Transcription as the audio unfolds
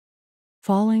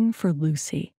Falling for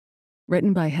Lucy,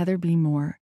 written by Heather B.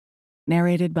 Moore,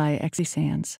 narrated by Exie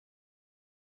Sands.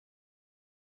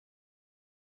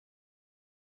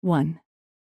 1.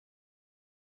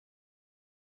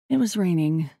 It was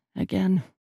raining again.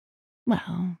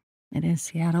 Well, it is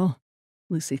Seattle,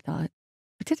 Lucy thought.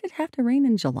 But did it have to rain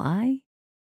in July?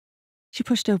 She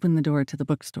pushed open the door to the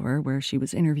bookstore where she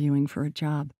was interviewing for a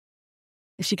job.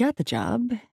 If she got the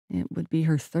job, it would be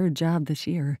her third job this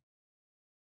year.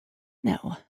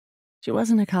 No, she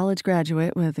wasn't a college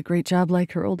graduate with a great job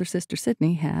like her older sister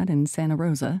Sydney had in Santa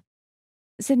Rosa.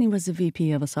 Sydney was the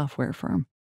VP of a software firm.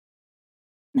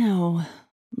 No,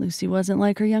 Lucy wasn't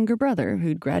like her younger brother,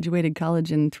 who'd graduated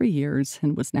college in 3 years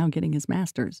and was now getting his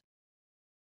master's.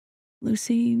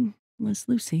 Lucy was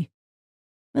Lucy.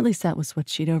 At least that was what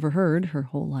she'd overheard her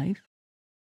whole life.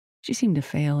 She seemed to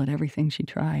fail at everything she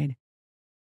tried.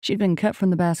 She'd been cut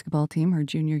from the basketball team her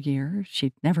junior year.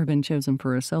 She'd never been chosen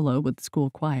for a solo with the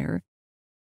school choir.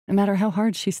 No matter how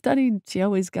hard she studied, she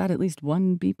always got at least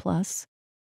one B+.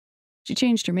 She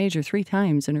changed her major 3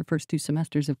 times in her first 2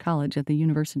 semesters of college at the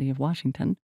University of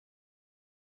Washington.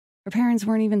 Her parents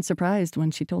weren't even surprised when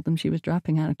she told them she was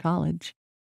dropping out of college.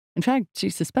 In fact,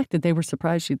 she suspected they were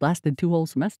surprised she'd lasted 2 whole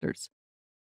semesters.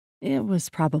 It was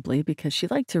probably because she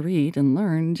liked to read and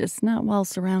learn, just not while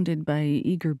surrounded by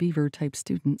eager beaver-type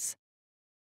students.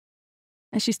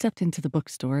 As she stepped into the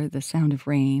bookstore, the sound of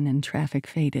rain and traffic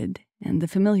faded, and the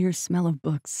familiar smell of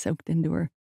books soaked into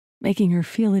her, making her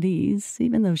feel at ease,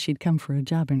 even though she'd come for a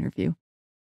job interview.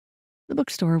 The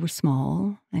bookstore was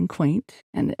small and quaint,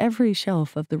 and every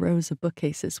shelf of the rows of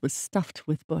bookcases was stuffed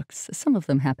with books, some of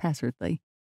them haphazardly.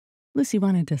 Lucy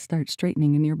wanted to start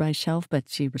straightening a nearby shelf, but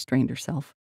she restrained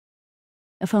herself.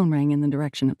 A phone rang in the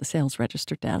direction of the sales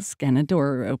register desk, and a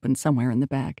door opened somewhere in the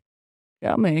back.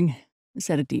 "Coming,"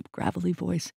 said a deep, gravelly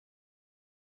voice.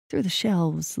 Through the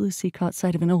shelves, Lucy caught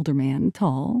sight of an older man,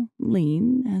 tall,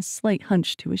 lean, a slight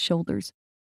hunch to his shoulders.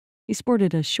 He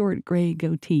sported a short gray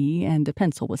goatee, and a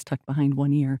pencil was tucked behind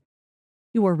one ear.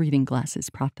 He wore reading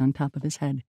glasses propped on top of his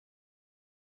head.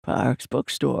 "Parks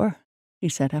Bookstore," he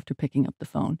said after picking up the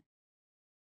phone.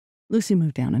 Lucy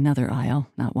moved down another aisle,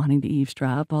 not wanting to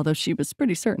eavesdrop, although she was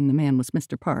pretty certain the man was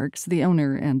Mr. Parks, the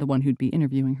owner and the one who'd be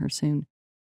interviewing her soon.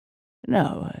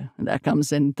 "No, that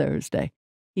comes in Thursday,"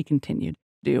 he continued.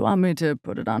 "Do you want me to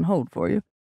put it on hold for you?"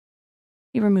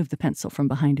 He removed the pencil from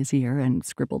behind his ear and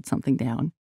scribbled something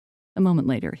down. A moment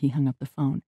later, he hung up the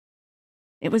phone.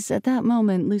 It was at that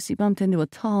moment Lucy bumped into a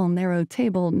tall, narrow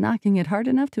table, knocking it hard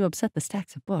enough to upset the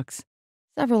stacks of books.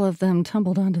 Several of them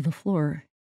tumbled onto the floor.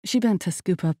 She bent to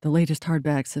scoop up the latest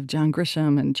hardbacks of John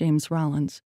Grisham and James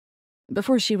Rollins.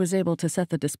 Before she was able to set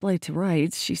the display to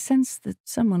rights, she sensed that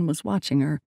someone was watching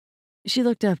her. She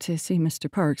looked up to see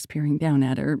Mr. Parks peering down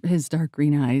at her, his dark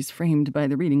green eyes framed by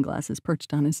the reading glasses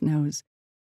perched on his nose.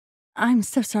 "I'm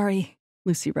so sorry,"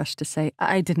 Lucy rushed to say.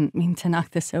 "I didn't mean to knock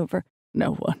this over."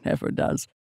 "No one ever does,"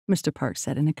 Mr. Parks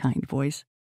said in a kind voice.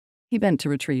 He bent to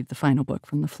retrieve the final book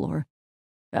from the floor.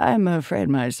 "I'm afraid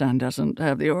my son doesn't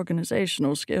have the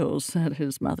organizational skills that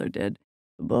his mother did.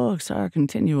 The books are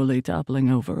continually toppling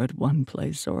over at one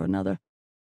place or another."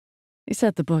 He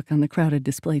set the book on the crowded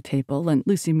display table, and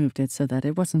Lucy moved it so that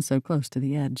it wasn't so close to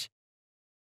the edge.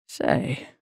 "Say,"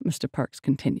 Mr. Parks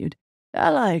continued,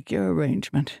 "I like your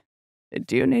arrangement.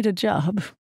 Do you need a job?"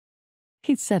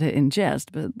 He'd said it in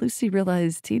jest, but Lucy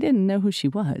realized he didn't know who she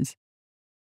was.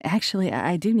 "Actually,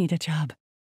 I do need a job."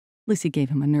 Lucy gave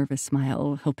him a nervous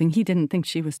smile, hoping he didn't think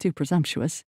she was too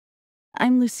presumptuous.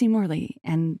 "I'm Lucy Morley,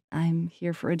 and I'm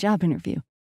here for a job interview."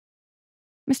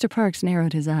 Mr. Parks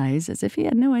narrowed his eyes as if he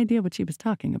had no idea what she was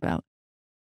talking about.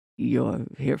 "You're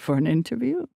here for an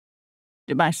interview?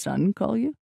 Did my son call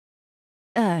you?"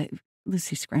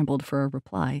 Lucy scrambled for a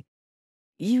reply.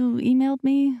 "You emailed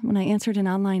me when I answered an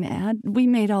online ad? We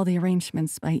made all the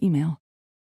arrangements by email."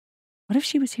 What if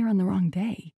she was here on the wrong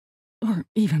day? Or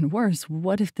even worse,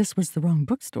 what if this was the wrong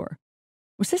bookstore?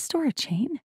 Was this store a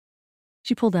chain?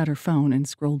 She pulled out her phone and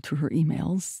scrolled through her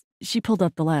emails. She pulled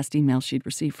up the last email she'd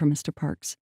received from Mr.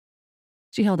 Parks.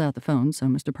 She held out the phone so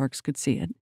Mr. Parks could see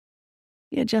it.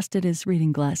 He adjusted his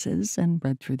reading glasses and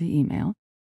read through the email.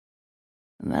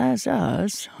 "That's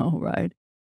us, all right.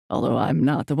 Although I'm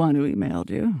not the one who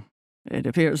emailed you. It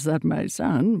appears that my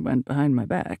son went behind my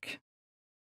back."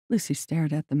 Lucy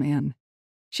stared at the man.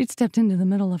 She'd stepped into the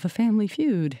middle of a family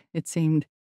feud, it seemed.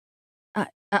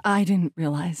 I didn't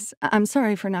realize. I'm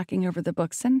sorry for knocking over the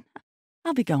books, and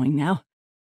I'll be going now."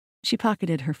 She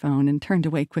pocketed her phone and turned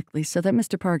away quickly so that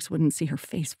Mr. Parks wouldn't see her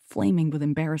face flaming with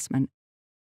embarrassment.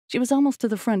 She was almost to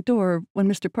the front door when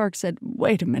Mr. Parks said,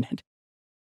 "Wait a minute."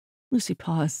 Lucy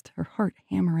paused, her heart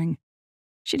hammering.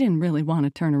 She didn't really want to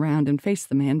turn around and face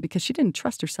the man because she didn't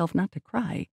trust herself not to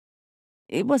cry.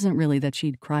 It wasn't really that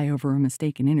she'd cry over a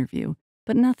mistaken interview,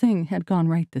 but nothing had gone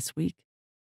right this week.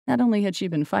 Not only had she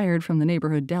been fired from the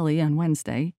neighborhood deli on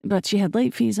Wednesday, but she had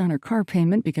late fees on her car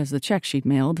payment because the check she'd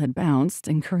mailed had bounced,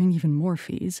 incurring even more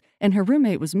fees, and her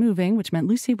roommate was moving, which meant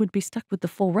Lucy would be stuck with the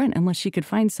full rent unless she could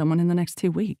find someone in the next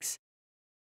 2 weeks.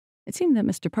 It seemed that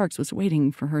Mr. Parks was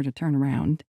waiting for her to turn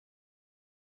around.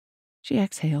 She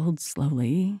exhaled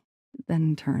slowly,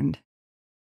 then turned.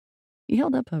 He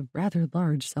held up a rather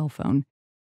large cell phone.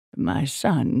 "My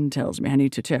son tells me I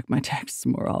need to check my texts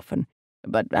more often,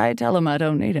 but I tell him I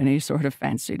don't need any sort of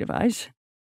fancy device.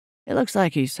 It looks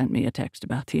like he sent me a text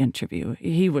about the interview.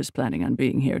 He was planning on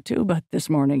being here too, but this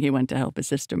morning he went to help his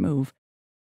sister move."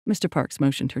 Mr. Parks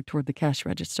motioned her toward the cash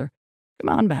register. "Come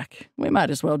on back. We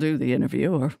might as well do the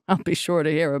interview, or I'll be sure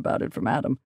to hear about it from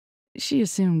Adam." She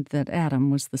assumed that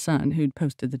Adam was the son who'd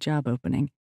posted the job opening.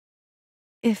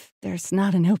 "If there's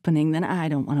not an opening, then I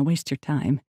don't want to waste your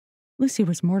time." Lucy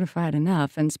was mortified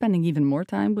enough, and spending even more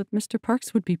time with Mr.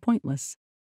 Parks would be pointless.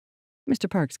 Mr.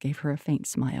 Parks gave her a faint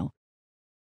smile.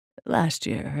 "Last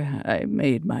year, I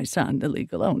made my son the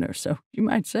legal owner, so you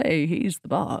might say he's the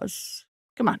boss.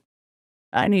 Come on.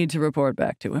 I need to report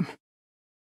back to him."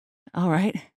 "All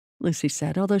right," Lucy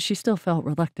said, although she still felt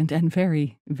reluctant and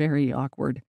very, very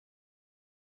awkward.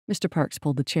 Mr. Parks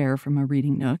pulled the chair from a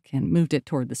reading nook and moved it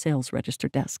toward the sales register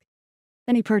desk.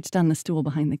 Then he perched on the stool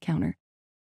behind the counter.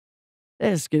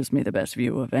 "This gives me the best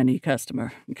view of any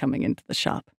customer coming into the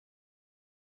shop."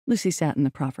 Lucy sat in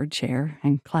the proffered chair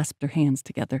and clasped her hands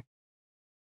together.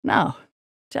 "Now,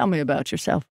 tell me about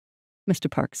yourself," Mr.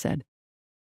 Parks said.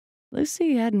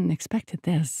 Lucy hadn't expected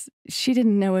this. She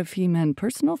didn't know if he meant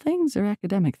personal things or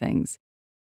academic things.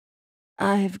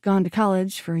 "I've gone to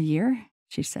college for a year,"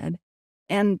 she said,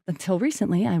 "and until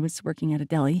recently I was working at a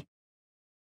deli."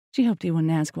 She hoped he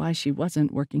wouldn't ask why she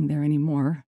wasn't working there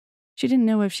anymore. She didn't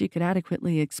know if she could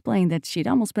adequately explain that she'd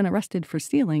almost been arrested for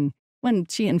stealing, when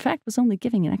she in fact was only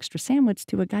giving an extra sandwich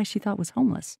to a guy she thought was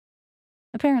homeless.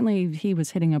 Apparently, he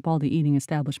was hitting up all the eating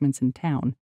establishments in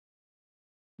town.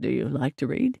 "Do you like to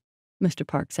read?" Mr.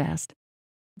 Parks asked.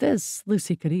 This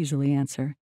Lucy could easily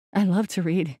answer. "I love to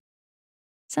read."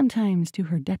 Sometimes to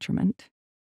her detriment.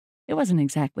 It wasn't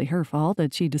exactly her fault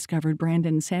that she discovered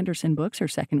Brandon Sanderson books her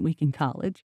second week in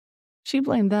college. She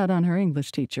blamed that on her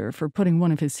English teacher for putting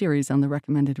one of his series on the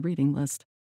recommended reading list.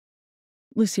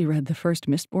 Lucy read the first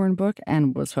Mistborn book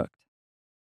and was hooked.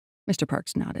 Mr.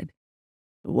 Parks nodded.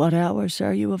 "What hours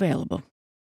are you available?"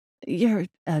 "Your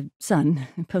son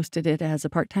posted it as a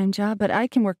part-time job, but I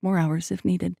can work more hours if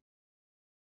needed."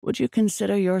 "Would you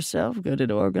consider yourself good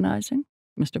at organizing?"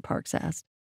 Mr. Parks asked.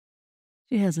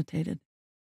 She hesitated.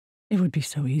 It would be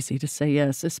so easy to say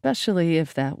yes, especially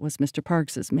if that was Mr.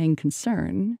 Parks's main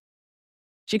concern.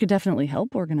 She could definitely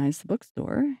help organize the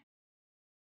bookstore.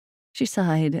 She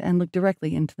sighed and looked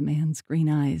directly into the man's green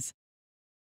eyes.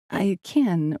 "I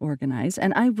can organize,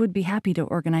 and I would be happy to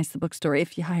organize the bookstore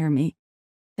if you hire me.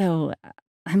 Though,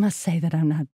 I must say that I'm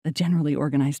not a generally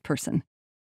organized person."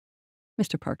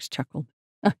 Mr. Parks chuckled.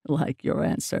 "I like your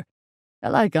answer. I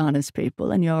like honest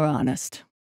people, and you're honest."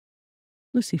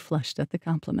 Lucy flushed at the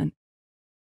compliment.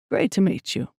 "Great to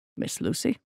meet you, Miss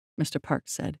Lucy," Mr.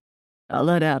 Parks said. "I'll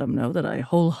let Adam know that I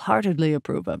wholeheartedly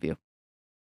approve of you."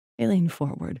 He leaned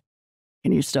forward.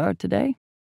 "Can you start today?"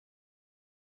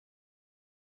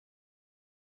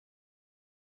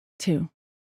 2.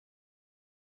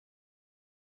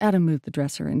 Adam moved the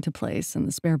dresser into place in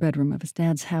the spare bedroom of his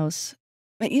dad's house.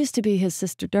 It used to be his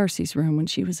sister Darcy's room when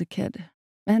she was a kid.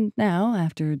 And now,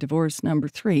 after divorce number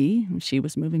 3, she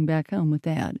was moving back home with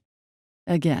Dad.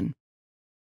 Again.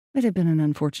 It had been an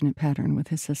unfortunate pattern with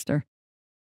his sister.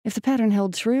 If the pattern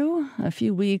held true, a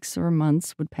few weeks or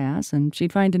months would pass and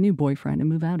she'd find a new boyfriend and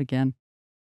move out again.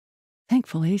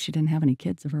 Thankfully, she didn't have any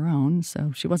kids of her own,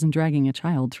 so she wasn't dragging a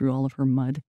child through all of her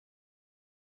mud.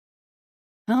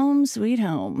 "Home, sweet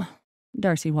home."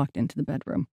 Darcy walked into the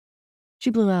bedroom.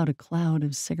 She blew out a cloud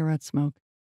of cigarette smoke.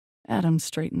 Adam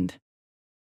straightened.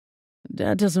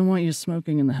 "Dad doesn't want you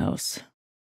smoking in the house."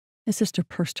 His sister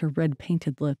pursed her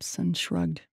red-painted lips and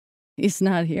shrugged. "He's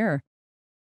not here."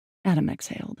 Adam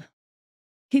exhaled.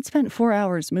 He'd spent 4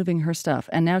 hours moving her stuff,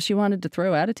 and now she wanted to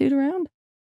throw attitude around?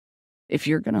 "If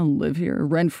you're gonna live here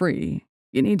rent-free,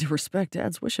 you need to respect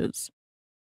Dad's wishes."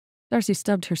 Darcy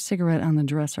stubbed her cigarette on the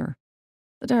dresser.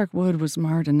 The dark wood was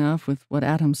marred enough with what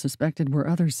Adam suspected were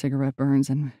other cigarette burns,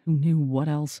 and who knew what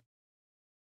else.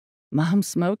 "Mom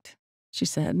smoked," she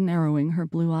said, narrowing her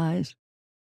blue eyes.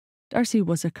 Darcy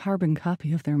was a carbon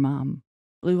copy of their mom.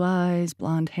 Blue eyes,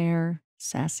 blonde hair,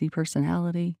 sassy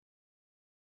personality.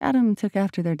 Adam took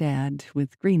after their dad,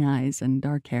 with green eyes and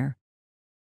dark hair.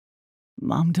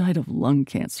 "Mom died of lung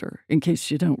cancer, in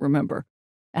case you don't remember,"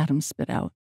 Adam spit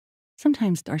out.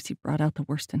 Sometimes Darcy brought out the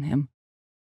worst in him.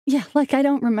 "Yeah, like I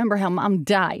don't remember how Mom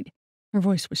died." Her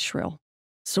voice was shrill.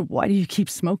 "So why do you keep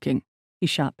smoking?" he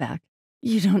shot back.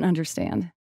 "You don't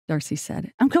understand," Darcy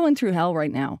said. "I'm going through hell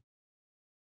right now."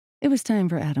 It was time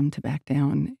for Adam to back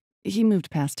down. He moved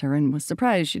past her and was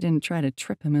surprised she didn't try to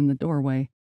trip him in the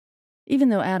doorway. Even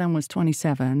though Adam was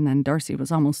 27 and Darcy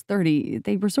was almost 30,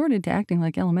 they resorted to acting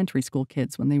like elementary school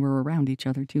kids when they were around each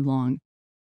other too long.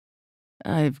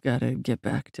 "I've got to get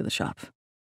back to the shop,"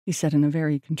 he said in a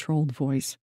very controlled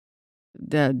voice.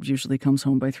 "Dad usually comes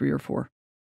home by 3 or 4.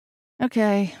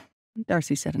 "Okay,"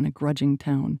 Darcy said in a grudging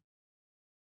tone.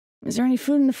 "Is there any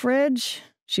food in the fridge?"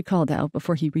 she called out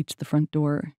before he reached the front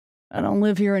door. "I don't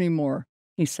live here anymore,"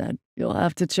 he said. "You'll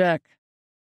have to check."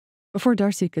 Before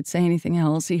Darcy could say anything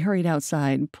else, he hurried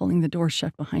outside, pulling the door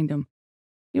shut behind him.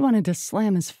 He wanted to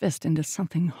slam his fist into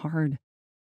something hard.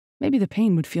 Maybe the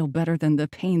pain would feel better than the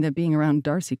pain that being around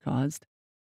Darcy caused.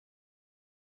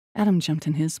 Adam jumped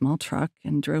in his small truck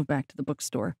and drove back to the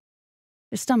bookstore.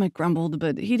 His stomach grumbled,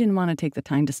 but he didn't want to take the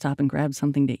time to stop and grab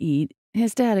something to eat.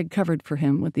 His dad had covered for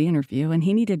him with the interview, and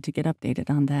he needed to get updated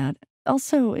on that.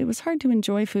 Also, it was hard to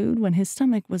enjoy food when his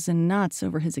stomach was in knots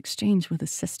over his exchange with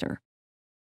his sister.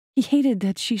 He hated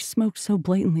that she smoked so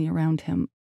blatantly around him,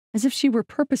 as if she were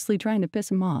purposely trying to piss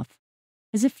him off,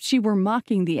 as if she were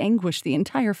mocking the anguish the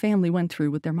entire family went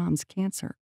through with their mom's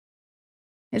cancer.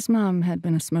 His mom had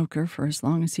been a smoker for as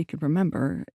long as he could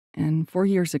remember, and 4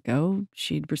 years ago,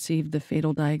 she'd received the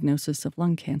fatal diagnosis of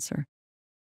lung cancer.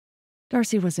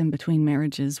 Darcy was in between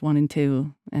marriages 1 and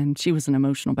 2, and she was an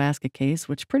emotional basket case,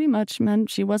 which pretty much meant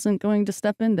she wasn't going to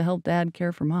step in to help Dad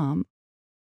care for Mom.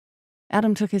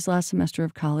 Adam took his last semester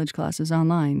of college classes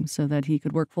online so that he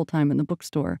could work full-time in the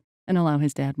bookstore and allow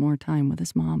his dad more time with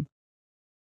his mom.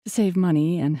 To save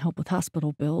money and help with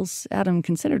hospital bills, Adam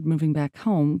considered moving back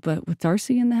home, but with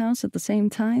Darcy in the house at the same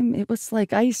time, it was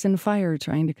like ice and fire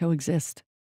trying to coexist.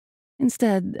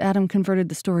 Instead, Adam converted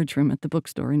the storage room at the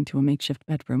bookstore into a makeshift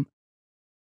bedroom.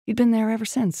 He'd been there ever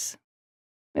since.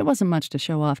 It wasn't much to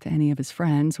show off to any of his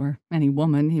friends or any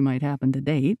woman he might happen to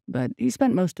date, but he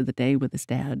spent most of the day with his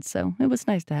dad, so it was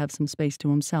nice to have some space to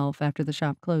himself after the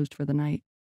shop closed for the night.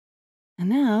 And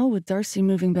now, with Darcy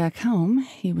moving back home,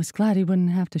 he was glad he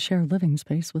wouldn't have to share living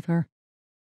space with her.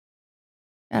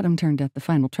 Adam turned at the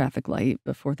final traffic light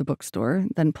before the bookstore,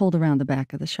 then pulled around the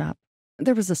back of the shop.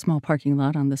 There was a small parking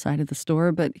lot on the side of the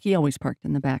store, but he always parked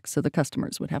in the back so the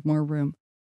customers would have more room.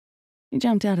 He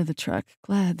jumped out of the truck,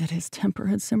 glad that his temper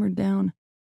had simmered down.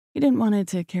 He didn't want it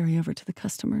to carry over to the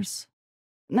customers.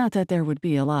 Not that there would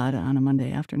be a lot on a Monday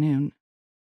afternoon.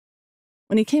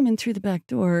 When he came in through the back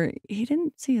door, he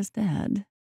didn't see his dad.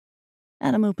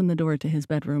 Adam opened the door to his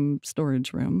bedroom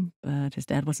storage room, but his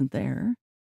dad wasn't there.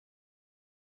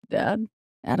 "Dad?"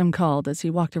 Adam called as he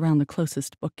walked around the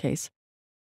closest bookcase.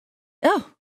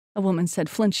 "Oh," a woman said,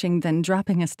 flinching, then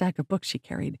dropping a stack of books she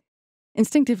carried.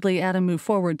 Instinctively, Adam moved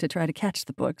forward to try to catch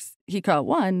the books. He caught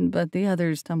one, but the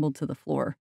others tumbled to the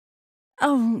floor.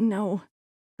 "Oh, no."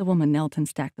 The woman knelt and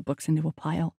stacked the books into a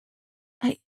pile.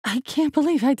 I can't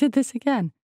believe I did this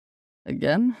again."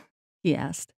 "Again?" he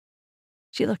asked.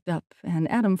 She looked up, and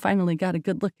Adam finally got a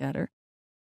good look at her.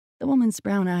 The woman's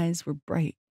brown eyes were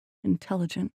bright,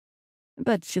 intelligent,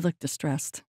 but she looked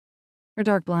distressed. Her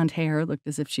dark blonde hair looked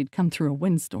as if she'd come through a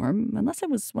windstorm, unless it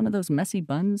was one of those messy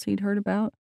buns he'd heard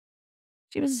about.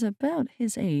 She was about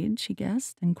his age, he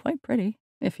guessed, and quite pretty,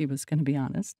 if he was going to be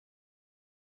honest.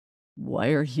 "Why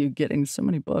are you getting so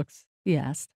many books?" he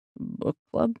asked. "Book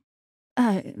club?"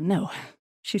 No."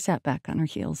 She sat back on her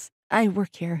heels. "I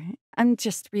work here. I'm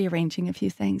just rearranging a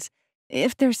few things.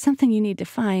 If there's something you need to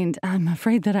find, I'm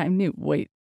afraid that I'm new."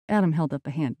 "Wait." Adam held up a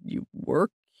hand. "You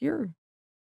work here?"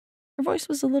 Her voice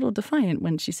was a little defiant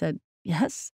when she said,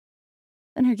 "Yes."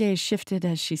 Then her gaze shifted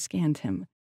as she scanned him.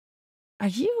 "Are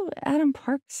you Adam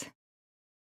Parks?"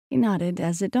 He nodded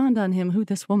as it dawned on him who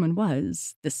this woman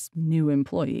was, this new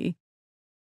employee.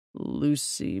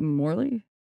 "Lucy Morley?"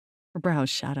 Her brows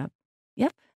shot up.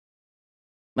 "Yep."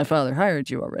 "My father hired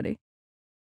you already."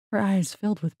 Her eyes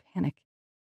filled with panic.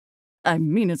 "I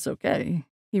mean, it's okay,"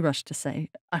 he rushed to say.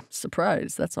 "I'm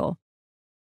surprised, that's all."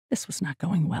 This was not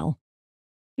going well.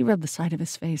 He rubbed the side of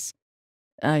his face.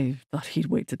 "I thought he'd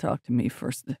wait to talk to me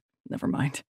first. Never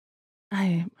mind."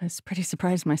 "I was pretty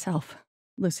surprised myself,"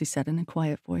 Lucy said in a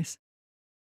quiet voice.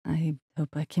 "I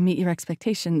hope I can meet your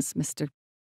expectations, Mr.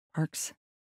 Parks."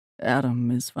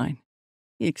 "Adam is fine."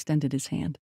 He extended his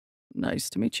hand. "Nice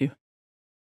to meet you."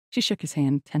 She shook his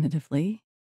hand tentatively.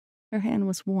 Her hand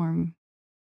was warm.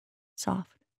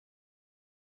 soft.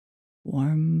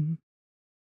 Warm,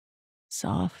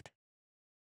 soft.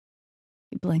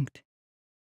 He blinked.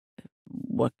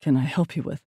 What can I help you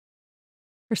with?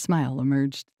 Her smile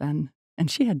emerged then,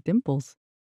 and she had dimples.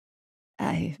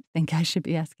 I think I should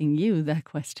be asking you that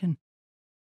question.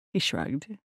 He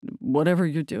shrugged. Whatever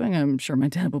you're doing, I'm sure my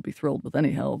dad will be thrilled with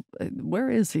any help. Where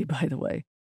is he, by the way?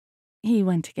 He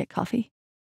went to get coffee.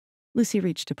 Lucy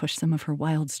reached to push some of her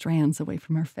wild strands away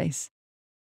from her face.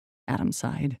 Adam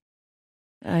sighed.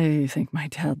 I think my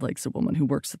dad likes a woman who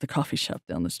works at the coffee shop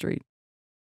down the street.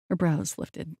 Her brows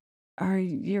lifted. Are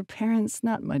your parents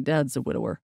not? My dad's a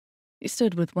widower. He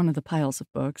stood with one of the piles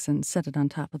of books and set it on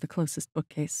top of the closest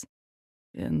bookcase.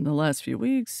 In the last few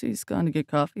weeks, he's gone to get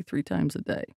coffee 3 times a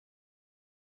day.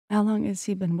 How long has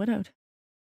he been widowed?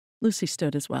 Lucy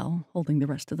stood as well, holding the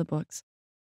rest of the books.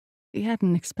 He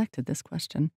hadn't expected this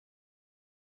question.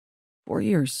 4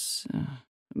 years.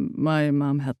 My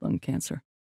mom had lung cancer.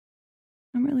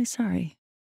 I'm really sorry,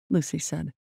 Lucy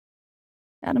said.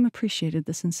 Adam appreciated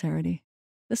the sincerity.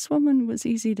 This woman was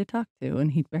easy to talk to,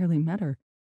 and he'd barely met her.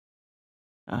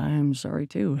 I'm sorry,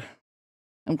 too.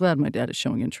 I'm glad my dad is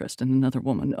showing interest in another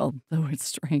woman, although it's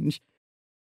strange.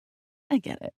 I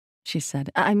get it, she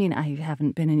said. I mean, I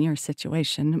haven't been in your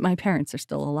situation. My parents are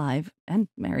still alive and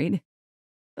married.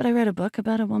 But I read a book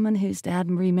about a woman whose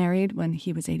dad remarried when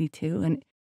he was 82, and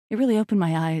it really opened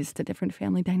my eyes to different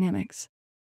family dynamics.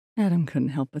 Adam couldn't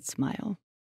help but smile.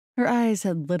 Her eyes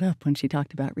had lit up when she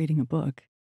talked about reading a book.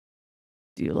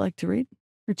 Do you like to read?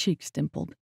 Her cheeks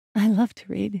dimpled. I love to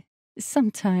read,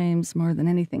 sometimes more than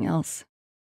anything else.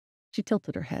 She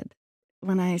tilted her head.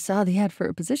 When I saw the ad for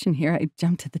a position here, I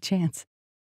jumped at the chance.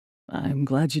 I'm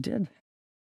glad you did.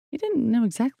 He didn't know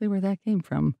exactly where that came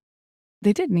from.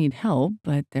 They did need help,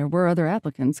 but there were other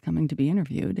applicants coming to be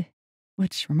interviewed,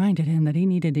 which reminded him that he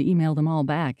needed to email them all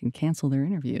back and cancel their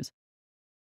interviews.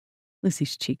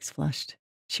 Lucy's cheeks flushed.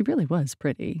 She really was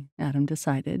pretty, Adam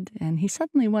decided, and he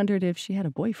suddenly wondered if she had a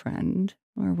boyfriend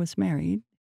or was married.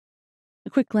 A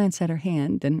quick glance at her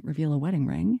hand didn't reveal a wedding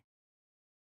ring.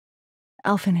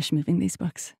 I'll finish moving these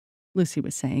books, Lucy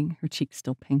was saying, her cheeks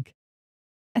still pink.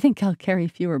 I think I'll carry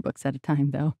fewer books at a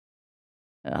time, though.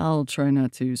 I'll try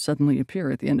not to suddenly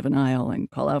appear at the end of an aisle and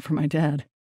call out for my dad.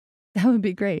 That would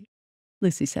be great,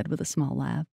 Lucy said with a small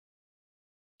laugh.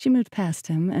 She moved past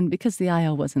him, and because the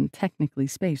aisle wasn't technically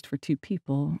spaced for 2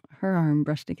 people, her arm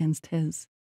brushed against his.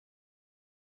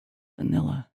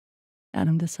 Vanilla,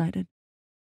 Adam decided.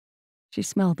 She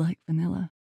smelled like vanilla.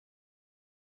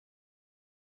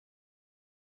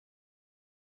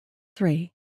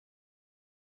 3.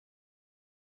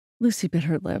 Lucy bit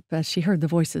her lip as she heard the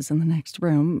voices in the next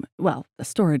room, well, the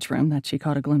storage room that she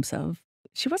caught a glimpse of.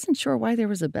 She wasn't sure why there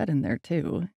was a bed in there,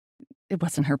 too. It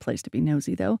wasn't her place to be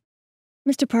nosy, though.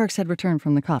 Mr. Parks had returned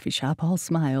from the coffee shop, all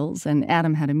smiles, and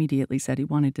Adam had immediately said he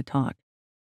wanted to talk.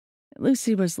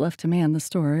 Lucy was left to man the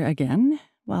store again,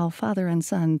 while father and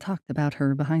son talked about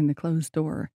her behind the closed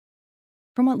door.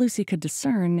 From what Lucy could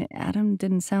discern, Adam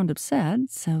didn't sound upset,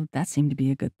 so that seemed to be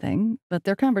a good thing, but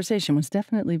their conversation was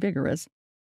definitely vigorous.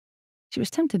 She was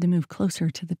tempted to move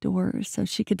closer to the door so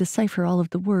she could decipher all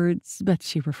of the words, but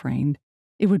she refrained.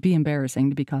 It would be embarrassing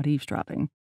to be caught eavesdropping.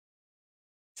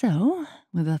 So,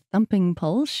 with a thumping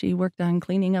pulse, she worked on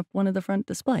cleaning up one of the front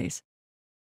displays.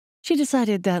 She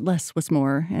decided that less was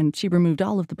more, and she removed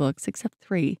all of the books except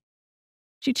 3.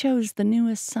 She chose the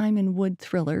newest Simon Wood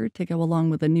thriller to go along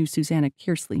with a new Susanna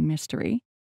Kearsley mystery.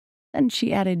 Then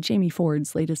she added Jamie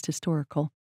Ford's latest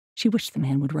historical. She wished the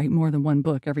man would write more than one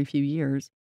book every few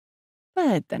years.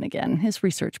 But then again, his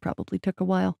research probably took a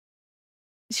while.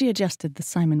 She adjusted the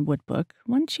Simon Wood book,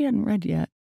 one she hadn't read yet.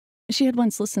 She had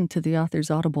once listened to the author's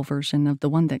audible version of The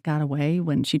One That Got Away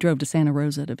when she drove to Santa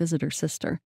Rosa to visit her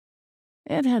sister.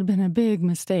 It had been a big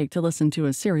mistake to listen to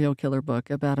a serial killer book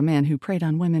about a man who preyed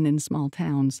on women in small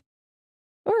towns.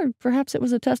 Or perhaps it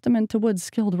was a testament to Wood's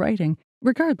skilled writing.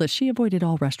 Regardless, she avoided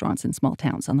all restaurants in small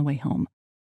towns on the way home.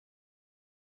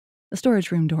 The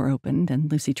storage room door opened, and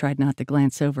Lucy tried not to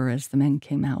glance over as the men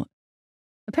came out.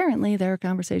 Apparently, their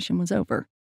conversation was over.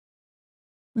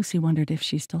 Lucy wondered if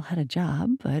she still had a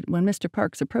job, but when Mr.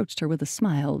 Parks approached her with a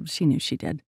smile, she knew she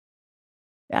did.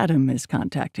 Adam is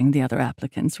contacting the other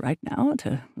applicants right now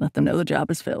to let them know the job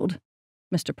is filled,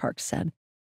 Mr. Parks said.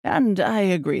 And I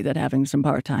agree that having some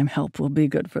part-time help will be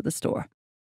good for the store.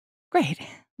 Great,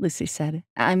 Lucy said.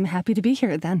 I'm happy to be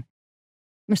here, then.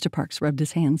 Mr. Parks rubbed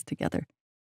his hands together.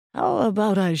 How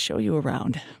about I show you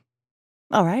around?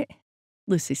 All right,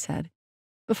 Lucy said.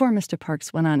 Before Mr.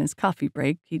 Parks went on his coffee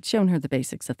break, he'd shown her the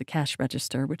basics of the cash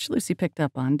register, which Lucy picked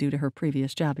up on due to her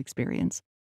previous job experience.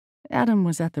 Adam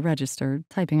was at the register,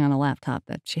 typing on a laptop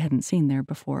that she hadn't seen there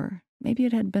before. Maybe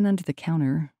it had been under the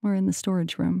counter or in the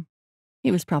storage room.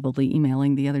 He was probably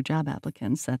emailing the other job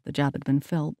applicants that the job had been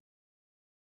filled.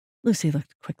 Lucy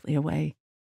looked quickly away.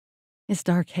 His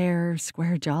dark hair,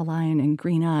 square jawline, and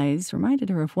green eyes reminded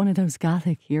her of one of those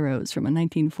gothic heroes from a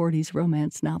 1940s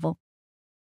romance novel.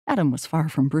 Adam was far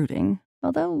from brooding,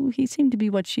 although he seemed to be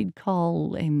what she'd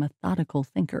call a methodical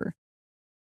thinker.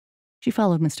 She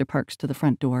followed Mr. Parks to the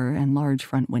front door and large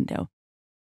front window.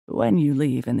 "When you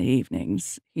leave in the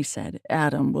evenings," he said,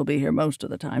 "Adam will be here most of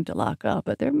the time to lock up,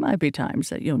 but there might be times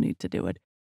that you'll need to do it.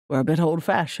 We're a bit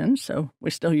old-fashioned, so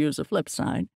we still use a flip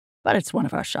sign, but it's one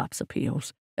of our shop's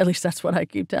appeals. At least that's what I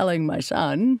keep telling my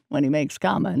son when he makes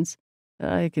comments."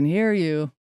 "I can hear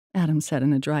you," Adam said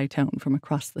in a dry tone from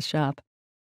across the shop.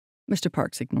 Mr.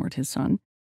 Parks ignored his son.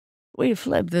 "We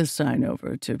flipped this sign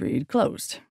over to read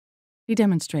closed." He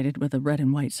demonstrated with a red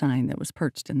and white sign that was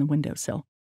perched in the windowsill.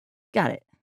 "Got it,"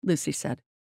 Lucy said.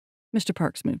 Mr.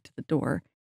 Parks moved to the door.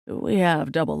 "We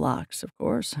have double locks, of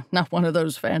course, not one of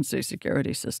those fancy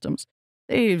security systems.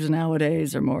 Thieves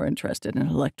nowadays are more interested in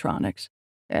electronics.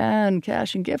 And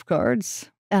cash and gift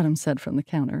cards," Adam said from the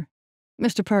counter.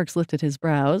 Mr. Parks lifted his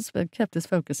brows, but kept his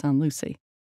focus on Lucy.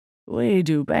 "We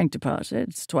do bank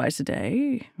deposits twice a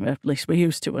day. At least we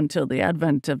used to until the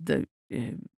advent of the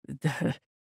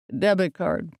debit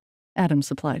card," Adam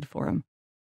supplied for him.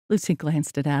 Lucy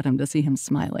glanced at Adam to see him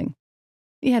smiling.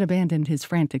 He had abandoned his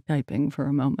frantic typing for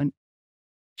a moment.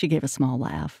 She gave a small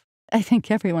laugh. "I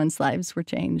think everyone's lives were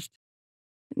changed.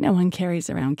 No one carries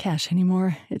around cash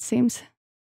anymore, it seems."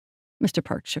 Mr.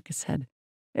 Parks shook his head.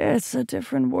 "It's a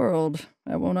different world.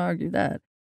 I won't argue that.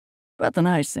 But the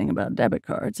nice thing about debit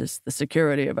cards is the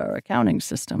security of our accounting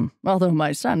system, although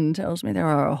my son tells me there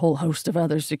are a whole host of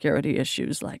other security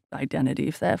issues like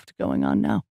identity theft going on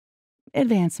now."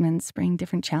 "Advancements bring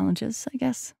different challenges, I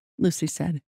guess," Lucy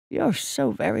said. "You're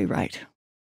so very right."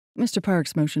 Mr.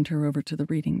 Parks motioned her over to the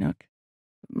reading nook.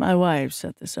 "My wife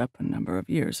set this up a number of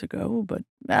years ago, but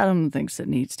Adam thinks it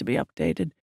needs to be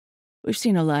updated. We've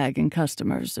seen a lag in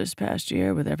customers this past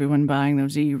year with everyone buying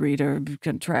those e-reader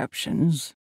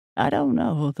contraptions. I don't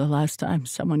know the last time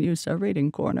someone used our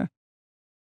reading corner.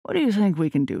 What do you think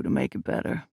we can do to make it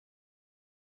better?"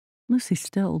 Lucy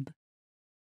stilled.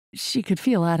 She could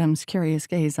feel Adam's curious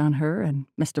gaze on her, and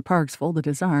Mr. Parks folded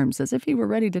his arms as if he were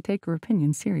ready to take her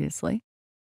opinion seriously.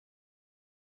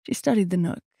 She studied the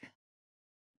nook.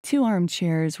 2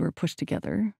 armchairs were pushed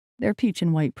together. Their peach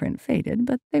and white print faded,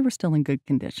 but they were still in good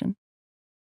condition.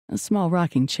 A small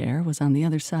rocking chair was on the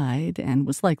other side and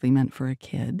was likely meant for a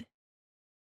kid.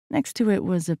 Next to it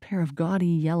was a pair of gaudy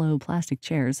yellow plastic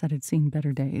chairs that had seen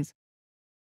better days.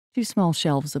 2 small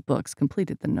shelves of books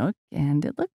completed the nook, and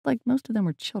it looked like most of them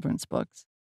were children's books.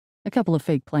 A couple of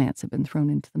fake plants had been thrown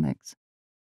into the mix.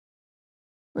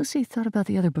 Lucy thought about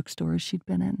the other bookstores she'd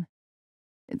been in.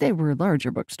 They were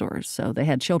larger bookstores, so they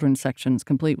had children's sections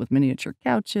complete with miniature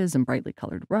couches and brightly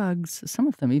colored rugs. Some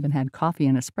of them even had coffee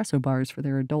and espresso bars for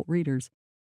their adult readers.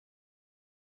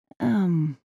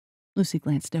 Lucy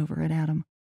glanced over at Adam.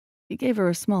 He gave her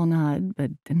a small nod,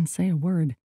 but didn't say a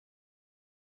word.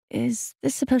 "Is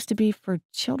this supposed to be for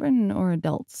children or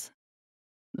adults?"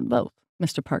 "Both,"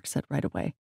 Mr. Parks said right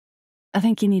away. "I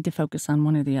think you need to focus on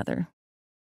one or the other."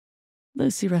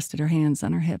 Lucy rested her hands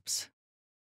on her hips.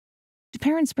 "Do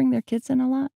parents bring their kids in a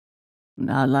lot?"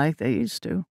 "Not like they used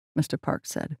to," Mr. Parks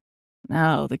said.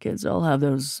 "Now the kids all have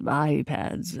those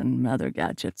iPads and other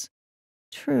gadgets."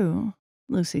 "True,"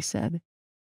 Lucy said.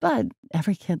 "But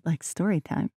every kid likes story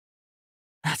time."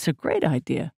 "That's a great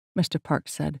idea," Mr.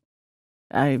 Parks said.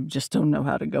 "I just don't know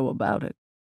how to go about it."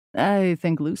 "I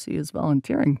think Lucy is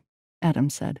volunteering," Adam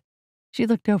said. She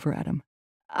looked over at him.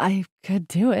 "I could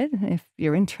do it, if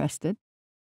you're interested."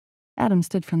 Adam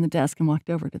stood from the desk and walked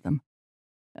over to them.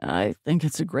 "I think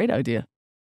it's a great idea."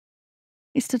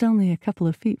 He stood only a couple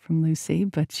of feet from Lucy,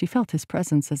 but she felt his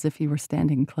presence as if he were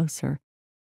standing closer.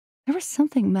 There was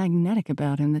something magnetic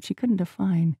about him that she couldn't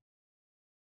define.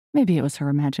 Maybe it was her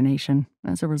imagination,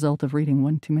 as a result of reading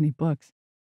one too many books.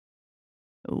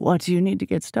 "What do you need to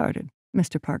get started?"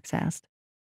 Mr. Parks asked.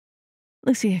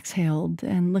 Lucy exhaled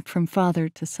and looked from father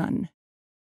to son.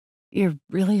 "You're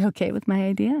really okay with my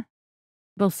idea?"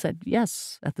 Both said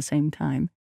yes at the same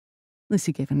time.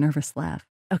 Lucy gave a nervous laugh.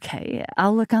 "Okay,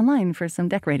 I'll look online for some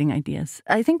decorating ideas.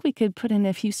 I think we could put in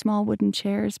a few small wooden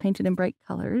chairs painted in bright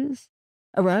colors,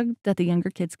 a rug that the younger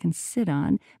kids can sit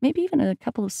on, maybe even a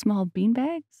couple of small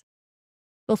beanbags."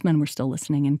 Both men were still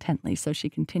listening intently, so she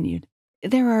continued.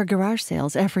 "There are garage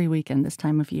sales every weekend this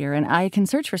time of year, and I can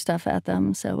search for stuff at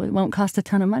them, so it won't cost a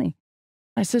ton of money."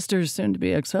 "My sister's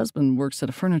soon-to-be ex-husband works at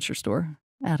a furniture store,"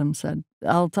 Adam said.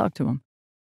 I'll talk to him.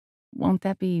 Won't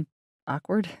that be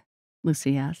awkward?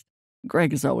 Lucy asked.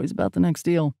 Greg is always about the next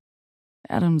deal.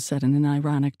 Adam said in an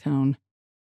ironic tone.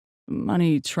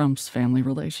 Money trumps family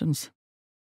relations.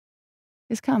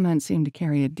 His comment seemed to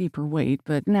carry a deeper weight,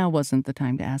 but now wasn't the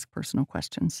time to ask personal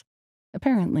questions.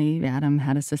 Apparently, Adam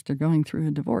had a sister going through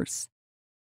a divorce.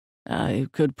 I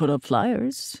could put up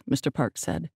flyers, Mr. Park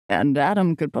said, and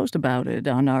Adam could post about it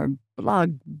on our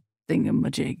blog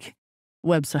thingamajig.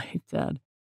 Website, Dad.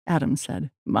 Adam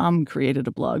said. Mom created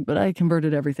a blog, but I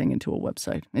converted everything into a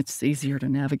website. It's easier to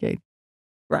navigate.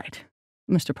 Right,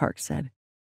 Mr. Park said.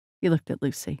 He looked at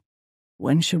Lucy.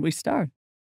 When should we start?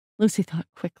 Lucy thought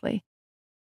quickly.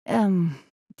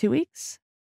 2 weeks?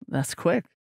 That's quick,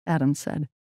 Adam said.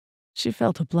 She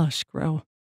felt a blush grow.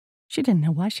 She didn't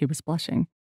know why she was blushing.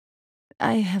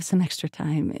 I have some extra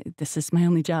time. This is my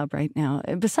only job right now.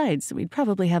 Besides, we'd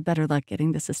probably have better luck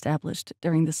getting this established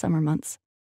during the summer months.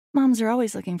 Moms are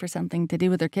always looking for something to do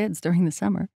with their kids during the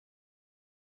summer.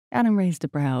 Adam raised a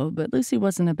brow, but Lucy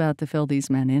wasn't about to fill these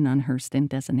men in on her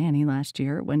stint as a nanny last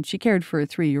year when she cared for a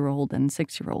 3-year-old and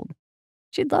 6-year-old.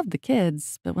 She'd loved the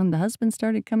kids, but when the husband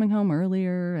started coming home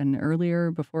earlier and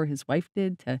earlier before his wife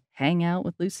did to hang out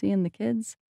with Lucy and the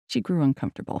kids, she grew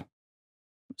uncomfortable.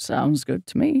 Sounds good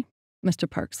to me. Mr.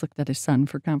 Parks looked at his son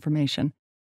for confirmation.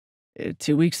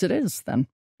 2 weeks it is, then,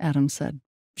 Adam said.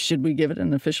 Should we give it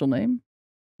an official name?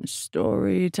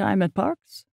 Story time at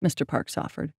Parks? Mr. Parks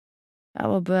offered.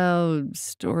 How about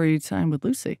story time with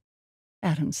Lucy?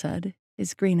 Adam said,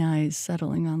 his green eyes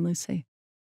settling on Lucy.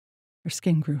 Her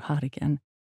skin grew hot again.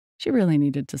 She really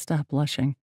needed to stop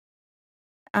blushing.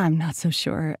 I'm not so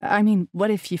sure. I mean,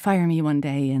 what if you fire me one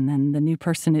day and then the new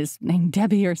person is named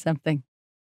Debbie or something?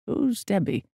 Who's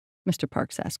Debbie? Mr.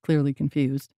 Parks asked, clearly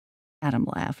confused. Adam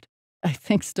laughed. I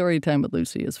think story time with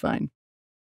Lucy is fine.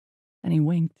 And he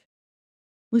winked.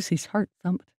 Lucy's heart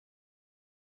thumped.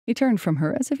 He turned from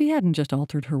her as if he hadn't just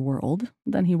altered her world.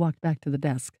 Then he walked back to the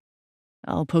desk.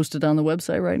 I'll post it on the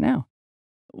website right now.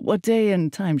 What day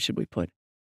and time should we put?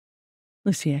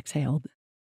 Lucy exhaled.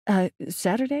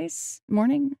 Saturdays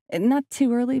morning? Not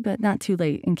too early, but not too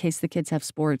late in case the kids have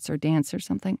sports or dance or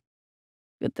something.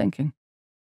 Good thinking.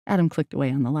 Adam clicked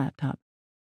away on the laptop.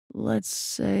 Let's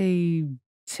say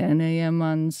 10 a.m.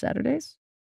 on Saturdays?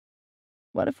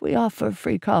 What if we offer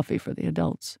free coffee for the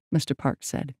adults? Mr. Parks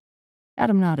said.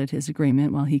 Adam nodded his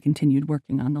agreement while he continued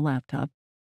working on the laptop.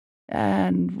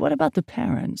 And what about the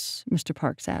parents? Mr.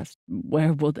 Parks asked.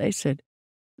 Where will they sit?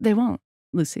 They won't,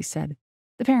 Lucy said.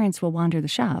 The parents will wander the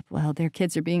shop while their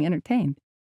kids are being entertained.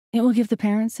 It will give the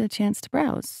parents a chance to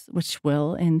browse, which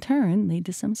will, in turn, lead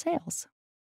to some sales.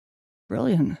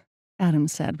 Brilliant, Adam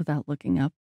said without looking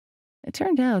up. It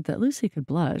turned out that Lucy could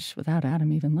blush without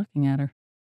Adam even looking at her.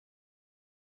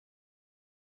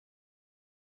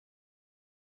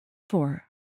 4.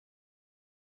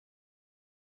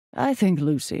 I think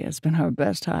Lucy has been our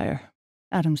best hire,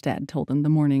 Adam's dad told him the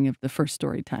morning of the first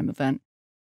story time event.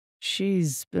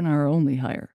 She's been our only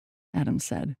hire, Adam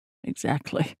said.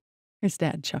 Exactly. His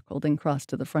dad chuckled and crossed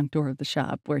to the front door of the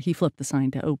shop where he flipped the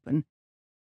sign to open.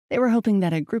 They were hoping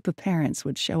that a group of parents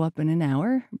would show up in an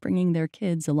hour, bringing their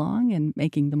kids along and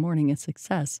making the morning a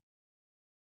success.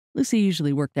 Lucy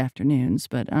usually worked afternoons,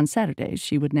 but on Saturdays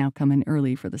she would now come in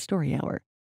early for the story hour.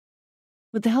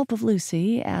 With the help of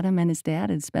Lucy, Adam and his dad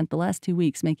had spent the last 2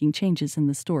 weeks making changes in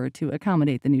the store to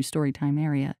accommodate the new storytime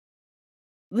area.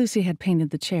 Lucy had painted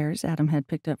the chairs Adam had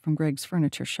picked up from Greg's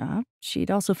furniture shop. She'd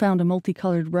also found a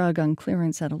multicolored rug on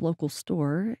clearance at a local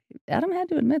store. Adam had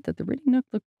to admit that the reading nook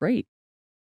looked great.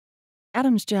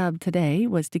 Adam's job today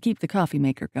was to keep the coffee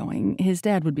maker going. His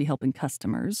dad would be helping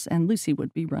customers, and Lucy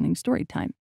would be running story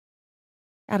time.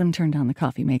 Adam turned on the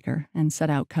coffee maker and set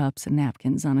out cups and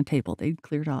napkins on a table they'd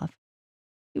cleared off.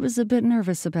 He was a bit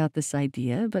nervous about this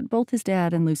idea, but both his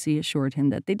dad and Lucy assured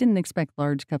him that they didn't expect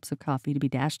large cups of coffee to be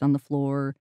dashed on the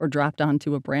floor or dropped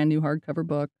onto a brand new hardcover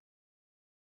book.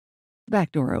 The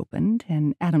back door opened,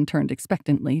 and Adam turned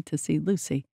expectantly to see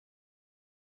Lucy.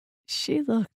 She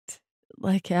looked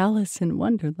like Alice in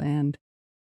Wonderland.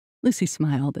 Lucy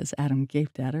smiled as Adam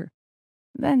gaped at her.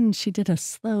 Then she did a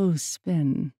slow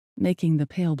spin, making the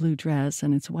pale blue dress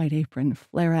and its white apron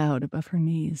flare out above her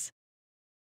knees.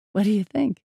 What do you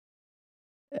think?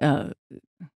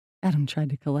 Adam tried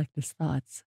to collect his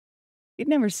thoughts. He'd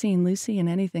never seen Lucy in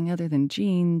anything other than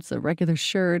jeans, a regular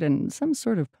shirt, and some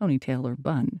sort of ponytail or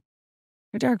bun.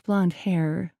 Her dark blonde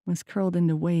hair was curled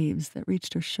into waves that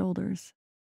reached her shoulders,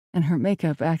 and her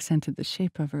makeup accented the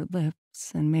shape of her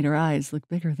lips and made her eyes look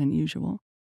bigger than usual.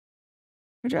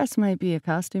 Her dress might be a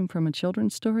costume from a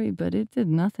children's story, but it did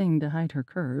nothing to hide her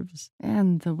curves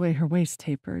and the way her waist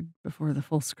tapered before the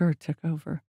full skirt took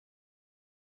over.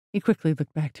 He quickly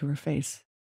looked back to her face.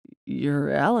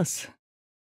 "You're Alice."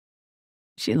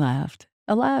 She laughed,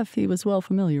 a laugh he was well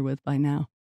familiar with by now.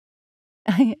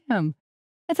 "I am.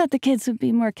 I thought the kids would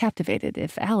be more captivated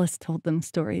if Alice told them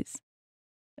stories."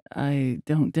 "I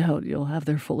don't doubt you'll have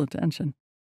their full attention,"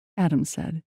 Adam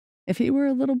said. If he were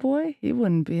a little boy, he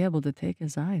wouldn't be able to take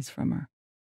his eyes from her.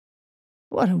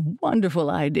 "What a wonderful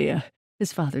idea,"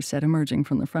 his father said, emerging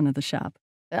from the front of the shop.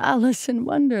 "Alice in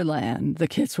Wonderland. The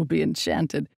kids will be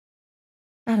enchanted."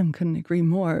 Adam couldn't agree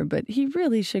more, but he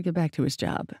really should get back to his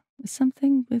job.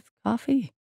 Something with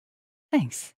coffee?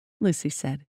 "Thanks," Lucy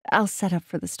said. "I'll set up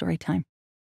for the story time."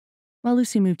 While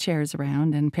Lucy moved chairs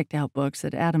around and picked out books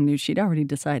that Adam knew she'd already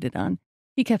decided on,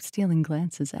 he kept stealing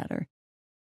glances at her.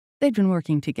 They'd been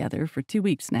working together for 2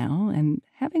 weeks now, and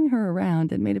having her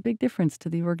around had made a big difference to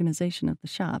the organization of the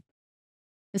shop.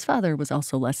 His father was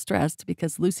also less stressed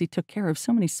because Lucy took care of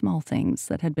so many small things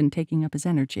that had been taking up his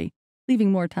energy,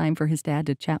 leaving more time for his dad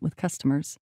to chat with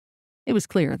customers. It was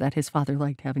clear that his father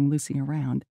liked having Lucy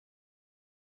around.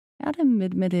 Adam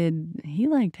admitted he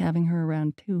liked having her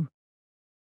around too,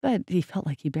 but he felt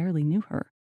like he barely knew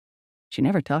her. She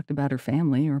never talked about her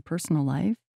family or personal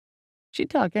life. She'd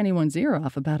talk anyone's ear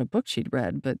off about a book she'd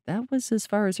read, but that was as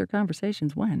far as her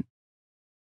conversations went.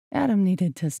 Adam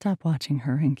needed to stop watching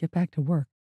her and get back to work.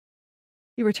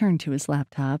 He returned to his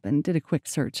laptop and did a quick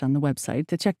search on the website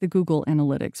to check the Google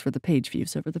Analytics for the page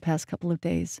views over the past couple of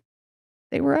days.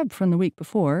 They were up from the week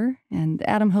before, and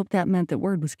Adam hoped that meant that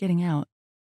word was getting out.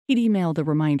 He'd emailed a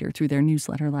reminder through their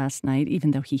newsletter last night,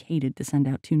 even though he hated to send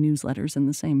out 2 newsletters in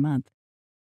the same month.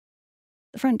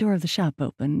 The front door of the shop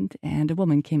opened, and a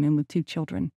woman came in with 2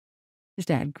 children. His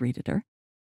dad greeted her.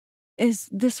 "Is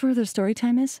this where the story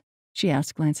time is?" she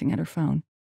asked, glancing at her phone.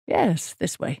 "Yes,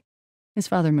 this way." His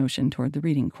father motioned toward the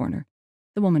reading corner.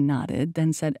 The woman nodded,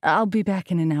 then said, "I'll be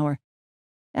back in an hour."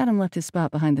 Adam left his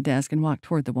spot behind the desk and walked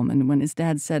toward the woman when his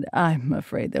dad said, "I'm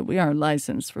afraid that we aren't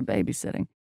licensed for babysitting.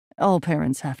 All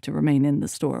parents have to remain in the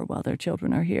store while their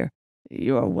children are here.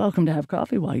 You're welcome to have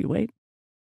coffee while you wait."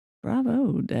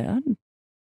 "Bravo, Dad."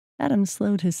 Adam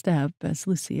slowed his step as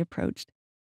Lucy approached.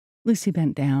 Lucy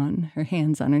bent down, her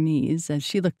hands on her knees, as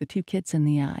she looked the 2 kids in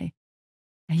the eye.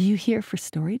 "Are you here for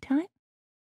story time?"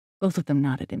 Both of them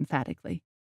nodded emphatically.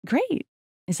 "Great.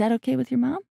 Is that okay with your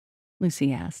mom?"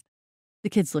 Lucy asked. The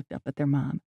kids looked up at their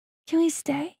mom. "Can we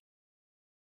stay?"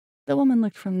 The woman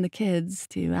looked from the kids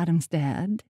to Adam's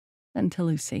dad, then to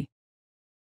Lucy.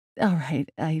 "All right,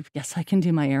 I guess I can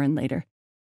do my errand later."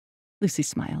 Lucy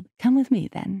smiled. "Come with me,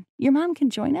 then. Your mom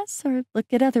can join us or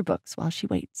look at other books while she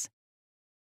waits."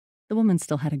 The woman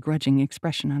still had a grudging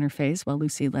expression on her face while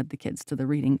Lucy led the kids to the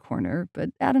reading corner,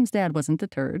 but Adam's dad wasn't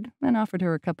deterred and offered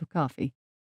her a cup of coffee.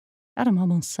 Adam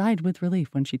almost sighed with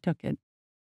relief when she took it.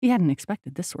 He hadn't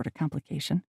expected this sort of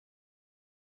complication.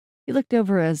 He looked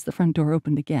over as the front door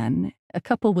opened again. A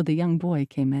couple with a young boy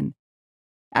came in.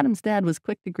 Adam's dad was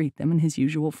quick to greet them in his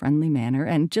usual friendly manner,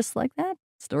 and just like that,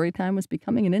 story time was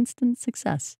becoming an instant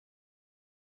success.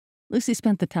 Lucy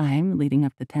spent the time, leading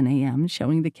up to 10 a.m.,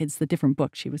 showing the kids the different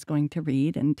books she was going to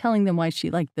read and telling them why she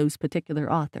liked those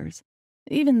particular authors.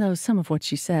 Even though some of what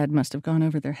she said must have gone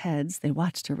over their heads, they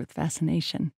watched her with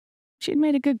fascination. She'd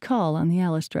made a good call on the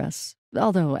Alice dress,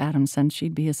 although Adam sensed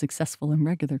she'd be as successful in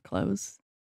regular clothes.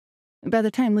 By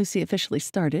the time Lucy officially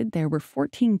started, there were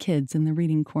 14 kids in the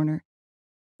reading corner.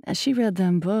 As she read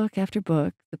them book after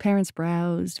book, the parents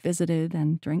browsed, visited,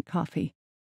 and drank coffee.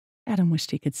 Adam wished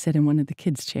he could sit in one of the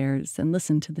kids' chairs and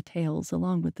listen to the tales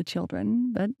along with the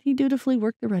children, but he dutifully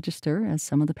worked the register as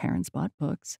some of the parents bought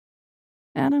books.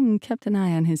 Adam kept an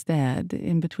eye on his dad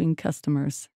in between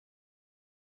customers.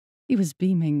 He was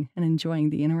beaming and enjoying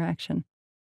the interaction.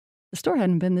 The store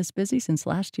hadn't been this busy since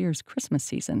last year's Christmas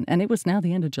season, and it was now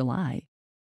the end of July.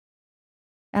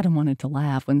 Adam wanted to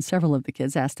laugh when several of the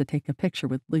kids asked to take a picture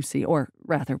with Lucy, or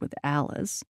rather with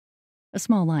Alice. A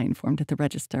small line formed at the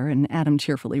register, and Adam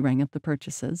cheerfully rang up the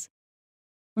purchases.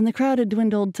 When the crowd had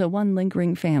dwindled to one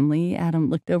lingering family, Adam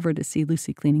looked over to see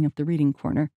Lucy cleaning up the reading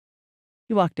corner.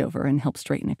 He walked over and helped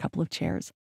straighten a couple of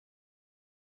chairs.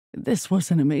 "This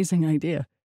was an amazing idea,"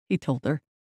 he told her.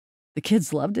 "The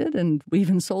kids loved it, and we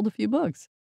even sold a few books."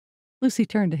 Lucy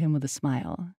turned to him with a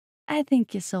smile. "I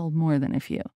think you sold more than a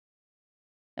few."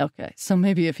 "Okay, so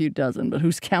maybe a few dozen, but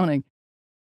who's counting?"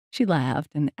 She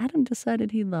laughed, and Adam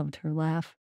decided he loved her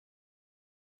laugh.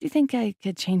 "Do you think I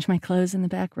could change my clothes in the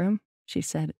back room?" she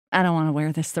said. "I don't want to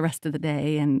wear this the rest of the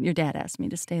day, and your dad asked me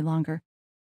to stay longer."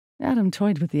 Adam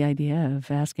toyed with the idea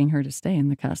of asking her to stay in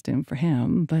the costume for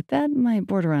him, but that might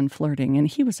border on flirting, and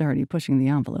he was already pushing the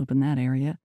envelope in that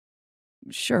area.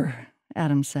 Sure,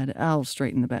 Adam said. I'll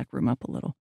straighten the back room up a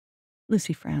little.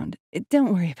 Lucy frowned.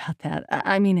 Don't worry about that.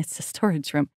 I mean, it's a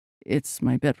storage room. It's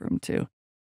my bedroom, too.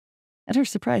 At her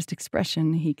surprised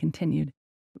expression, he continued.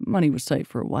 Money was tight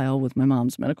for a while with my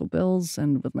mom's medical bills,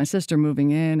 and with my sister moving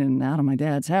in and out of my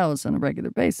dad's house on a regular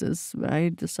basis,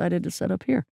 I decided to set up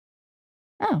here.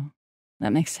 Oh,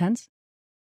 that makes sense.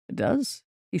 It does,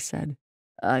 he said.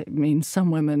 I mean, some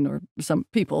women or some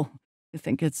people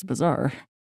think it's bizarre.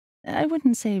 I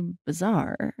wouldn't say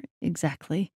bizarre,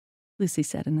 exactly, Lucy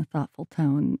said in a thoughtful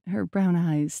tone, her brown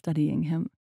eyes studying him.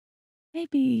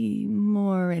 Maybe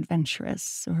more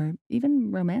adventurous or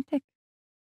even romantic.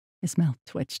 His mouth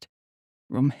twitched.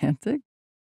 Romantic?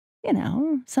 You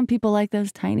know, some people like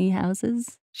those tiny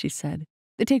houses, she said.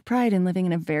 They take pride in living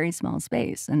in a very small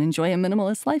space and enjoy a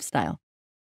minimalist lifestyle.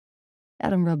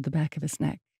 Adam rubbed the back of his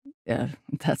neck. Yeah,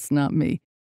 that's not me.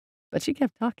 But she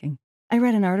kept talking. I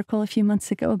read an article a few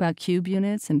months ago about cube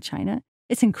units in China.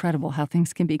 It's incredible how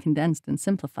things can be condensed and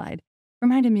simplified.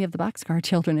 Reminded me of the boxcar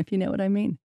children, if you know what I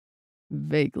mean.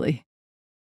 Vaguely.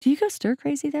 Do you go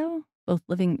stir-crazy, though? Both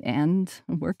living and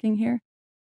working here?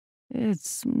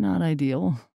 It's not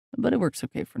ideal, but it works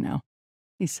okay for now,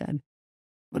 he said.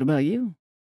 What about you?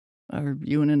 Are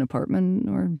you in an apartment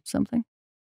or something?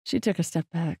 She took a step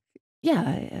back.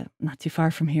 Yeah, not too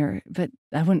far from here, but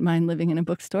I wouldn't mind living in a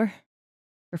bookstore.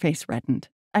 Her face reddened.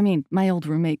 I mean, my old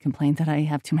roommate complained that I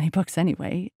have too many books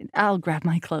anyway. I'll grab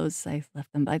my clothes. I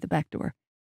left them by the back door.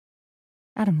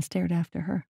 Adam stared after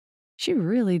her. She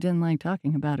really didn't like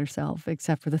talking about herself,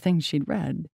 except for the things she'd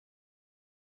read.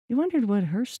 He wondered what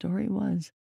her story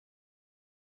was.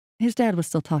 His dad was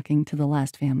still talking to the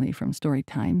last family from story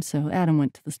time, so Adam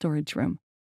went to the storage room.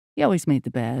 He always made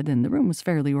the bed, and the room was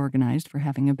fairly organized for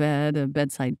having a bed, a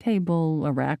bedside table,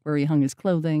 a rack where he hung his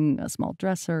clothing, a small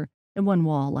dresser, and one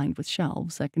wall lined with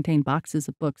shelves that contained boxes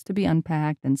of books to be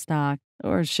unpacked and stocked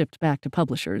or shipped back to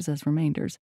publishers as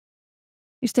remainders.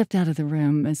 He stepped out of the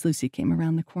room as Lucy came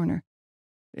around the corner.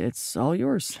 It's all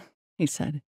yours, he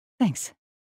said. Thanks.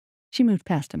 She moved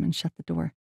past him and shut the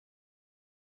door.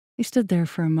 He stood there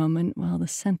for a moment while the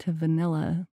scent of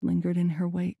vanilla lingered in her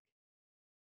wake.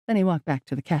 Then he walked back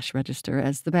to the cash register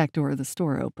as the back door of the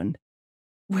store opened.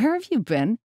 Where have you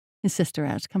been? His sister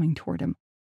asked, coming toward him.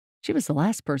 She was the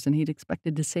last person he'd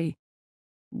expected to see.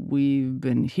 We've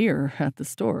been here at the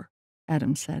store,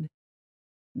 Adam said.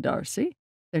 Darcy?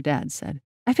 Their dad said.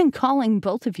 I've been calling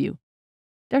both of you.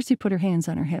 Darcy put her hands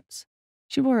on her hips.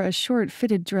 She wore a short,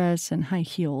 fitted dress and high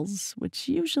heels, which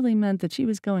usually meant that she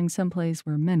was going someplace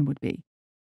where men would be.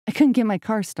 I couldn't get my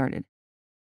car started.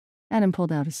 Adam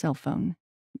pulled out his cell phone.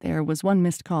 There was one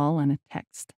missed call and a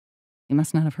text. He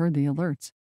must not have heard the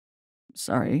alerts.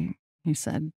 Sorry, he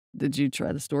said. Did you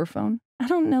try the store phone? I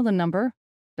don't know the number,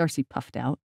 Darcy puffed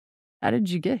out. How did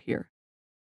you get here?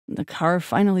 The car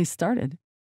finally started.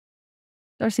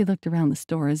 Darcy looked around the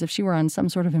store as if she were on some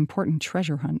sort of important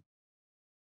treasure hunt.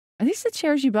 Are these the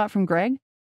chairs you bought from Greg?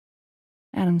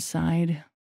 Adam sighed.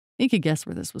 He could guess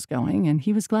where this was going, and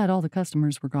he was glad all the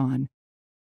customers were gone.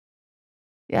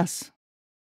 Yes.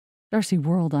 Darcy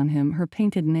whirled on him, her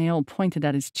painted nail pointed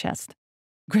at his chest.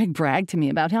 Greg bragged to me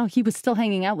about how he was still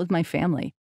hanging out with my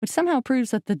family, which somehow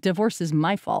proves that the divorce is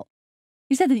my fault.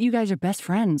 He said that you guys are best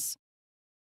friends.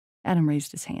 Adam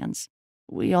raised his hands.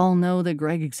 We all know that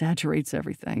Greg exaggerates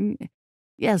everything.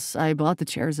 Yes, I bought the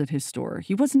chairs at his store.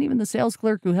 He wasn't even the sales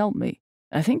clerk who helped me.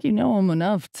 I think you know him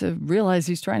enough to realize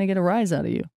he's trying to get a rise out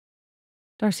of you.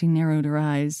 Darcy narrowed her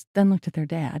eyes, then looked at their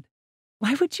dad.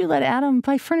 Why would you let Adam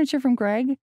buy furniture from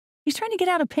Greg? He's trying to get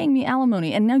out of paying me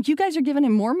alimony, and now you guys are giving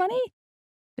him more money?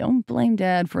 Don't blame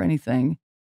Dad for anything.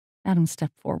 Adam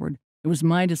stepped forward. It was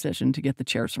my decision to get the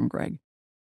chairs from Greg.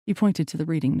 He pointed to the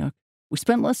reading nook. We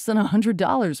spent less than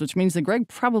 $100, which means that Greg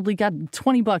probably got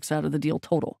 $20 out of the deal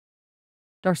total.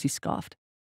 Darcy scoffed.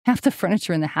 Half the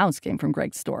furniture in the house came from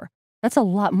Greg's store. That's a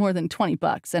lot more than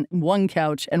 $20, and one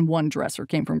couch and one dresser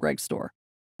came from Greg's store.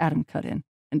 Adam cut in,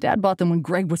 and Dad bought them when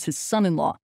Greg was his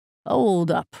son-in-law.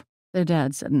 Hold up, their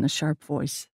dad said in a sharp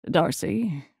voice.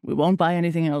 Darcy, we won't buy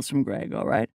anything else from Greg, all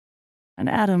right? And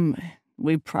Adam,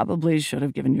 we probably should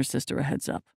have given your sister a heads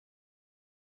up.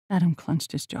 Adam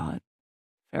clenched his jaw.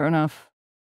 Fair enough.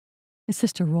 His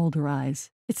sister rolled her eyes.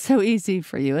 It's so easy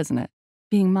for you, isn't it?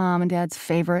 Being Mom and Dad's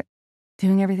favorite,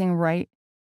 doing everything right.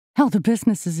 Hell, the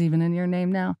business is even in your name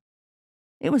now.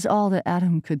 It was all that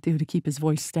Adam could do to keep his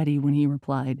voice steady when he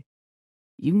replied.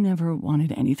 You never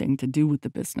wanted anything to do with the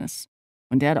business.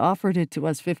 When Dad offered it to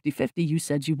us 50-50, you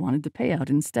said you wanted the payout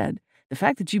instead. The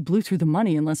fact that you blew through the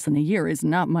money in less than a year is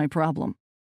not my problem."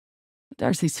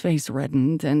 Darcy's face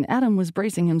reddened, and Adam was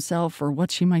bracing himself for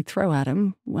what she might throw at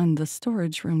him when the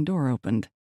storage room door opened.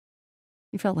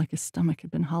 He felt like his stomach had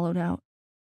been hollowed out.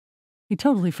 He'd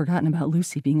totally forgotten about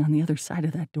Lucy being on the other side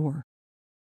of that door.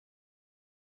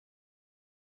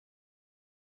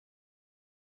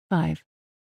 5.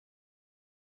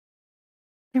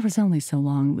 There was only so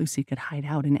long Lucy could hide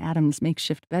out in Adam's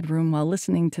makeshift bedroom while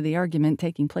listening to the argument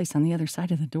taking place on the other side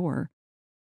of the door.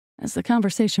 As the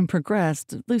conversation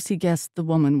progressed, Lucy guessed the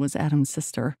woman was Adam's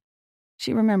sister.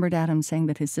 She remembered Adam saying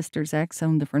that his sister's ex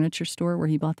owned the furniture store where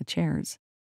he bought the chairs.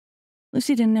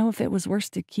 Lucy didn't know if it was worse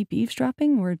to keep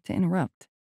eavesdropping or to interrupt.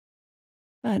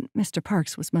 But Mr.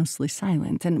 Parks was mostly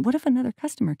silent, and what if another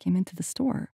customer came into the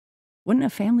store? Wouldn't a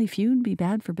family feud be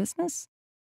bad for business?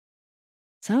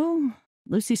 So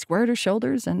Lucy squared her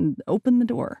shoulders and opened the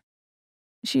door.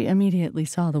 She immediately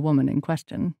saw the woman in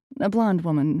question, a blonde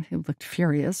woman who looked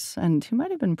furious and who might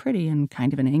have been pretty in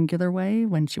kind of an angular way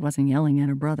when she wasn't yelling at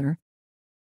her brother.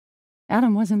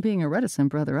 Adam wasn't being a reticent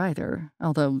brother either,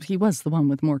 although he was the one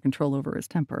with more control over his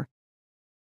temper.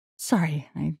 "Sorry,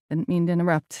 I didn't mean to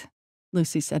interrupt,"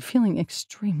 Lucy said, feeling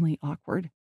extremely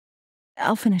awkward.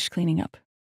 "I'll finish cleaning up."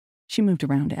 She moved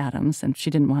around to Adam since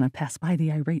she didn't want to pass by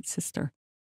the irate sister.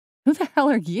 "Who the hell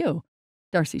are you?"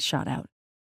 Darcy shot out.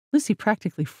 Lucy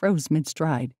practically froze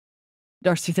mid-stride.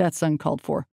 "Darcy, that's uncalled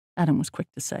for," Adam was quick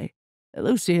to say.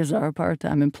 "Lucy is our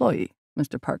part-time employee,"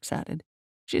 Mr. Parks added.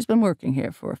 "She's been working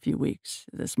here for a few weeks.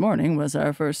 This morning was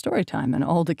our first story time, and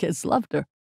all the kids loved her."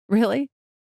 "Really?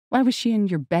 Why was she in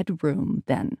your bedroom,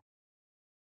 then?"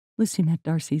 Lucy met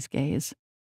Darcy's gaze.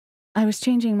 "I was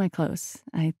changing my clothes.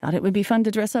 I thought it would be fun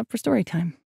to dress up for story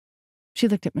time." She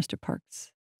looked at Mr.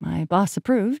 Parks. "My boss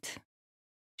approved."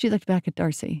 She looked back at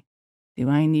Darcy. "Do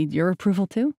I need your approval,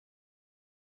 too?"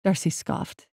 Darcy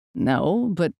scoffed. "No,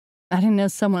 but I didn't know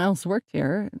someone else worked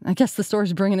here. I guess the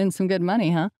store's bringing in some good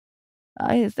money, huh?"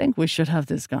 "I think we should have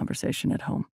this conversation at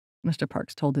home," Mr.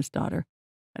 Parks told his daughter.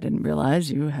 "I didn't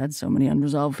realize you had so many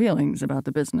unresolved feelings about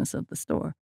the business of the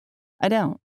store." "I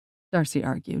don't," Darcy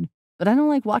argued. "But I don't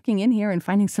like walking in here and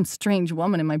finding some strange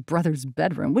woman in my brother's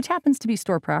bedroom, which happens to be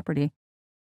store property."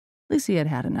 Lucy had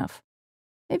had enough.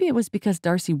 Maybe it was because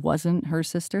Darcy wasn't her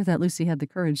sister that Lucy had the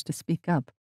courage to speak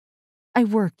up. "I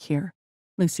work here,"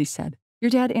 Lucy said.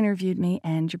 "Your dad interviewed me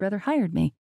and your brother hired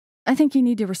me. I think you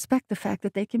need to respect the fact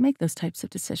that they can make those types of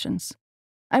decisions.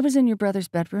 I was in your brother's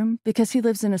bedroom because he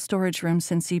lives in a storage room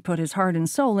since he put his heart and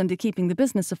soul into keeping the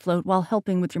business afloat while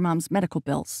helping with your mom's medical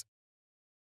bills."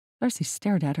 Darcy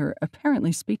stared at her,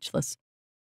 apparently speechless.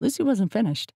 Lucy wasn't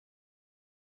finished.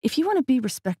 "If you want to be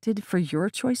respected for your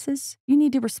choices, you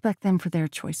need to respect them for their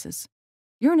choices.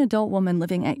 You're an adult woman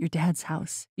living at your dad's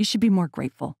house. You should be more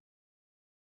grateful."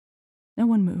 No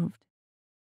one moved.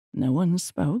 No one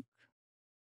spoke.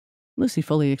 Lucy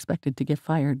fully expected to get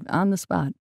fired on the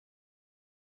spot.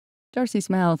 Darcy's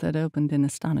mouth had opened in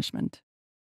astonishment.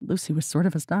 Lucy was sort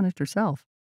of astonished herself.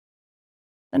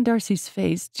 Then Darcy's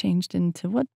face changed into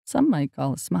what some might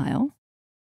call a smile.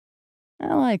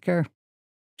 "I like her."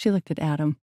 She looked at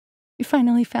Adam. "You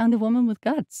finally found a woman with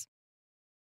guts."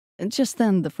 And just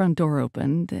then the front door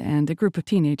opened, and a group of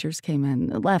teenagers came in,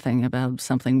 laughing about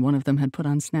something one of them had put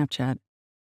on Snapchat.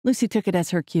 Lucy took it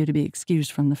as her cue to be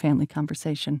excused from the family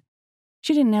conversation.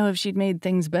 She didn't know if she'd made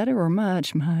things better or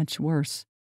much, much worse.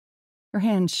 Her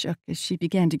hands shook as she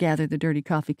began to gather the dirty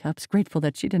coffee cups, grateful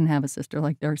that she didn't have a sister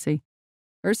like Darcy.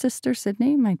 Her sister,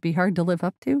 Sydney, might be hard to live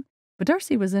up to, but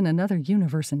Darcy was in another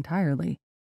universe entirely.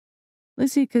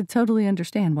 Lucy could totally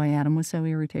understand why Adam was so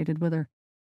irritated with her.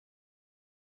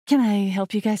 "Can I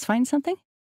help you guys find something?"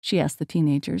 she asked the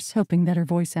teenagers, hoping that her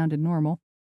voice sounded normal.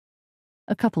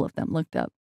 A couple of them looked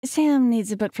up. "Sam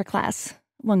needs a book for class,"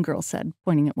 one girl said,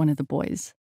 pointing at one of the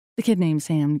boys. The kid named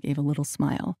Sam gave a little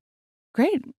smile.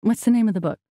 "Great. What's the name of the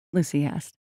book?" Lucy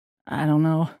asked. "I don't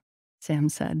know," Sam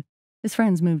said. His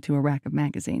friends moved to a rack of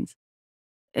magazines.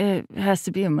 "It has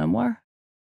to be a memoir."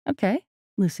 "Okay,"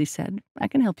 Lucy said. "I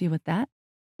can help you with that.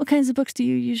 What kinds of books do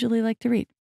you usually like to read?"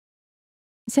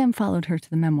 Sam followed her to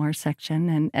the memoir section,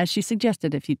 and as she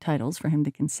suggested a few titles for him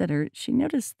to consider, she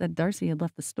noticed that Darcy had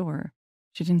left the store.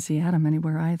 She didn't see Adam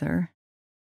anywhere either.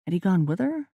 Had he gone with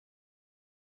her?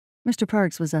 Mr.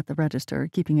 Parks was at the register,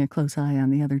 keeping a close eye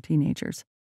on the other teenagers.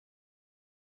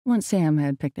 Once Sam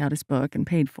had picked out his book and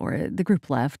paid for it, the group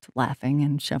left, laughing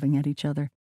and shoving at each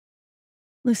other.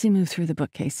 Lucy moved through the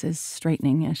bookcases,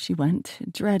 straightening as she went,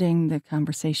 dreading the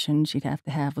conversation she'd have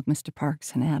to have with Mr.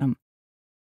 Parks and Adam.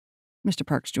 Mr.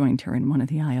 Parks joined her in one of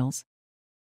the aisles.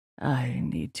 "I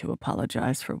need to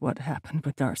apologize for what happened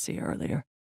with Darcy earlier,"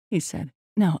 he said.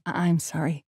 "No, I'm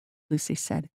sorry." Lucy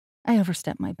said. I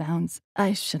overstepped my bounds.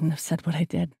 I shouldn't have said what I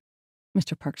did.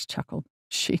 Mr. Parks chuckled.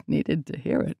 She needed to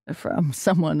hear it from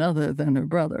someone other than her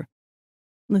brother.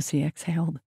 Lucy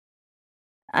exhaled.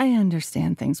 I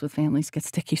understand things with families get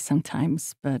sticky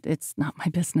sometimes, but it's not my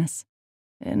business.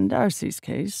 In Darcy's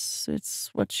case, it's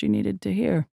what she needed to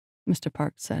hear, Mr.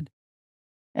 Parks said.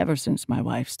 Ever since my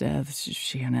wife's death,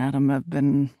 she and Adam have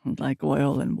been like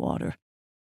oil and water.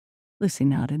 Lucy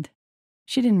nodded.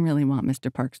 She didn't really want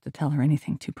Mr. Parks to tell her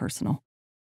anything too personal.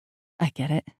 I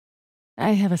get it.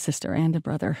 I have a sister and a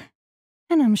brother,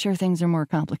 and I'm sure things are more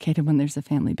complicated when there's a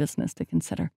family business to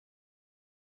consider.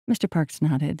 Mr. Parks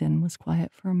nodded and was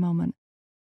quiet for a moment.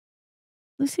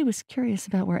 Lucy was curious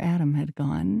about where Adam had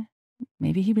gone.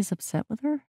 Maybe he was upset with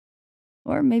her?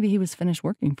 Or maybe he was finished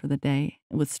working for the day.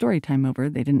 With story time over,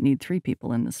 they didn't need 3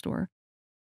 people in the store.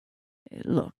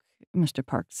 Look, Mr.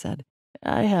 Parks said,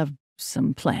 I have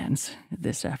some plans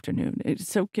this afternoon,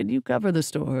 so can you cover the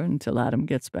store until Adam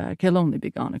gets back? He'll only be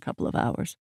gone a couple of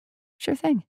hours. Sure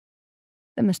thing.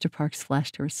 Then Mr. Parks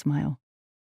flashed her a smile.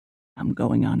 I'm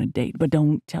going on a date, but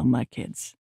don't tell my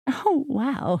kids. Oh,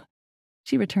 wow.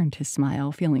 She returned his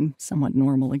smile, feeling somewhat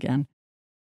normal again.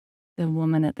 The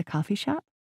woman at the coffee shop?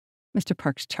 Mr.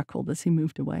 Parks chuckled as he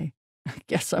moved away.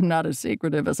 Guess I'm not as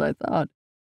secretive as I thought.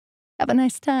 Have a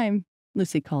nice time,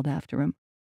 Lucy called after him.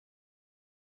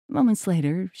 Moments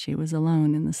later, she was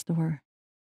alone in the store.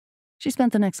 She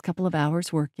spent the next couple of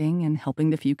hours working and helping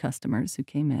the few customers who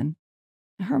came in.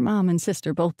 Her mom and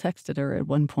sister both texted her at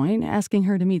one point, asking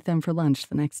her to meet them for lunch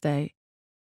the next day.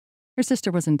 Her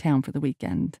sister was in town for the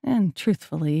weekend, and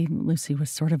truthfully, Lucy was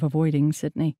sort of avoiding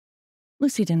Sydney.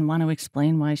 Lucy didn't want to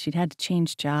explain why she'd had to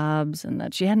change jobs and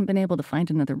that she hadn't been able to find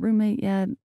another roommate yet.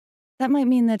 That might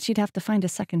mean that she'd have to find a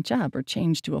second job or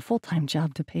change to a full-time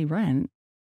job to pay rent.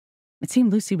 It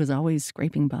seemed Lucy was always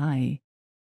scraping by.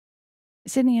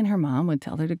 Sydney and her mom would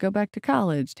tell her to go back to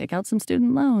college, take out some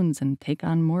student loans, and take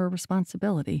on more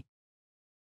responsibility.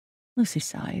 Lucy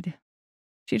sighed.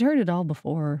 She'd heard it all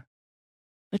before,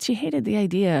 but she hated the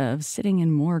idea of sitting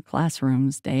in more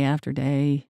classrooms day after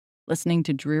day, listening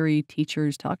to dreary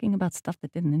teachers talking about stuff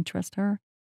that didn't interest her.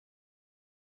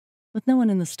 With no one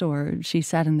in the store, she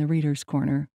sat in the reader's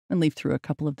corner and leafed through a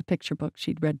couple of the picture books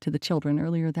she'd read to the children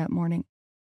earlier that morning.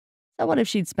 So what if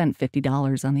she'd spent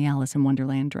 $50 on the Alice in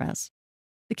Wonderland dress?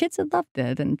 The kids had loved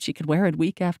it, and she could wear it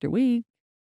week after week.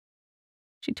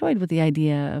 She toyed with the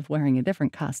idea of wearing a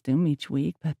different costume each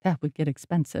week, but that would get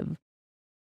expensive.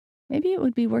 Maybe it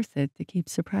would be worth it to keep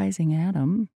surprising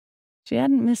Adam. She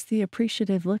hadn't missed the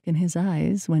appreciative look in his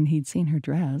eyes when he'd seen her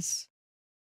dress.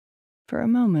 For a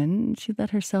moment, she let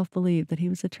herself believe that he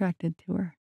was attracted to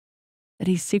her, that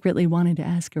he secretly wanted to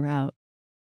ask her out.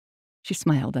 She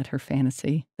smiled at her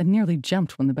fantasy, then nearly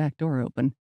jumped when the back door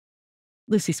opened.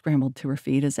 Lucy scrambled to her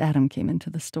feet as Adam came into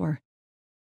the store.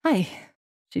 Hi,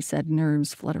 she said,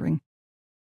 nerves fluttering.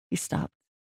 He stopped.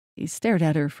 He stared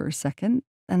at her for a second,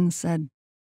 then said,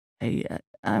 Hey,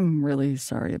 I'm really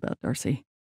sorry about Darcy.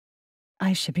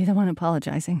 I should be the one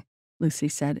apologizing, Lucy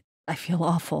said. I feel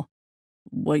awful.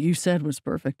 What you said was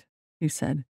perfect, he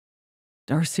said.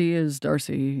 Darcy is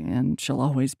Darcy, and she'll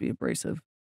always be abrasive.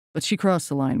 But she crossed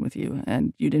the line with you,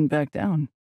 and you didn't back down.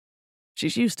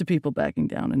 She's used to people backing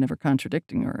down and never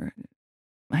contradicting her.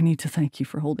 I need to thank you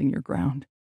for holding your ground.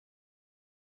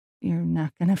 You're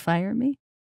not going to fire me?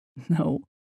 No,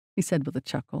 he said with a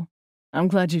chuckle. I'm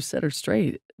glad you set her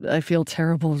straight. I feel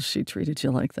terrible she treated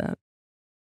you like that.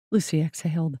 Lucy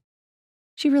exhaled.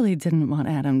 She really didn't want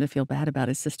Adam to feel bad about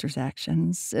his sister's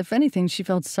actions. If anything, she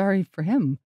felt sorry for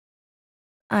him.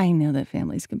 I know that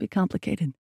families can be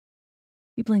complicated.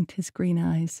 He blinked his green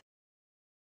eyes.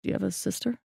 Do you have a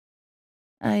sister?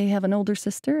 I have an older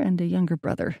sister and a younger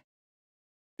brother.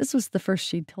 This was the first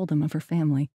she'd told him of her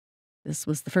family. This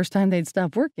was the first time they'd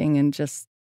stopped working and just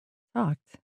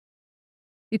talked.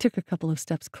 He took a couple of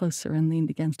steps closer and leaned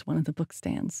against one of the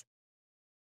bookstands.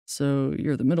 So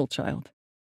you're the middle child?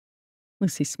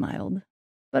 Lucy smiled.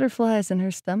 Butterflies in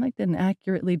her stomach didn't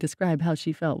accurately describe how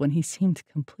she felt when he seemed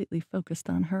completely focused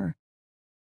on her.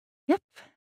 Yep,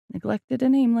 neglected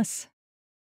and aimless.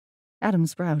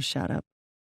 Adam's brows shot up.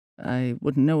 I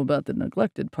wouldn't know about the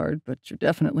neglected part, but you're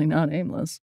definitely not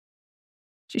aimless.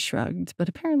 She shrugged, but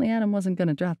apparently Adam wasn't going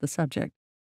to drop the subject.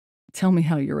 Tell me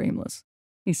how you're aimless,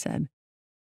 he said.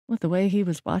 With the way he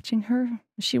was watching her,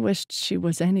 she wished she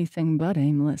was anything but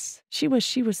aimless. She wished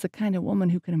she was the kind of woman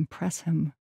who could impress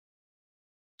him.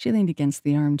 She leaned against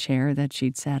the armchair that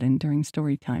she'd sat in during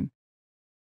story time.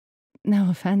 No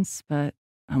offense, but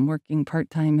I'm working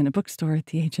part-time in a bookstore at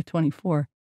the age of 24.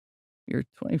 You're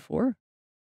 24?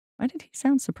 Why did he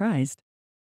sound surprised?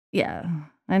 Yeah,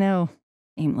 I know.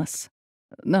 aimless.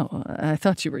 No, I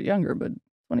thought you were younger, but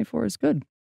 24 is good.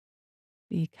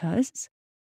 Because?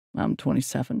 I'm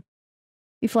 27.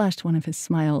 He flashed one of his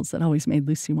smiles that always made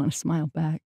Lucy want to smile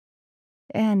back.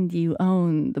 And you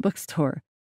own the bookstore,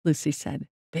 Lucy said.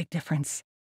 Big difference.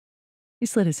 He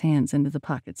slid his hands into the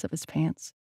pockets of his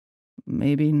pants.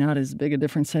 Maybe not as big a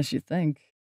difference as you think.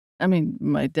 I mean,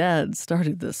 my dad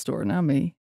started this store, not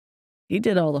me. He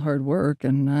did all the hard work,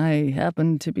 and I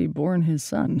happened to be born his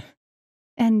son.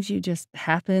 And you just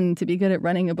happen to be good at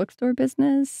running a bookstore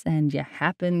business, and you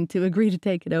happen to agree to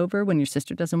take it over when your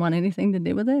sister doesn't want anything to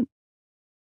do with it?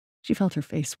 She felt her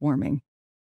face warming.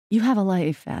 You have a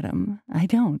life, Adam. I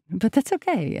don't, but that's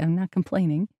okay. I'm not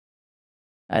complaining.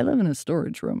 I live in a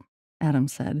storage room, Adam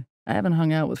said. I haven't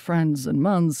hung out with friends in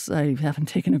months. I haven't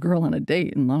taken a girl on a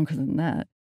date in longer than that.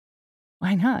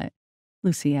 Why not?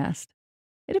 Lucy asked.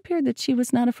 It appeared that she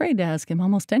was not afraid to ask him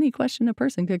almost any question a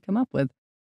person could come up with.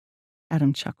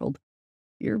 Adam chuckled.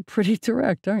 You're pretty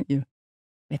direct, aren't you?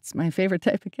 It's my favorite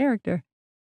type of character.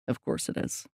 Of course it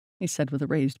is, he said with a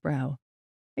raised brow.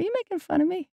 Are you making fun of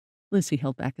me? Lucy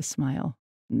held back a smile.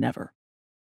 Never.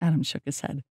 Adam shook his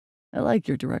head. I like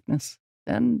your directness,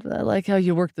 and I like how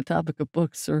you work the topic of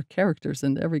books or characters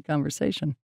into every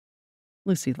conversation.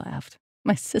 Lucy laughed.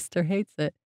 My sister hates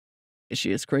it. Is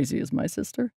she as crazy as my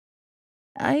sister?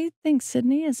 I think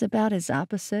Sydney is about as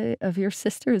opposite of your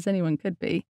sister as anyone could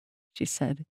be, she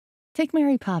said. Take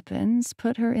Mary Poppins,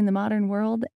 put her in the modern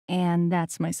world, and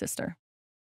that's my sister.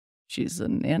 She's a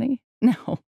nanny?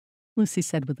 No, Lucy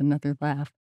said with another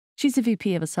laugh. She's a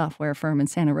VP of a software firm in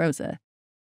Santa Rosa.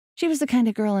 She was the kind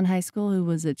of girl in high school who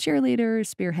was a cheerleader,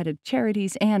 spearheaded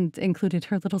charities, and included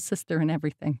her little sister in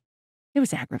everything. It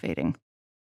was aggravating.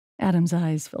 Adam's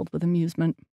eyes filled with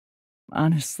amusement.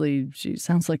 Honestly, she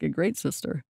sounds like a great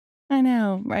sister. I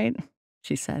know, right?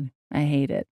 She said. I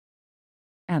hate it.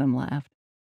 Adam laughed.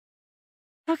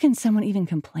 How can someone even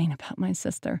complain about my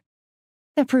sister?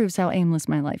 That proves how aimless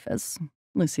my life is,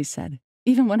 Lucy said.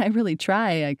 Even when I really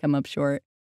try, I come up short.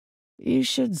 You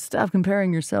should stop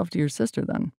comparing yourself to your sister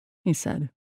then, he said.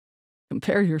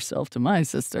 Compare yourself to my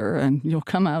sister and you'll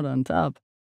come out on top.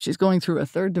 She's going through a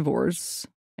third divorce,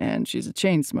 and she's a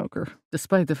chain smoker,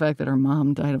 despite the fact that her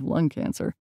mom died of lung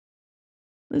cancer.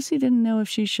 Lucy didn't know if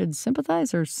she should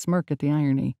sympathize or smirk at the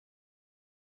irony.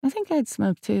 I think I'd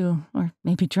smoke too, or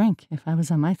maybe drink if I was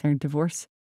on my third divorce.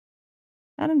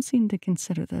 Adam seemed to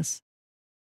consider this.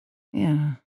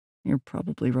 Yeah, you're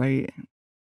probably right.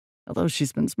 Although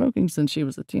she's been smoking since she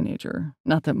was a teenager.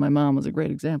 Not that my mom was a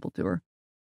great example to her.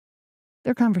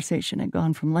 Their conversation had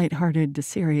gone from lighthearted to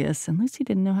serious, and Lucy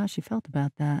didn't know how she felt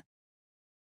about that.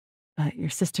 But your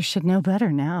sister should know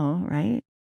better now, right?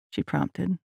 She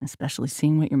prompted, especially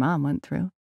seeing what your mom went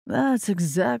through. That's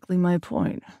exactly my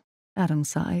point. Adam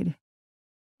sighed.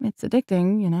 It's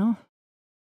addicting, you know.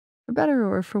 For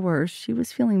better or for worse, she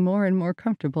was feeling more and more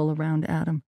comfortable around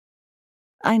Adam.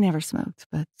 I never smoked,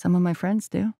 but some of my friends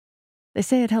do. They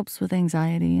say it helps with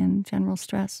anxiety and general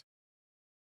stress.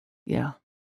 Yeah,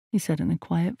 he said in a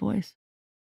quiet voice.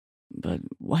 But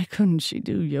why couldn't she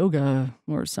do yoga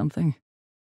or something?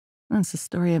 That's the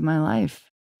story of my life,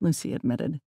 Lucy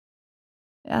admitted.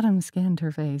 Adam scanned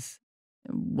her face.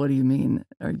 What do you mean?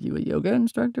 Are you a yoga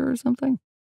instructor or something?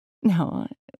 No,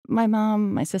 my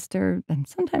mom, my sister, and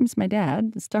sometimes my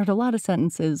dad start a lot of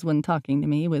sentences when talking to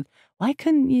me with, why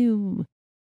couldn't you?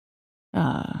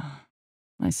 Ah,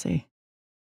 I see.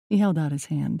 He held out his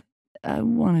hand. I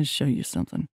want to show you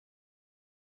something.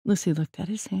 Lucy looked at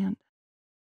his hand.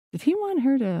 Did he want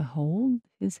her to hold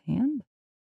his hand?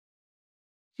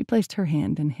 She placed her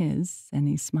hand in his, and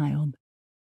he smiled.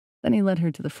 Then he led her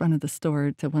to the front of the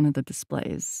store to one of the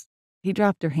displays. He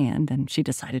dropped her hand, and she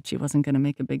decided she wasn't going to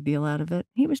make a big deal out of it.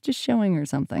 He was just showing her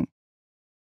something.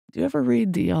 Do you ever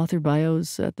read the author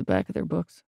bios at the back of their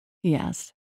books? He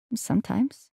asked.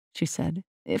 Sometimes, she said.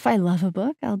 If I love a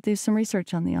book, I'll do some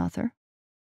research on the author.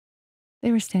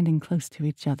 They were standing close to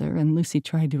each other, and Lucy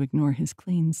tried to ignore his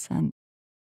clean scent.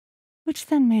 Which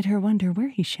then made her wonder where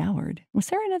he showered. Was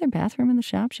there another bathroom in the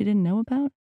shop she didn't know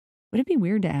about? Would it be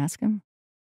weird to ask him?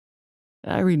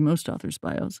 I read most authors'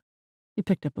 bios. He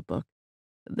picked up a book.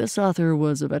 This author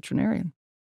was a veterinarian.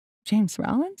 James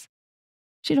Rollins?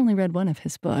 She'd only read one of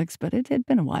his books, but it had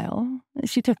been a while.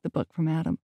 She took the book from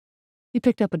Adam. He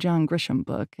picked up a John Grisham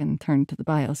book and turned to the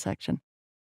bio section.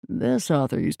 This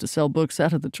author used to sell books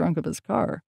out of the trunk of his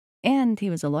car. And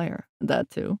he was a lawyer. That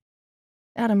too.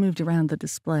 Adam moved around the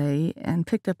display and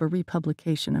picked up a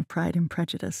republication of Pride and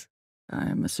Prejudice.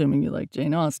 I'm assuming you like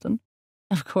Jane Austen.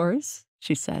 Of course,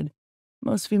 she said.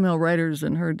 Most female writers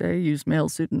in her day used male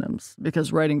pseudonyms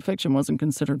because writing fiction wasn't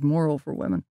considered moral for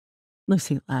women.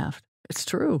 Lucy laughed. It's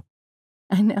true.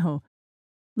 I know,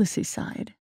 Lucy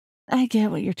sighed. I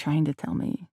get what you're trying to tell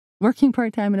me. Working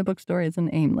part-time in a bookstore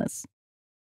isn't aimless.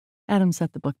 Adam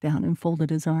set the book down and folded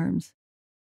his arms.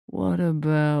 What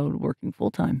about working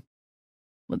full-time?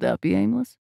 Would that be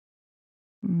aimless?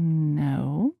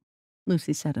 No,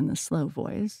 Lucy said in a slow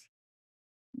voice.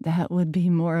 That would be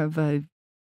more of a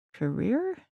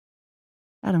career?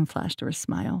 Adam flashed her a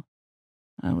smile.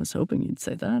 I was hoping you'd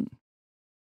say that.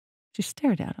 She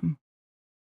stared at him.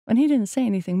 When he didn't say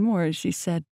anything more, she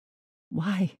said,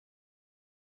 "Why?"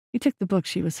 He took the book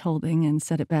she was holding and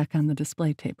set it back on the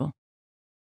display table.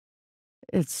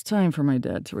 It's time for my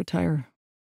dad to retire.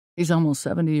 He's almost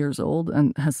 70 years old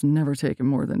and has never taken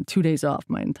more than 2 days off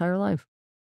my entire life.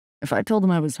 If I told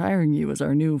him I was hiring you as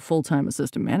our new full-time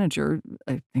assistant manager,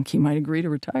 I think he might agree to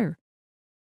retire.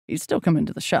 He'd still come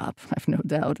into the shop, I've no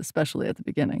doubt, especially at the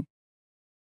beginning.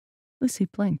 Lucy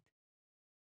blinked.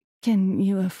 Can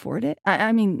you afford it?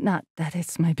 I mean, not that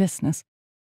it's my business.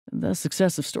 The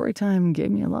success of Storytime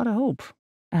gave me a lot of hope,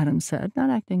 Adam said,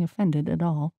 not acting offended at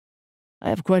all. I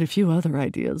have quite a few other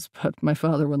ideas, but my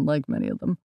father wouldn't like many of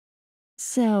them.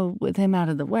 So, with him out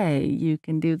of the way, you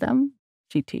can do them?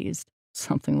 She teased.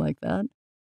 Something like that.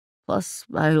 Plus,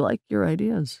 I like your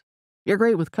ideas. You're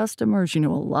great with customers, you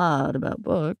know a lot about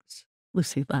books.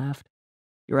 Lucy laughed.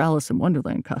 Your Alice in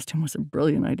Wonderland costume was a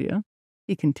brilliant idea,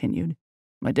 he continued.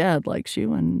 My dad likes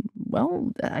you, and,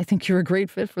 well, I think you're a great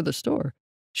fit for the store.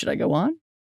 Should I go on?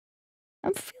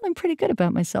 I'm feeling pretty good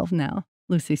about myself now,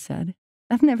 Lucy said.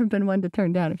 I've never been one to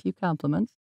turn down a few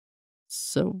compliments.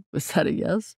 So, is that a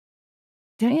yes?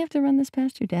 Don't you have to run this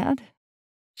past your dad?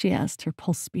 She asked, her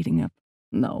pulse speeding up.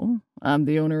 No, I'm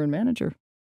the owner and manager.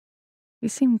 He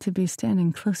seemed to be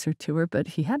standing closer to her, but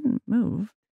he hadn't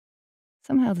moved.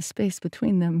 Somehow the space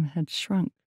between them had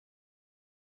shrunk.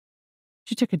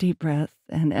 She took a deep breath,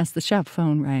 and as the shop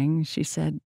phone rang, she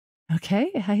said,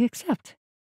 "Okay, I accept."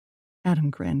 Adam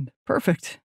grinned.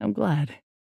 Perfect. I'm glad.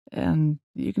 And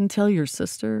you can tell your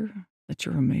sister that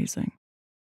you're amazing.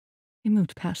 He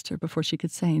moved past her before she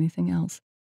could say anything else.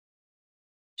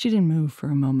 She didn't move for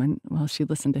a moment while she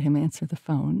listened to him answer the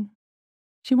phone.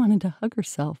 She wanted to hug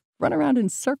herself, run around in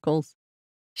circles.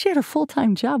 She had a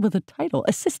full-time job with a title,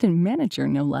 assistant manager,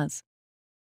 no less.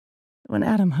 When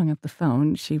Adam hung up the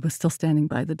phone, she was still standing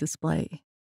by the display.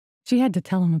 She had to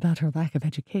tell him about her lack of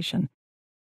education.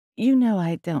 You know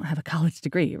I don't have a college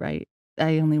degree, right?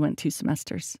 I only went 2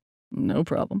 semesters. No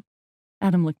problem.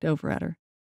 Adam looked over at her.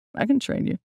 I can train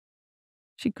you.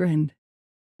 She grinned.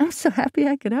 I'm so happy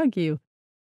I could hug you.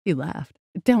 He laughed.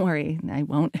 Don't worry, I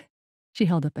won't. She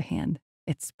held up a hand.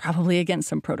 It's probably against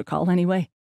some protocol anyway.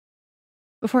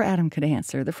 Before Adam could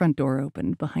answer, the front door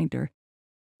opened behind her.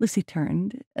 Lucy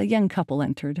turned. A young couple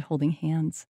entered, holding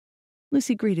hands.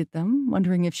 Lucy greeted them,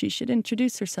 wondering if she should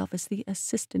introduce herself as the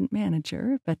assistant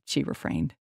manager, but she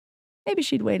refrained. Maybe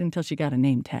she'd wait until she got a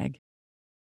name tag.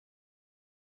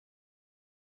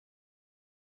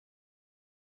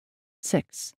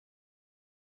 6.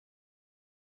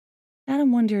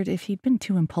 Adam wondered if he'd been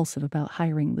too impulsive about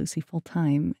hiring Lucy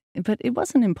full-time, but it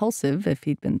wasn't impulsive if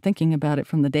he'd been thinking about it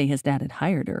from the day his dad had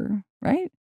hired her,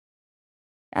 right?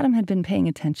 Adam had been paying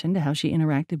attention to how she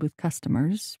interacted with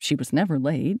customers. She was never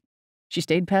late. She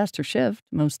stayed past her shift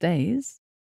most days.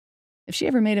 If she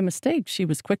ever made a mistake, she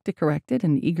was quick to correct it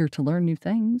and eager to learn new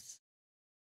things.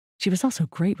 She was also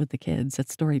great with the kids at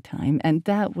story time, and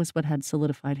that was what had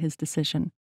solidified his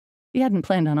decision. He hadn't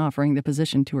planned on offering the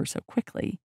position to her so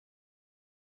quickly.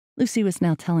 Lucy was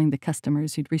now telling the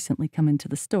customers who'd recently come into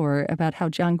the store about how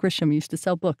John Grisham used to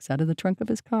sell books out of the trunk of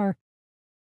his car.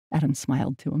 Adam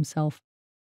smiled to himself.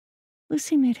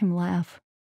 Lucy made him laugh.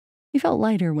 He felt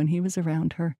lighter when he was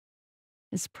around her.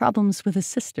 His problems with his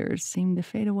sisters seemed to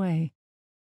fade away.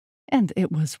 And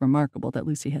it was remarkable that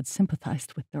Lucy had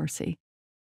sympathized with Darcy.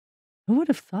 Who would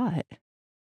have thought?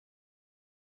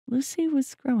 Lucy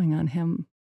was growing on him.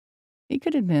 He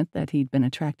could admit that he'd been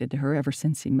attracted to her ever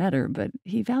since he met her, but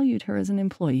he valued her as an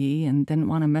employee and didn't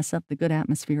want to mess up the good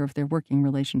atmosphere of their working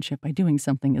relationship by doing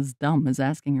something as dumb as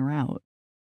asking her out.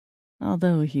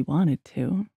 Although he wanted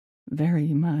to, very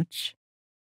much.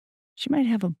 She might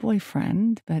have a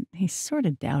boyfriend, but he sort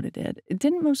of doubted it.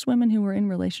 Didn't most women who were in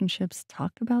relationships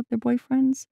talk about their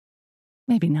boyfriends?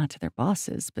 Maybe not to their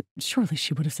bosses, but surely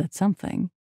she would have said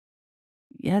something.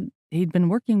 Yet he'd been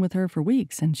working with her for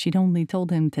weeks, and she'd only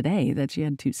told him today that she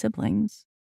had 2 siblings.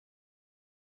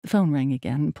 The phone rang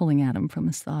again, pulling Adam from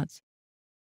his thoughts.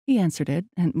 He answered it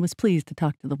and was pleased to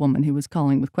talk to the woman who was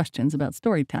calling with questions about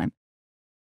story time.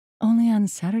 Only on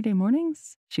Saturday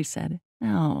mornings? She said.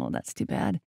 Oh, that's too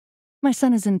bad. My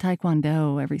son is in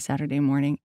Taekwondo every Saturday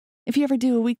morning. If you ever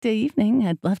do a weekday evening,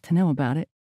 I'd love to know about it.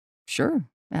 Sure,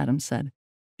 Adam said.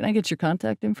 Can I get your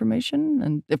contact information?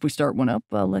 And if we start one up,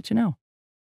 I'll let you know.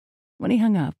 When he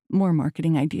hung up, more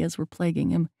marketing ideas were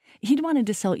plaguing him. He'd wanted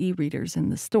to sell e-readers in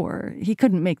the store. He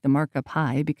couldn't make the markup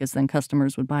high because then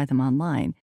customers would buy them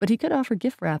online, but he could offer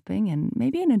gift wrapping and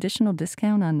maybe an additional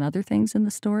discount on other things in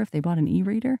the store if they bought an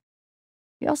e-reader.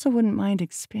 He also wouldn't mind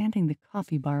expanding the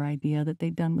coffee bar idea that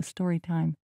they'd done with story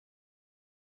time.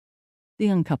 The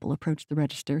young couple approached the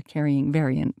register carrying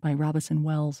Variant by Robison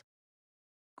Wells.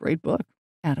 Great book,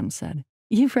 Adam said.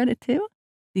 You've read it too?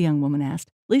 The young woman asked.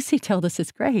 Lucy told us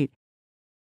it's great.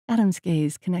 Adam's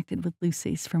gaze connected with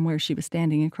Lucy's from where she was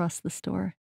standing across the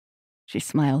store. She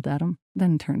smiled at him,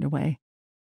 then turned away.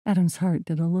 Adam's heart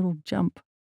did a little jump.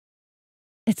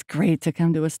 It's great to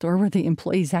come to a store where the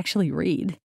employees actually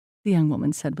read, the young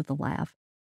woman said with a laugh.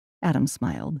 Adam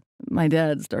smiled. My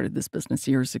dad started this business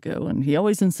years ago, and he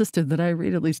always insisted that I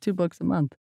read at least 2 books a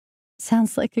month.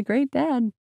 Sounds like a great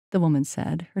dad, the woman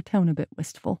said, her tone a bit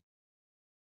wistful.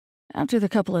 After the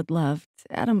couple had left,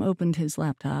 Adam opened his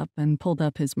laptop and pulled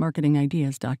up his marketing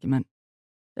ideas document.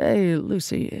 Hey,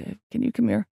 Lucy, can you come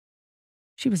here?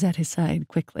 She was at his side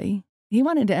quickly. He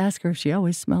wanted to ask her if she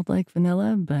always smelled like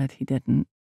vanilla, but he didn't.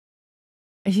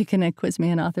 Are you gonna quiz me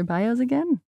on author bios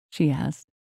again? She asked.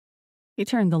 He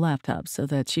turned the laptop so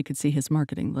that she could see his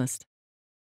marketing list.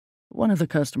 One of the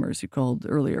customers who called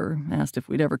earlier asked if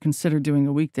we'd ever consider doing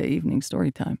a weekday evening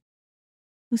story time.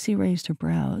 Lucy raised her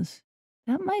brows.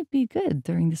 That might be good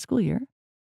during the school year.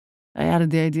 I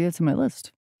added the idea to my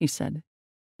list, he said.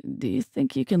 Do you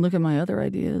think you can look at my other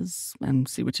ideas and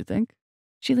see what you think?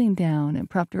 She leaned down and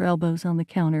propped her elbows on the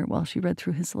counter while she read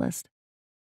through his list.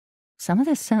 Some of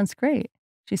this sounds great,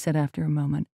 she said after a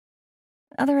moment.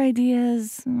 Other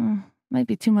ideas might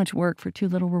be too much work for too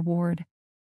little reward.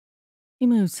 He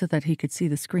moved so that he could see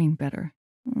the screen better.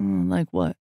 Like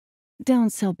what? Don't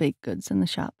sell baked goods in the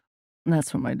shop.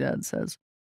 That's what my dad says.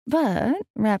 But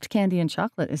wrapped candy and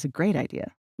chocolate is a great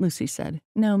idea, Lucy said.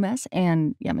 No mess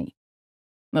and yummy.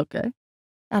 Okay.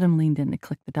 Adam leaned in to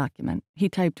click the document. He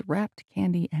typed wrapped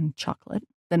candy and chocolate,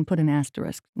 then put an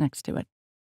asterisk next to it.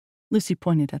 Lucy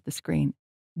pointed at the screen.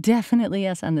 Definitely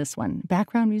yes on this one.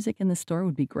 Background music in the store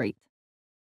would be great.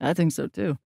 I think so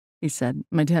too, he said.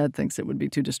 My dad thinks it would be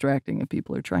too distracting if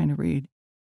people are trying to read.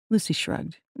 Lucy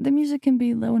shrugged. The music can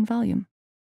be low in volume.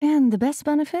 And the best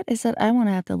benefit is that I won't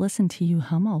have to listen to you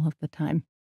hum all of the time.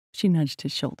 She nudged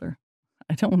his shoulder.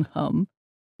 I don't hum.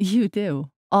 You do.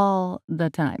 All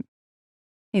the time.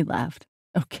 He laughed.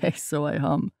 Okay, so I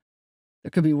hum.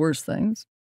 There could be worse things.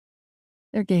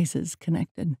 Their gazes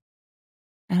connected.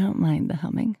 I don't mind the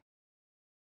humming.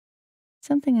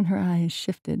 Something in her eyes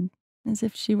shifted, as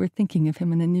if she were thinking of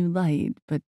him in a new light,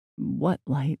 but what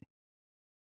light?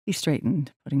 He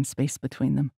straightened, putting space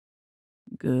between them.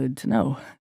 Good to know.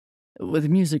 With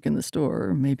music in the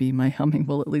store, maybe my humming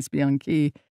will at least be on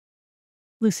key.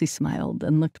 Lucy smiled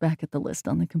and looked back at the list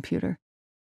on the computer.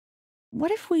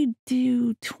 What if we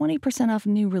do 20% off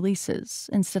new releases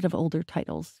instead of older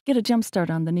titles? Get a jump start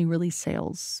on the new release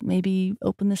sales. Maybe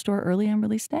open the store early on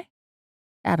release day?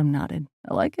 Adam nodded.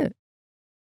 I like it.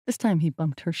 This time he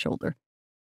bumped her shoulder.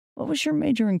 What was your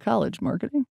major in college,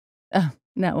 marketing?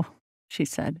 No, she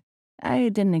said. I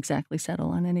didn't exactly settle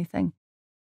on anything.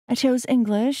 I chose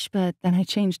English, but then I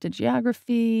changed to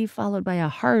geography, followed by a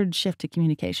hard shift to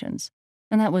communications.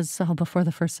 And that was all before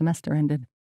the first semester ended.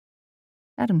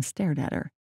 Adam stared at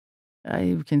her.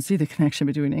 I can see the connection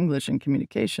between English and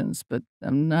communications, but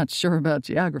I'm not sure about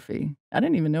geography. I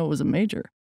didn't even know it was a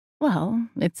major. Well,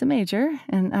 it's a major,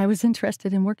 and I was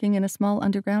interested in working in a small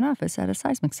underground office at a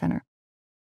seismic center.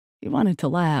 He wanted to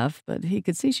laugh, but he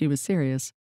could see she was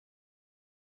serious.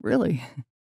 Really?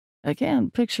 I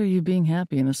can't picture you being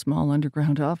happy in a small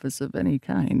underground office of any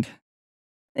kind.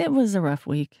 It was a rough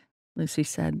week, Lucy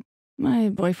said. My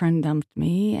boyfriend dumped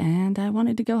me, and I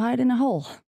wanted to go hide in a hole.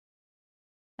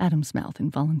 Adam's mouth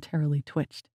involuntarily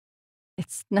twitched.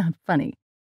 It's not funny.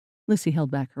 Lucy held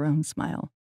back her own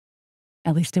smile.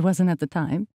 At least it wasn't at the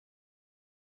time.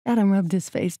 Adam rubbed his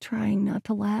face, trying not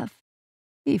to laugh.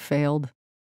 He failed.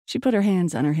 She put her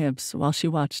hands on her hips while she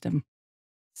watched him.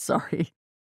 Sorry.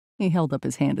 He held up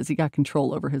his hand as he got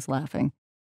control over his laughing.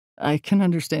 I can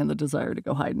understand the desire to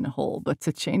go hide in a hole, but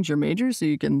to change your major so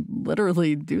you can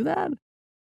literally do that?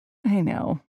 I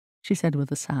know, she said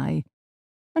with a sigh.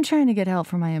 I'm trying to get help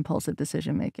from my impulsive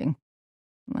decision-making.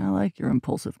 I like your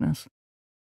impulsiveness.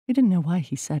 He didn't know why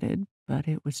he said it, but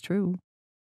it was true.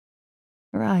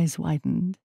 Her eyes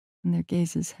widened, and their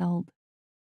gazes held.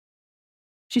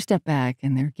 She stepped back,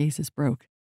 and their gazes broke.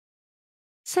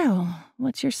 So,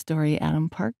 what's your story, Adam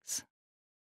Parks?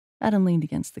 Adam leaned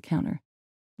against the counter.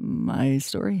 My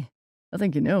story? I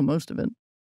think you know most of it.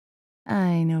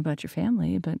 I know about your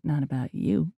family, but not about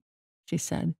you, she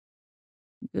said.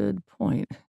 Good point.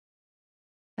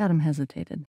 Adam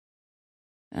hesitated.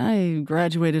 I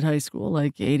graduated high school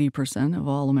like 80% of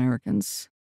all Americans.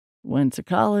 Went to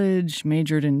college,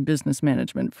 majored in business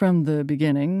management from the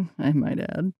beginning, I might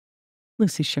add.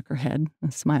 Lucy shook her head,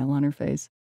 a smile on her face.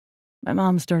 My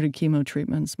mom started chemo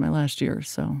treatments my last year,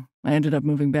 so I ended up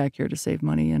moving back here to save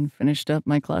money and finished up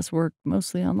my classwork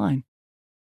mostly online.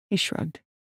 He shrugged.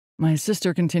 My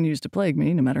sister continues to plague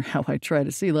me, no matter how I try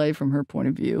to see life from her point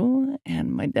of view,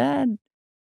 and my dad,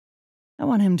 I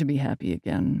want him to be happy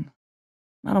again.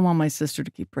 I don't want my sister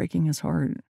to keep breaking his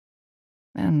heart.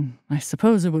 And I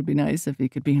suppose it would be nice if he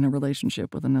could be in a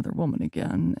relationship with another woman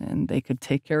again, and they could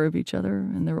take care of each other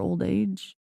in their old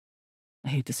age. I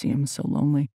hate to see him so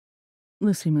lonely.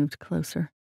 Lucy moved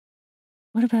closer.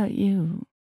 What about you,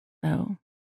 though?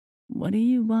 What do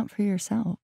you want for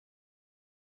yourself?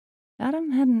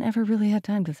 Adam hadn't ever really had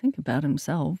time to think about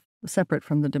himself, separate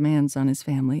from the demands on his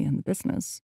family and the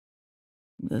business.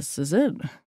 This is it.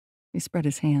 He spread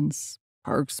his hands.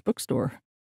 Park's Bookstore.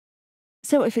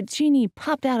 So if a genie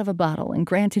popped out of a bottle and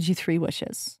granted you 3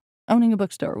 wishes, owning a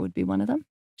bookstore would be one of them?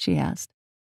 She asked.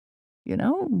 You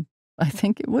know, I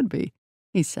think it would be,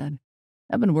 he said.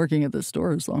 I've been working at this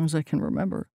store as long as I can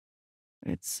remember.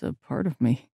 It's a part of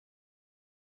me.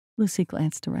 Lucy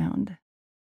glanced around.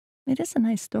 It is a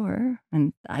nice store,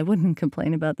 and I wouldn't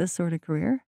complain about this sort of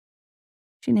career.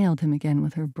 She nailed him again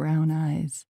with her brown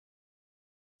eyes.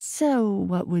 So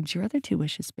what would your other 2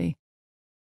 wishes be?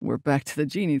 We're back to the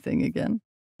genie thing again,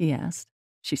 he asked.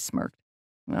 She smirked.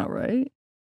 All right.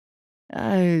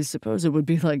 I suppose it would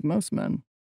be like most men.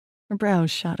 Her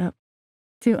brows shot up.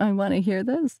 Do I want to hear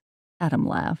this? Adam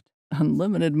laughed.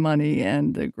 Unlimited money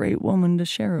and a great woman to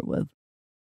share it with.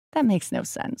 That makes no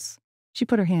sense. She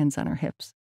put her hands on her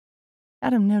hips.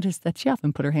 Adam noticed that she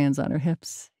often put her hands on her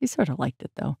hips. He sort of liked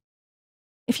it, though.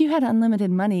 If you had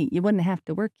unlimited money, you wouldn't have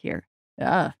to work here.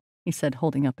 Ah, he said,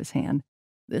 holding up his hand.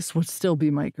 This would still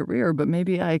be my career, but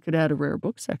maybe I could add a rare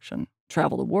book section.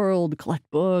 Travel the world, collect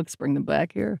books, bring them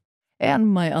back here. And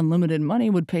my unlimited money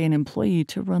would pay an employee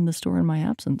to run the store in my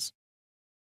absence.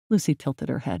 Lucy tilted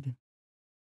her head.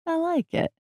 I like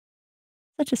it.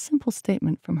 Such a simple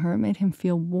statement from her made him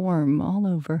feel warm all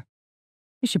over.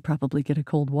 He should probably get a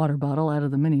cold water bottle out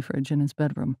of the mini fridge in his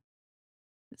bedroom.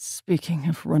 Speaking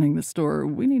of running the store,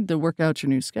 we need to work out your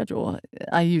new schedule.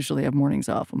 I usually have mornings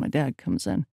off when my dad comes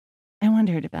in. I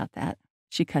wondered about that.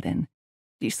 She cut in.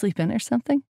 Do you sleep in or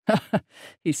something?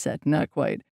 He said, not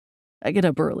quite. I get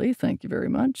up early, thank you very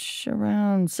much,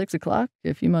 around 6 o'clock,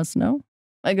 if you must know.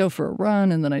 I go for a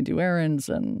run, and then I do errands,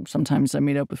 and sometimes I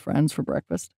meet up with friends for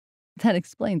breakfast. That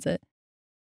explains it.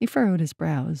 He furrowed his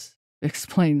brows.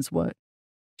 Explains what?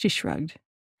 She shrugged.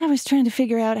 I was trying to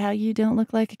figure out how you don't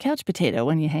look like a couch potato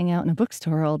when you hang out in a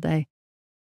bookstore all day.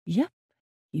 Yep,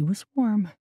 he was warm.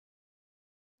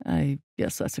 I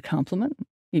guess that's a compliment,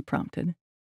 he prompted.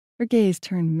 Her gaze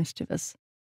turned mischievous.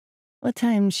 What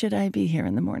time should I be here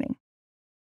in the morning?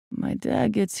 My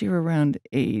dad gets here around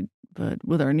 8, but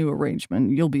with our new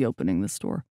arrangement, you'll be opening the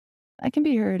store. I can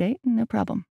be here at 8, no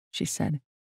problem, she said.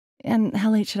 And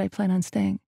how late should I plan on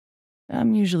staying?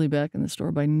 I'm usually back in the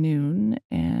store by noon,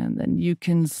 and then you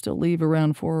can still leave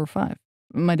around 4 or 5.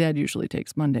 My dad usually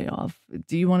takes Monday off.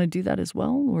 Do you want to do that as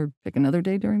well, or pick another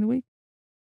day during the week?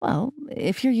 Well,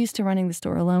 if you're used to running the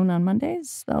store alone on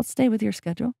Mondays, I'll stay with your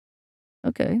schedule.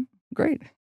 Okay, great,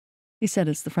 he said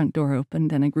as the front door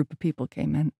opened and a group of people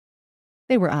came in.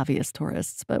 They were obvious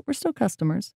tourists, but were still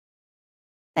customers.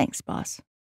 Thanks, boss.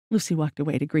 Lucy walked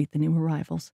away to greet the new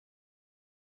arrivals.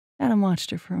 Adam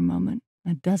watched her for a moment,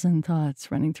 a dozen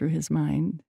thoughts running through his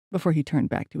mind, before he turned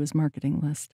back to his marketing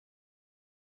list.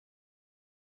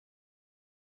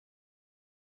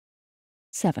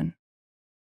 7.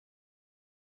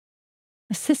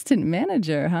 Assistant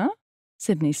manager, huh?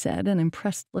 Sydney said, an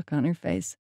impressed look on her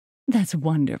face. That's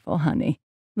wonderful, honey,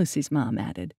 Lucy's mom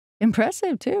added.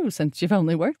 Impressive, too, since you've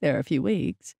only worked there a few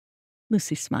weeks.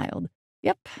 Lucy smiled.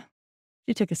 Yep.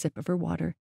 She took a sip of her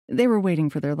water. They were waiting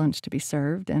for their lunch to be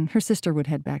served, and her sister would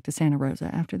head back to Santa Rosa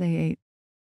after they ate.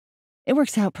 It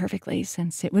works out perfectly,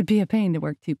 since it would be a pain to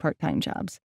work 2 part-time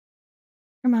jobs.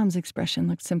 Her mom's expression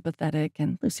looked sympathetic,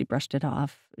 and Lucy brushed it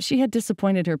off. She had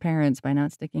disappointed her parents by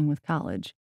not sticking with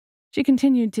college. She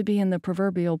continued to be in the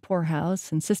proverbial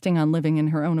poorhouse, insisting on living in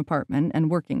her own apartment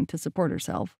and working to support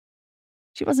herself.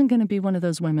 She wasn't going to be one of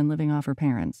those women living off her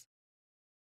parents.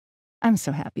 I'm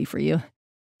so happy for you,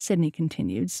 Sydney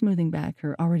continued, smoothing back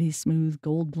her already smooth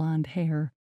gold blonde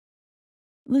hair.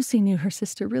 Lucy knew her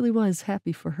sister really was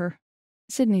happy for her.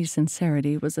 Sydney's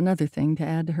sincerity was another thing to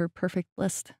add to her perfect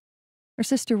list. Her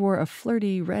sister wore a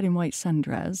flirty red and white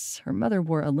sundress. Her mother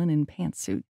wore a linen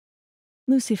pantsuit.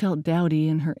 Lucy felt dowdy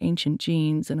in her ancient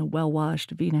jeans and a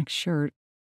well-washed V-neck shirt.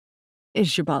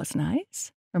 "Is your boss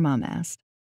nice?" her mom asked.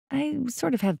 "I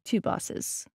sort of have two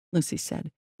bosses," Lucy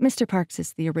said. "Mr. Parks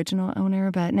is the original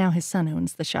owner, but now his son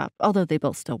owns the shop, although they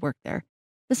both still work there.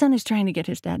 The son is trying to get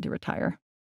his dad to retire."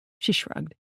 She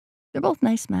shrugged. "They're both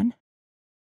nice men."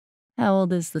 "How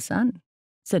old is the son?"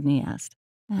 Sydney asked.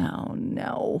 Oh,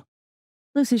 no.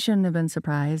 Lucy shouldn't have been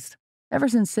surprised. Ever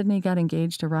since Sydney got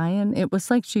engaged to Ryan, it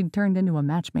was like she'd turned into a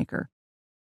matchmaker.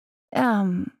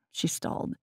 She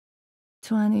stalled.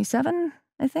 27,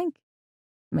 I think.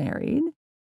 Married?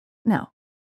 No.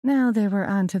 Now they were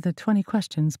on to the 20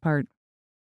 questions part.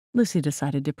 Lucy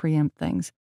decided to preempt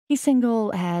things. He's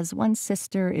single, has one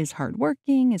sister, is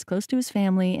hardworking, is close to his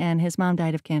family, and his mom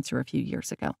died of cancer a few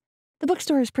years ago. The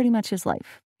bookstore is pretty much his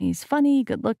life. He's funny,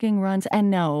 good-looking, runs, and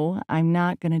no, I'm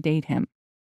not going to date him.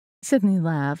 Sydney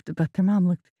laughed, but their mom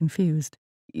looked confused.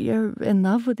 "You're in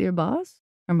love with your boss?"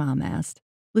 her mom asked.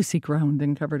 Lucy groaned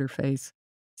and covered her face.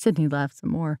 Sydney laughed some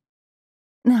more.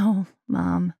 "No,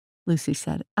 Mom," Lucy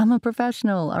said. "I'm a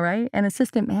professional, all right? An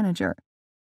assistant manager."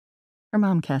 Her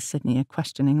mom cast Sydney a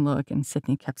questioning look, and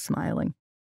Sydney kept smiling.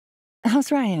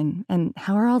 "How's Ryan? And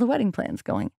how are all the wedding plans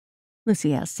going?"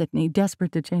 Lucy asked Sydney,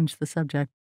 desperate to change the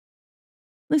subject.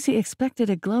 Lucy expected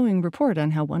a glowing report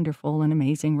on how wonderful and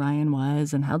amazing Ryan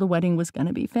was and how the wedding was going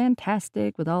to be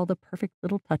fantastic with all the perfect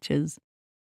little touches.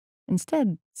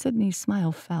 Instead, Sydney's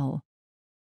smile fell.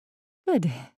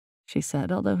 "Good," she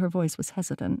said, although her voice was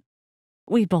hesitant.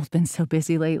 "We've both been so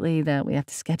busy lately that we have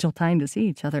to schedule time to see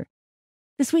each other.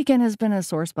 This weekend has been a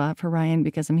sore spot for Ryan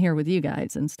because I'm here with you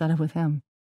guys instead of with him."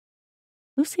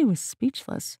 Lucy was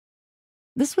speechless.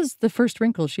 This was the first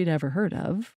wrinkle she'd ever heard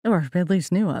of, or at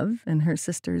least knew of, in her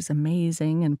sister's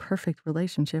amazing and perfect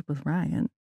relationship with Ryan.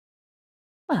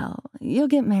 "Well, you'll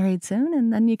get married soon,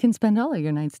 and then you can spend all of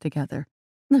your nights together."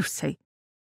 "Lucy,"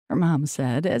 her mom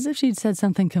said, as if she'd said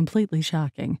something completely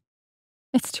shocking.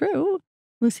 "It's true,"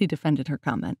 Lucy defended her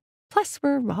comment. "Plus,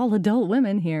 we're all adult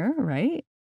women here, right?"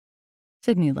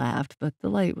 Sydney laughed, but the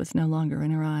light was no longer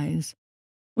in her eyes.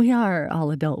 "We are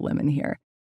all adult women here.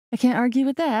 I can't argue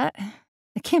with that.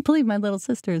 I can't believe my little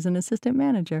sister is an assistant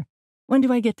manager. When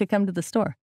do I get to come to the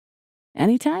store?"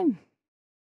 "Anytime."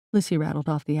 Lucy rattled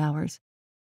off the hours.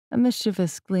 A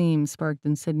mischievous gleam sparked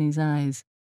in Sydney's eyes.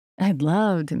 "I'd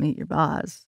love to meet your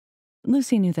boss."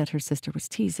 Lucy knew that her sister was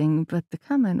teasing, but the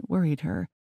comment worried her.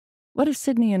 What if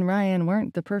Sydney and Ryan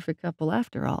weren't the perfect couple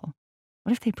after all?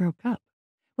 What if they broke up?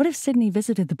 What if Sydney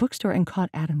visited the bookstore and caught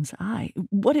Adam's eye?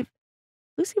 What if...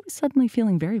 Lucy was suddenly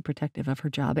feeling very protective of her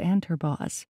job and her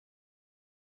boss.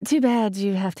 "Too bad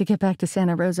you have to get back to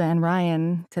Santa Rosa and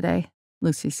Ryan today,"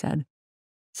 Lucy said.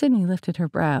 Sydney lifted her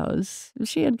brows.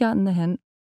 She had gotten the hint.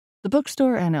 The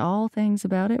bookstore and all things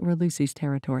about it were Lucy's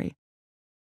territory.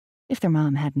 If their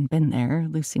mom hadn't been there,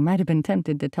 Lucy might have been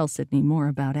tempted to tell Sydney more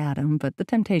about Adam, but the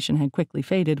temptation had quickly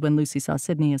faded when Lucy saw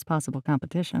Sydney as possible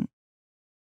competition.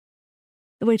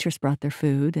 The waitress brought their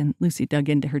food, and Lucy dug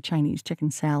into her Chinese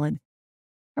chicken salad.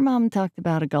 Her mom talked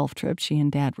about a golf trip she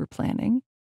and Dad were planning.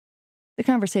 The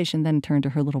conversation then turned to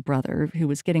her little brother, who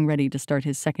was getting ready to start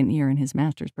his second year in his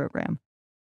master's program.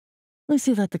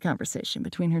 Lucy let the conversation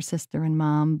between her sister and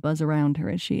Mom buzz around her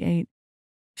as she ate.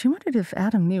 She wondered if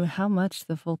Adam knew how much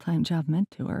the full-time job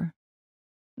meant to her.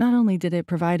 Not only did it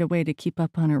provide a way to keep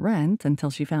up on her rent until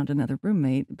she found another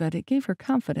roommate, but it gave her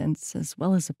confidence as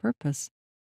well as a purpose.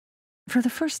 For the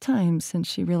first time since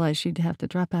she realized she'd have to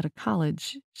drop out of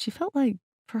college, she felt like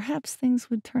perhaps things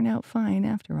would turn out fine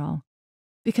after all.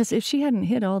 Because if she hadn't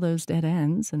hit all those dead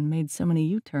ends and made so many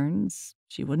U-turns,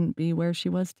 she wouldn't be where she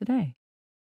was today.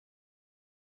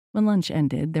 When lunch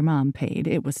ended, their mom paid.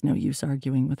 It was no use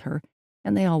arguing with her,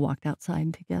 and they all walked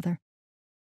outside together.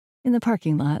 In the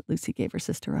parking lot, Lucy gave her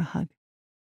sister a hug.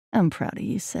 "I'm proud of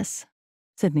you, sis,"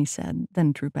 Sydney said,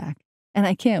 then drew back. "And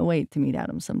I can't wait to meet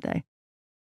Adam someday."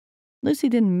 Lucy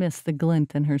didn't miss the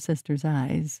glint in her sister's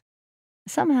eyes.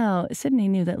 Somehow, Sydney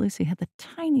knew that Lucy had the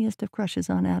tiniest of crushes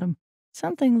on Adam,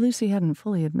 something Lucy hadn't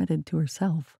fully admitted to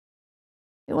herself.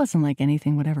 It wasn't like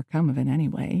anything would ever come of it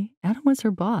anyway. Adam was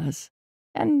her boss.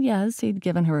 And yes, he'd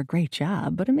given her a great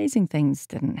job, but amazing things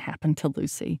didn't happen to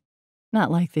Lucy. Not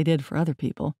like they did for other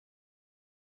people.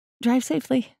 "Drive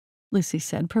safely," Lucy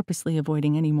said, purposely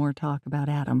avoiding any more talk about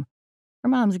Adam. Her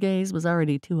mom's gaze was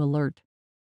already too alert.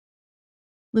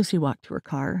 Lucy walked to her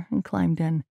car and climbed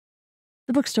in.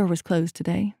 The bookstore was closed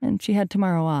today, and she had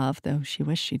tomorrow off, though she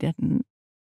wished she didn't.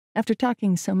 After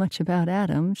talking so much about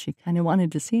Adam, she kind of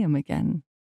wanted to see him again.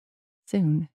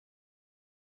 Soon.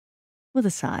 With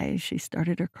a sigh, she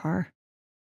started her car.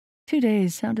 2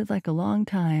 days sounded like a long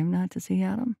time not to see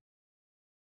Adam.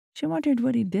 She wondered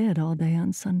what he did all day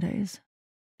on Sundays.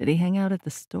 Did he hang out at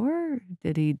the store?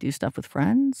 Did he do stuff with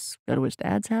friends? Go to his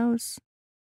dad's house?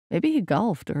 Maybe he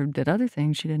golfed or did other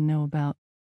things she didn't know about.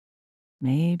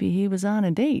 Maybe he was on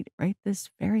a date right this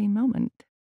very moment.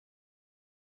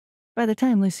 By the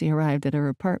time Lucy arrived at her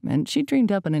apartment, she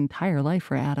dreamed up an entire life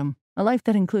for Adam. A life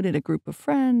that included a group of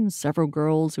friends, several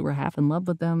girls who were half in love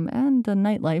with them, and a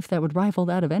nightlife that would rival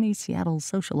that of any Seattle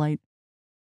socialite.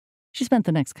 She spent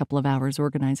the next couple of hours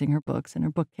organizing her books in her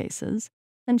bookcases,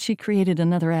 and she created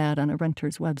another ad on a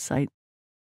renter's website.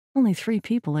 Only 3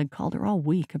 people had called her all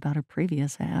week about her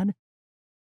previous ad.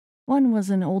 One was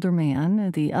an older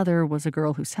man, the other was a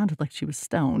girl who sounded like she was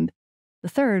stoned. The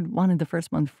third wanted the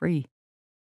first month free.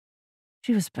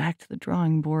 She was back to the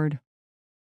drawing board.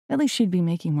 At least she'd be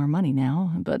making more money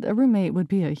now, but a roommate would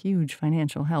be a huge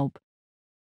financial help.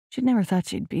 She'd never thought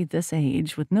she'd be this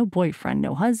age, with no boyfriend,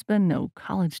 no husband, no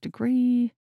college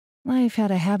degree. Life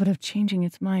had a habit of changing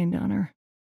its mind on her.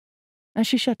 As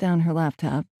she shut down her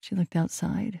laptop, she looked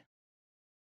outside.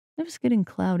 It was getting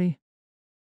cloudy.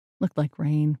 Looked like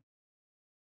rain.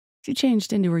 She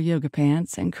changed into her yoga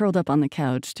pants and curled up on the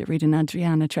couch to read an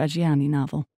Adriana Traggiani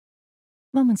novel.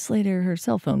 Moments later, her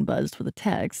cell phone buzzed with a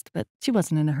text, but she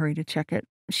wasn't in a hurry to check it.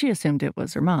 She assumed it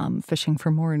was her mom, fishing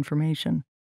for more information.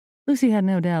 Lucy had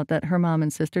no doubt that her mom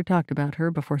and sister talked about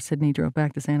her before Sydney drove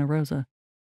back to Santa Rosa.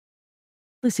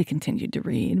 Lucy continued to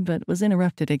read, but was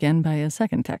interrupted again by a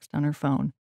second text on her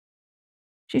phone.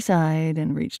 She sighed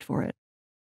and reached for it.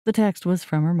 The text was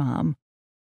from her mom.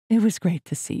 "It was great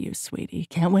to see you, sweetie.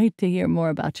 Can't wait to hear more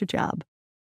about your job."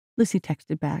 Lucy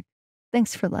texted back,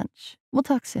 "Thanks for lunch. We'll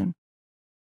talk soon."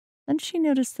 Then she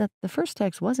noticed that the first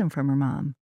text wasn't from her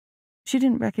mom. She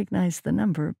didn't recognize the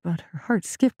number, but her heart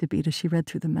skipped a beat as she read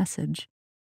through the message.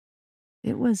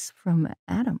 It was from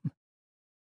Adam.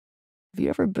 "Have you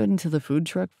ever been to the Food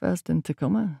Truck Fest in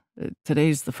Tacoma?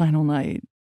 Today's the final night.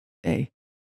 A."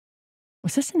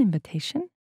 Was this an invitation?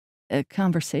 A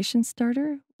conversation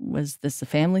starter? Was this a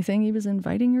family thing he was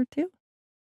inviting her to?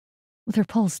 With her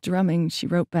pulse drumming, she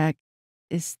wrote back,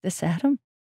 "Is this Adam?"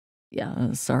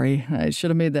 "Yeah, sorry, I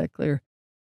should have made that clear."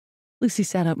 Lucy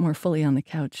sat up more fully on the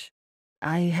couch.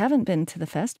 "I haven't been to the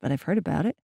fest, but I've heard about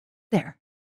it." There.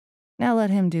 Now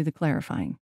let him do the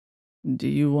clarifying. "Do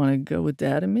you want to go with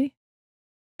Dad and me?"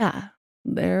 Ah,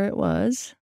 there it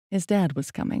was. His dad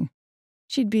was coming.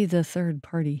 She'd be the third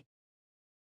party.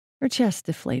 Her chest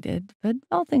deflated, but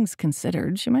all things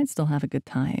considered, she might still have a good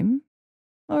time.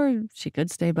 Or she could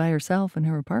stay by herself in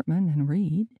her apartment and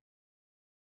read.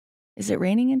 "Is it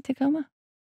raining in Tacoma?"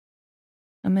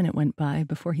 A minute went by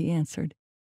before he answered.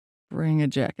 "Bring a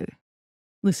jacket."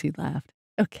 Lucy laughed.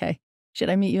 "Okay. Should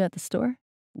I meet you at the store?"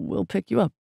 "We'll pick you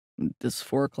up. Does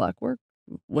 4 o'clock work?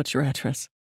 What's your address?"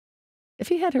 If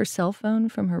he had her cell phone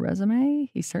from her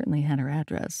resume, he certainly had her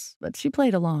address, but she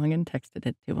played along and texted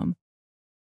it to him.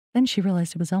 Then she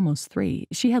realized it was almost 3.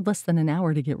 She had less than an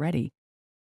hour to get ready.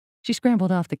 She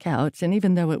scrambled off the couch, and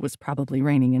even though it was probably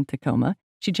raining in Tacoma,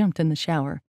 she jumped in the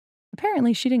shower.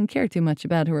 Apparently, she didn't care too much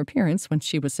about her appearance when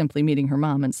she was simply meeting her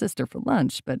mom and sister for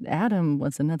lunch, but Adam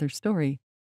was another story.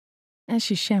 As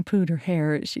she shampooed her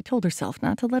hair, she told herself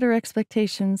not to let her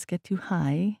expectations get too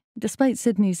high. Despite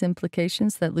Sydney's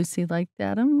implications that Lucy liked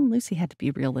Adam, Lucy had to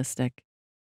be realistic.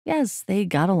 Yes, they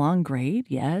got along great.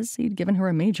 Yes, he'd given her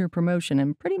a major promotion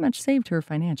and pretty much saved her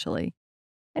financially.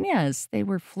 And yes, they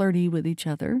were flirty with each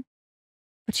other.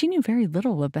 But she knew very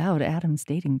little about Adam's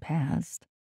dating past.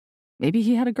 Maybe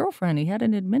he had a girlfriend he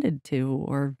hadn't admitted to,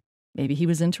 or maybe he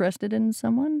was interested in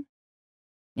someone.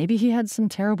 Maybe he had some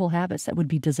terrible habits that would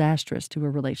be disastrous to a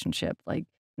relationship, like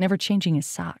never changing his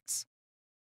socks.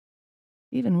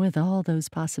 Even with all those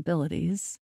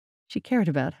possibilities, she cared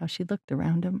about how she looked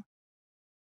around him.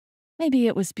 Maybe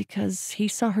it was because he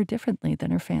saw her differently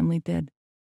than her family did.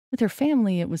 With her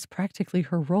family, it was practically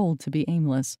her role to be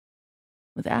aimless.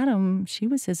 With Adam, she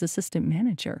was his assistant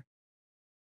manager.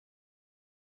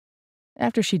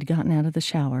 After she'd gotten out of the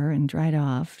shower and dried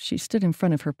off, she stood in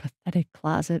front of her pathetic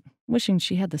closet, wishing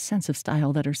she had the sense of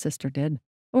style that her sister did,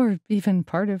 or even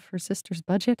part of her sister's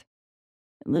budget.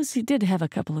 Lucy did have a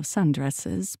couple of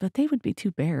sundresses, but they would be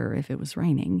too bare if it was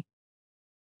raining.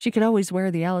 She could always wear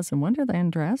the Alice in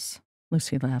Wonderland dress,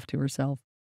 Lucy laughed to herself.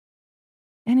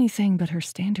 Anything but her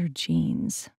standard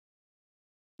jeans.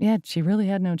 Yet she really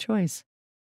had no choice.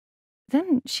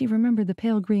 Then she remembered the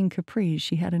pale green capris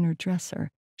she had in her dresser.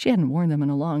 She hadn't worn them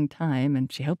in a long time,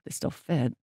 and she hoped they still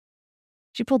fit.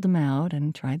 She pulled them out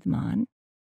and tried them on.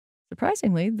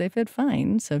 Surprisingly, they fit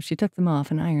fine, so she took them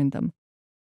off and ironed them.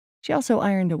 She also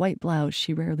ironed a white blouse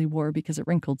she rarely wore because it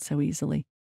wrinkled so easily.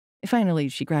 Finally,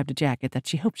 she grabbed a jacket that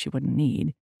she hoped she wouldn't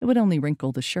need. It would only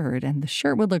wrinkle the shirt, and the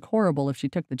shirt would look horrible if she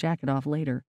took the jacket off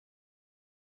later.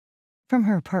 From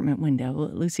her apartment window,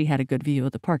 Lucy had a good view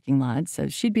of the parking lot, so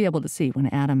she'd be able to see when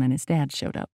Adam and his dad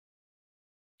showed up.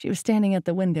 She was standing at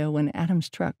the window when Adam's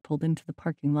truck pulled into the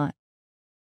parking lot.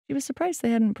 She was surprised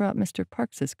they hadn't brought Mr.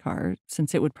 Parks's car,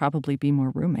 since it would probably be more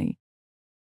roomy.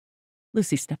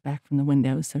 Lucy stepped back from the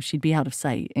window so she'd be out of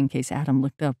sight in case Adam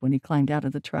looked up when he climbed out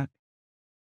of the truck.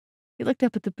 He looked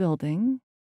up at the building,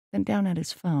 then down at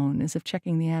his phone as if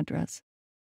checking the address.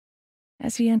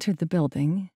 As he entered the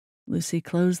building, Lucy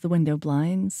closed the window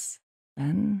blinds,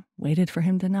 then waited for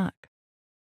him to knock.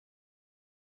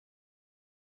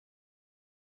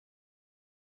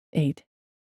 8.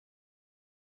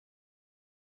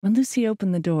 When Lucy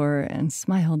opened the door and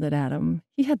smiled at Adam,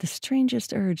 he had the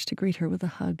strangest urge to greet her with a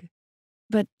hug.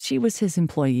 But she was his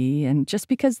employee, and just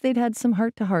because they'd had some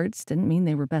heart-to-hearts didn't mean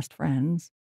they were best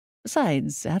friends.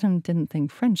 Besides, Adam didn't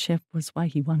think friendship was why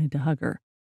he wanted to hug her.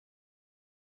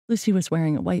 Lucy was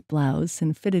wearing a white blouse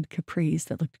and fitted capris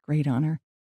that looked great on her.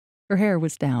 Her hair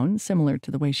was down, similar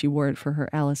to the way she wore it for her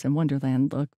Alice in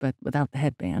Wonderland look, but without the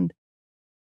headband.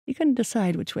 He couldn't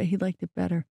decide which way he liked it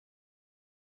better.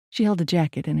 She held a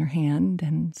jacket in her hand,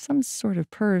 and some sort of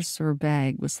purse or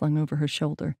bag was slung over her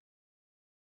shoulder.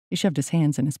 He shoved his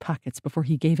hands in his pockets before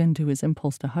he gave in to his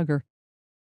impulse to hug her.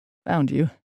 "Found you."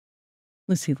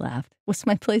 Lucy laughed. "Was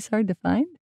my place hard to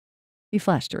find?" He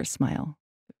flashed her a smile.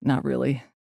 "Not really.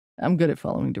 I'm good at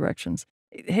following directions.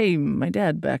 Hey, my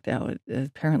dad backed out.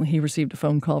 Apparently he received a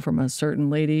phone call from a certain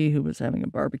lady who was having a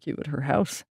barbecue at her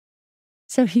house."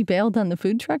 "So he bailed on the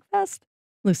food truck fest?"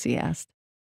 Lucy asked.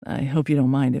 "I hope you don't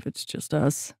mind if it's just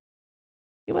us."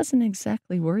 He wasn't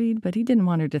exactly worried, but he didn't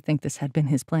want her to think this had been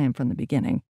his plan from the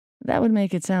beginning. That would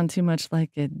make it sound too much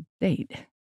like a date.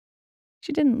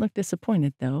 She didn't look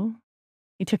disappointed, though.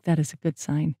 He took that as a good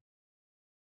sign.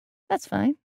 "That's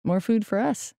fine. More food for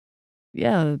us."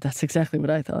 "Yeah, that's exactly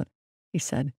what I thought," he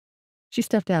said. She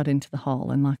stepped out into the hall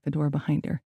and locked the door behind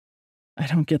her. "I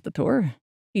don't get the tour,"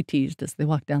 he teased as they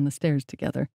walked down the stairs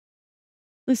together.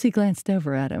 Lucy glanced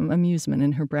over at him, amusement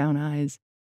in her brown eyes.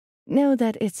 "Know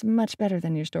that it's much better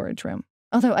than your storage room,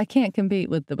 although I can't compete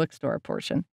with the bookstore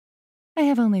portion. I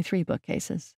have only 3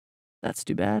 bookcases." "That's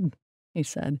too bad," he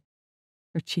said.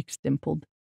 Her cheeks dimpled.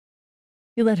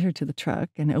 He led her to the truck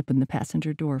and opened the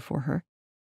passenger door for her.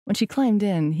 When she climbed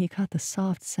in, he caught the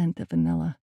soft scent of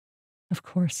vanilla. Of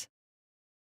course.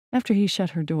 After he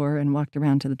shut her door and walked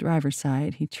around to the driver's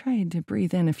side, he tried to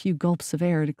breathe in a few gulps of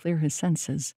air to clear his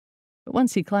senses. But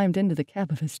once he climbed into the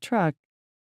cab of his truck,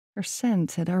 her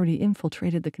scent had already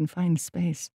infiltrated the confined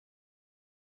space.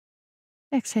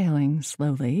 Exhaling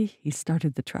slowly, he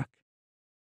started the truck.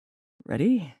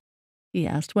 "Ready?" he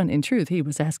asked, when in truth he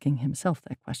was asking himself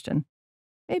that question.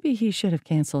 Maybe he should have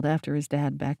canceled after his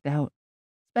dad backed out.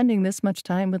 Spending this much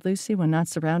time with Lucy when not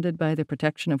surrounded by the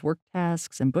protection of work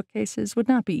tasks and bookcases would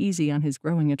not be easy on his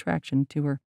growing attraction to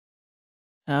her.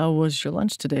 "How was your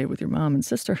lunch today with your mom and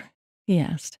sister?" he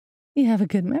asked. "You have a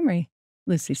good memory,"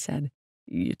 Lucy said.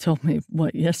 "You told me,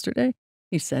 what, yesterday?"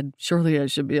 he said. "Surely I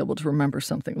should be able to remember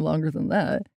something longer than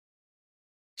that."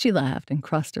 She laughed and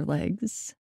crossed her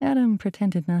legs. Adam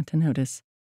pretended not to notice.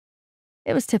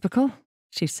 "It was typical,"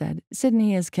 she said.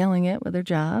 "Sydney is killing it with her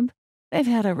job. They've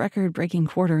had a record-breaking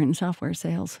quarter in software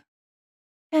sales.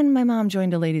 And my mom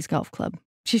joined a ladies' golf club.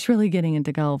 She's really getting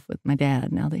into golf with my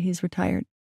dad now that he's retired."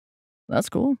 "That's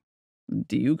cool.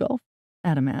 Do you golf?"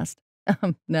 Adam asked.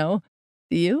 No.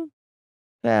 Do you?"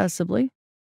 "Passably."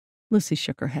 Lucy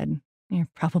shook her head. "You're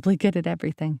probably good at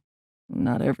everything."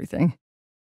 "Not everything."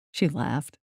 She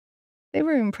laughed. "They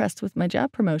were impressed with my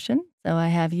job promotion, so I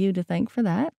have you to thank for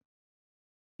that."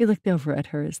 He looked over at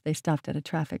her as they stopped at a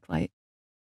traffic light.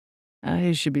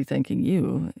 "I should be thanking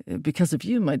you. Because of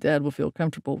you, my dad will feel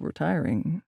comfortable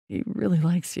retiring. He really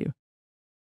likes you."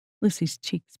 Lucy's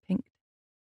cheeks pinked.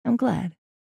 "I'm glad.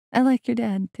 I like your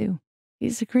dad, too.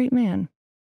 He's a great man."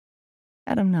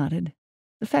 Adam nodded.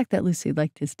 The fact that Lucy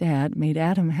liked his dad made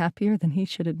Adam happier than he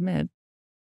should admit.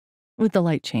 With the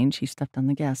light change, he stepped on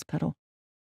the gas pedal.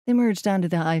 They merged onto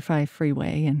the I-5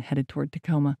 freeway and headed toward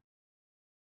Tacoma.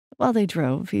 While they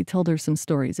drove, he told her some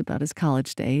stories about his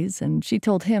college days, and she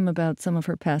told him about some of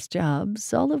her past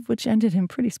jobs, all of which ended in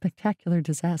pretty spectacular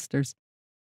disasters.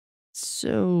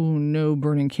 "So, no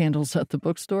burning candles at the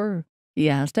bookstore?" he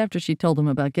asked after she told him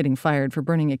about getting fired for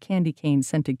burning a candy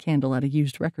cane-scented candle at a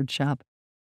used record shop.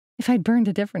 "If I'd burned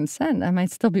a different scent, I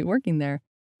might still be working there,"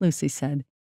 Lucy said.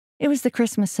 It was the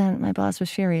Christmas scent my boss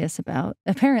was furious about.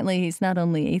 Apparently, he's not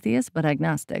only atheist, but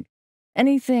agnostic.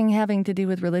 Anything having to do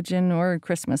with religion or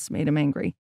Christmas made him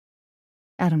angry.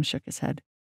 Adam shook his head.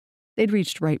 They'd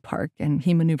reached Wright Park, and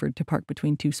he maneuvered to park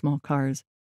between two small cars.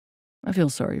 I feel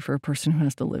sorry for a person who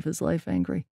has to live his life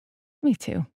angry. Me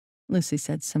too, Lucy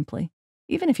said simply.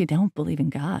 Even if you don't believe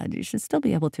in God, you should still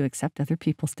be able to accept other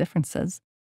people's differences.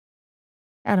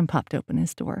 Adam popped open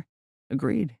his door.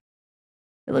 Agreed.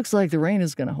 It looks like the rain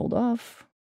is going to hold off.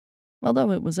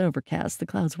 Although it was overcast, the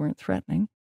clouds weren't threatening.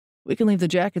 We can leave the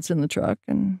jackets in the truck,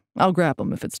 and I'll grab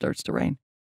them if it starts to rain.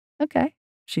 Okay,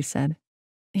 she said.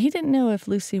 He didn't know if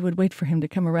Lucy would wait for him to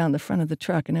come around the front of the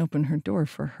truck and open her door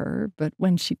for her, but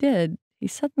when she did, he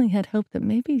suddenly had hope that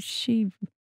maybe she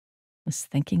was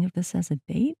thinking of this as a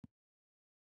date.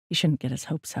 He shouldn't get his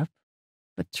hopes up.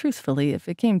 But truthfully, if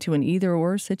it came to an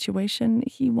either-or situation,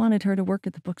 he wanted her to work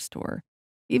at the bookstore,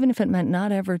 even if it meant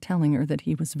not ever telling her that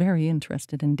he was very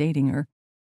interested in dating her.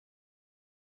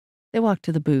 They walked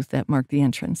to the booth that marked the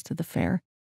entrance to the fair.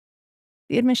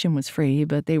 The admission was free,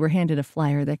 but they were handed a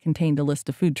flyer that contained a list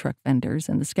of food truck vendors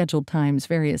and the scheduled times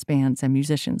various bands and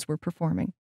musicians were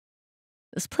performing.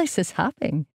 This place is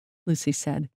hopping, Lucy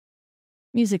said.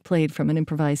 Music played from an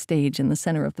improvised stage in the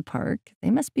center of the park.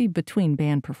 They must be between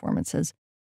band performances.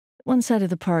 One side of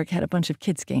the park had a bunch of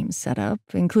kids' games set up,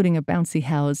 including a bouncy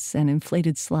house, an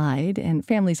inflated slide, and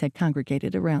families had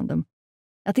congregated around them.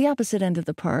 At the opposite end of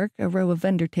the park, a row of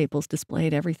vendor tables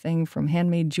displayed everything from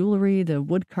handmade jewelry to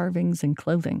wood carvings and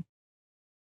clothing.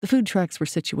 The food trucks were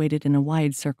situated in a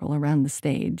wide circle around the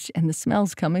stage, and the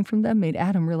smells coming from them made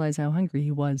Adam realize how hungry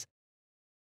he was.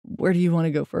 Where do you want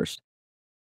to go first?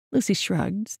 Lucy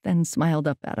shrugged, then smiled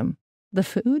up at him. The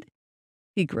food?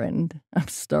 He grinned. I'm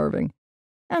starving.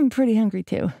 I'm pretty hungry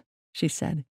too, she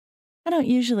said. I don't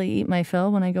usually eat my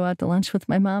fill when I go out to lunch with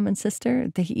my mom and sister.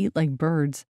 They eat like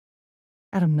birds.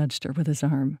 Adam nudged her with his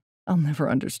arm. I'll never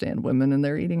understand women and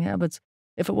their eating habits.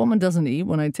 If a woman doesn't eat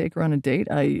when I take her on a date,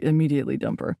 I immediately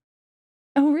dump her.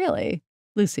 Oh, really?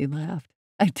 Lucy laughed.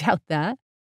 I doubt that.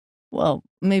 Well,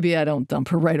 maybe I don't dump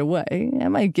her right away. I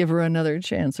might give her another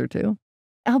chance or two.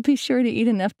 I'll be sure to eat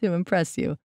enough to impress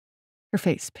you. Her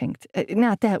face pinked.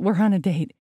 Not that we're on a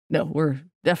date. No, we're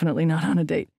definitely not on a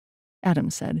date, Adam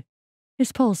said.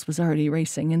 His pulse was already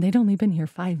racing, and they'd only been here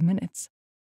 5 minutes.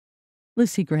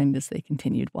 Lucy grinned as they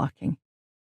continued walking.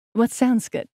 What sounds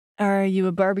good? Are you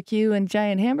a barbecue and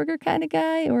giant hamburger kind of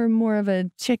guy, or more of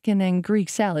a chicken and Greek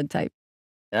salad type?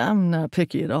 I'm not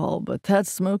picky at all, but that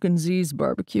Smokin' Z's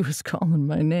barbecue is calling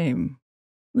my name.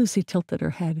 Lucy tilted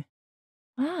her head.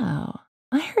 Wow,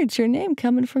 I heard your name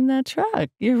coming from that truck.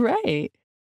 You're right.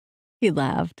 He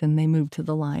laughed, and they moved to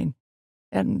the line.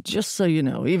 And just so you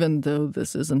know, even though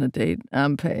this isn't a date,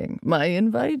 I'm paying. My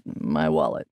invite, my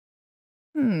wallet.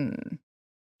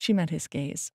 She met his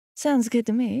gaze. Sounds good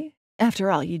to me.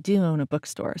 After all, you do own a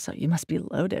bookstore, so you must be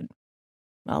loaded.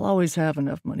 I'll always have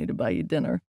enough money to buy you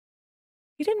dinner.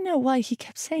 You didn't know why he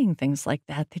kept saying things like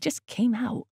that. They just came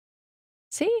out.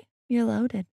 See? You're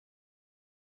loaded.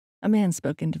 A man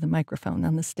spoke into the microphone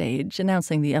on the stage,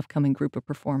 announcing the upcoming group of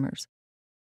performers.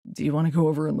 Do you want to go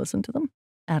over and listen to them?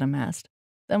 Adam asked.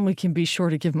 Then we can be sure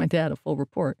to give my dad a full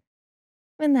report.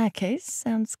 In that case,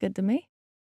 sounds good to me.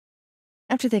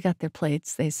 After they got their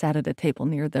plates, they sat at a table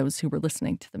near those who were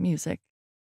listening to the music.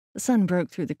 The sun broke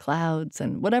through the clouds,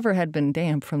 and whatever had been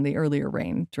damp from the earlier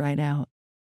rain dried out.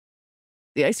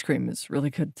 The ice cream is really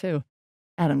good, too,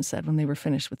 Adam said when they were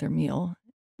finished with their meal.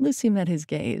 Lucy met his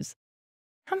gaze.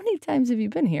 How many times have you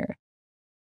been here?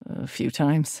 A few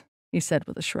times, he said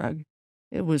with a shrug.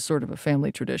 It was sort of a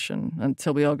family tradition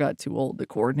until we all got too old to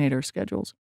coordinate our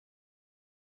schedules.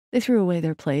 They threw away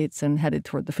their plates and headed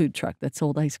toward the food truck that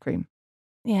sold ice cream.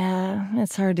 Yeah,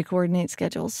 it's hard to coordinate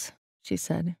schedules, she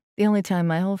said. The only time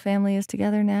my whole family is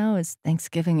together now is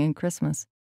Thanksgiving and Christmas.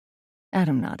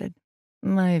 Adam nodded.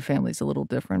 My family's a little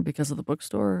different because of the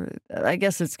bookstore. I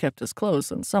guess it's kept us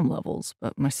close on some levels,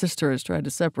 but my sister has tried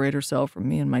to separate herself from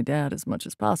me and my dad as much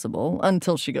as possible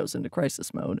until she goes into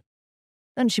crisis mode.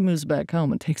 Then she moves back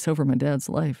home and takes over my dad's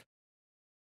life.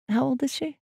 How old is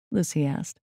she? Lucy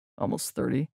asked. Almost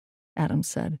 30, Adam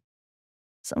said.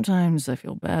 Sometimes I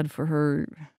feel bad for her,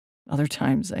 other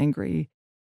times angry.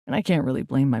 And I can't really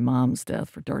blame my mom's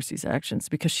death for Darcy's actions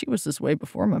because she was this way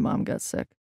before my mom got sick.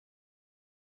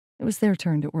 It was their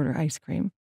turn to order ice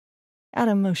cream.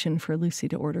 Adam motioned for Lucy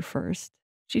to order first.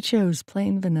 She chose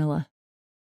plain vanilla.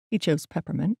 He chose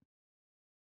peppermint.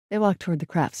 They walked toward the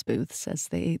crafts booths as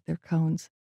they ate their cones.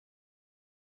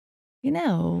 You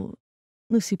know,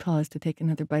 Lucy paused to take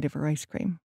another bite of her ice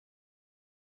cream.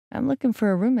 I'm looking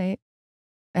for a roommate.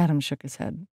 Adam shook his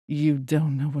head. You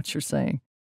don't know what you're saying.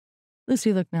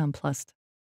 Lucy looked nonplussed.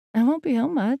 I won't be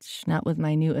home much, not with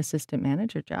my new assistant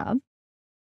manager job.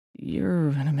 You're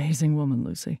an amazing woman,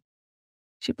 Lucy.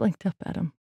 She blinked up at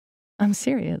him. I'm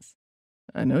serious.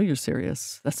 I know you're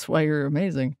serious. That's why you're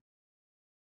amazing.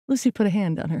 Lucy put a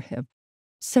hand on her hip.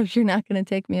 So you're not going to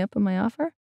take me up on my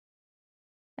offer?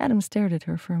 Adam stared at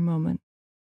her for a moment.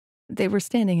 They were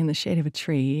standing in the shade of a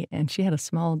tree, and she had a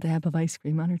small dab of ice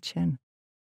cream on her chin.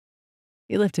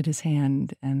 He lifted his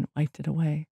hand and wiped it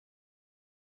away.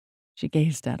 She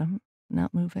gazed at him,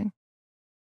 not moving.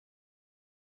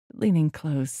 Leaning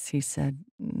close, he said,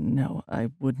 No, I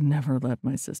would never let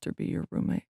my sister be your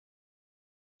roommate.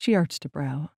 She arched a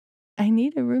brow. I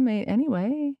need a roommate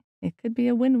anyway. It could be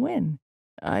a win-win.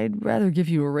 I'd rather give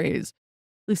you a raise.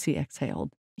 Lucy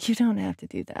exhaled. You don't have to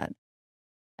do that.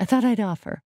 I thought I'd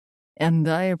offer. And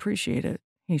I appreciate it,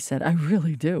 he said. I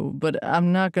really do, but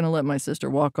I'm not going to let my sister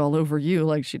walk all over you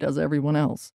like she does everyone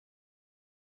else.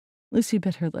 Lucy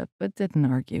bit her lip, but didn't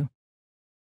argue.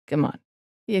 Come on.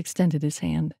 He extended his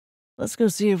hand. Let's go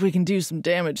see if we can do some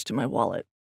damage to my wallet.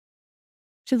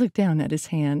 She looked down at his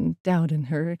hand, doubt in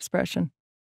her expression.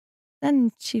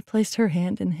 Then she placed her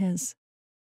hand in his.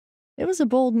 It was a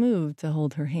bold move to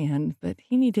hold her hand, but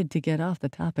he needed to get off the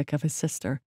topic of his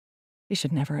sister. He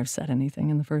should never have said anything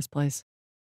in the first place.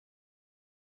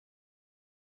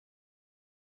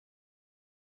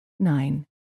 9.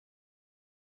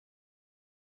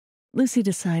 Lucy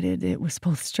decided it was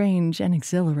both strange and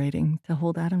exhilarating to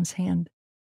hold Adam's hand.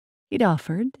 He'd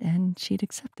offered, and she'd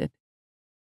accepted.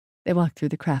 They walked through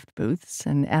the craft booths,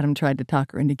 and Adam tried to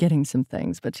talk her into getting some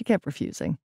things, but she kept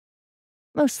refusing.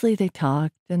 Mostly they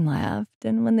talked and laughed,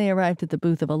 and when they arrived at the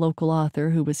booth of a local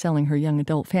author who was selling her young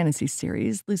adult fantasy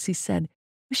series, Lucy said,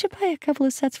 We should buy a couple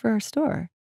of sets for our store.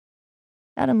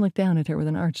 Adam looked down at her with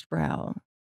an arched brow.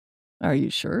 Are you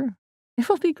sure? It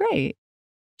will be great.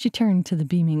 She turned to the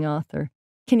beaming author.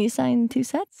 Can you sign 2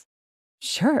 sets?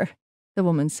 Sure, the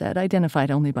woman said, identified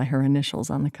only by her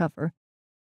initials on the cover.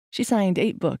 She signed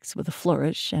 8 books with a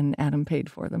flourish, and Adam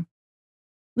paid for them.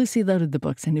 Lucy loaded the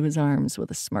books into his arms with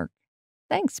a smirk.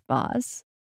 Thanks, boss.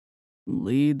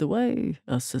 Lead the way,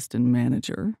 assistant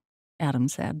manager, Adam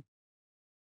said.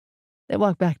 They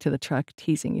walked back to the truck,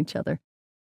 teasing each other.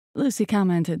 Lucy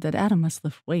commented that Adam must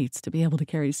lift weights to be able to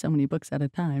carry so many books at a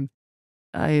time.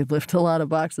 I lift a lot of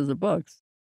boxes of books,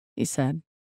 he said.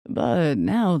 But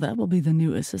now that will be the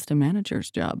new assistant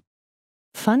manager's job.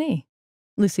 Funny.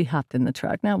 Lucy hopped in the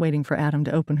truck, not waiting for Adam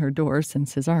to open her door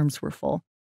since his arms were full.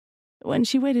 When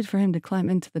she waited for him to climb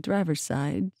into the driver's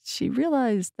side, she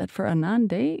realized that for a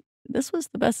non-date, this was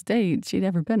the best date she'd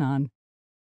ever been on.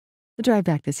 The drive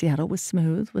back to Seattle was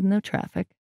smooth, with no traffic.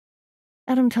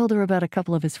 Adam told her about a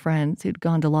couple of his friends who'd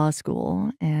gone to law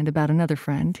school and about another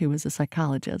friend who was a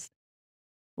psychologist.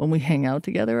 When we hang out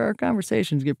together, our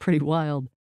conversations get pretty wild.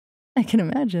 I can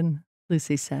imagine,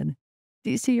 Lucy said. Do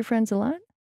you see your friends a lot?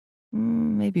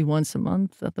 Maybe once a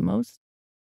month at the most.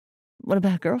 What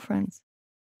about girlfriends?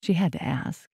 She had to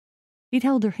ask. He'd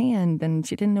held her hand, and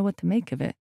she didn't know what to make of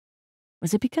it.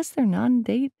 Was it because their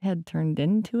non-date had turned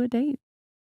into a date?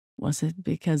 Was it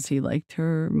because he liked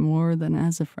her more than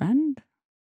as a friend?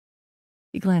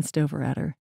 He glanced over at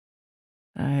her.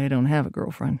 I don't have a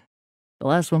girlfriend. The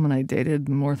last woman I dated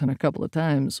more than a couple of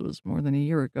times was more than a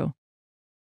year ago.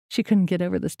 She couldn't get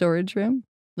over the storage room?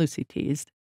 Lucy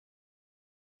teased.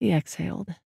 He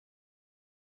exhaled.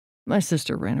 My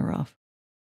sister ran her off.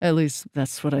 At least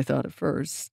that's what I thought at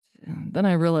first. Then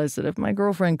I realized that if my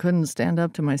girlfriend couldn't stand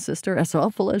up to my sister, as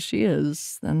awful as she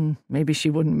is, then maybe she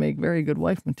wouldn't make very good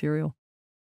wife material.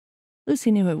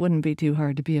 Lucy knew it wouldn't be too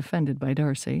hard to be offended by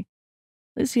Darcy.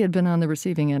 Lucy had been on the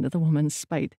receiving end of the woman's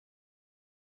spite.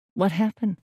 What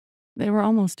happened? They were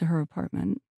almost to her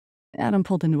apartment. Adam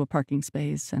pulled into a parking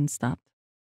space and stopped.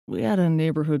 We had a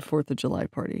neighborhood 4th of July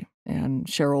party, and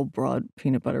Cheryl brought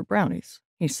peanut butter brownies,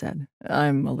 he said.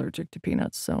 I'm allergic to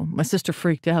peanuts, so my sister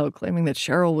freaked out, claiming that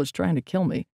Cheryl was trying to kill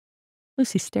me.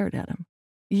 Lucy stared at him.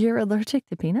 You're allergic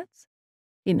to peanuts?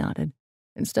 He nodded.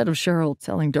 Instead of Cheryl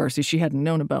telling Darcy she hadn't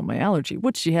known about my allergy,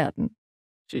 which she hadn't,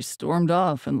 she stormed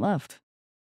off and left.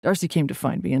 Darcy came to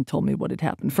find me and told me what had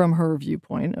happened, from her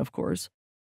viewpoint, of course.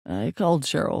 I called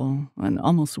Cheryl and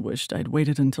almost wished I'd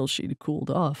waited until she'd cooled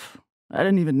off. I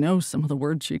didn't even know some of the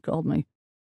words she called me.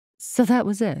 So that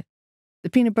was it?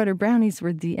 The peanut butter brownies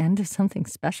were the end of something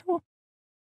special?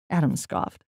 Adam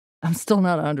scoffed. I'm still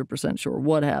not 100% sure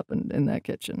what happened in that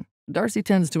kitchen. Darcy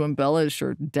tends to embellish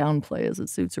or downplay as it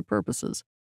suits her purposes.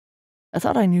 I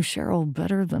thought I knew Cheryl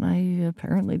better than I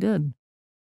apparently did.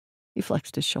 He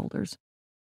flexed his shoulders.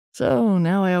 So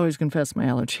now I always confess my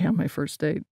allergy on my first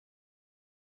date.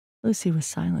 Lucy was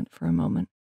silent for a moment.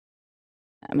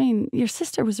 I mean, your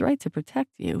sister was right to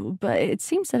protect you, but it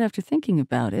seems that after thinking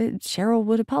about it, Cheryl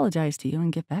would apologize to you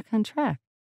and get back on track.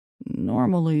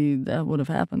 Normally, that would have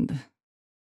happened.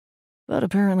 But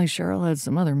apparently Cheryl had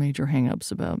some other major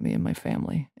hang-ups about me and my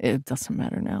family. It doesn't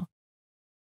matter now.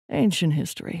 Ancient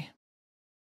history.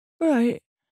 Right.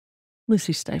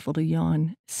 Lucy stifled a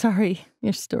yawn. Sorry,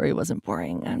 your story wasn't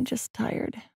boring. I'm just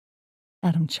tired.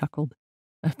 Adam chuckled.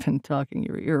 I've been talking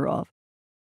your ear off.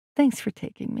 Thanks for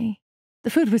taking me. The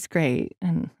food was great,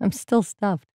 and I'm still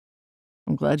stuffed.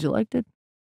 I'm glad you liked it.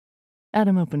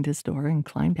 Adam opened his door and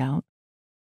climbed out.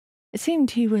 It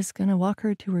seemed he was going to walk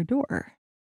her to her door.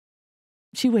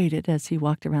 She waited as he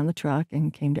walked around the truck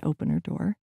and came to open her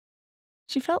door.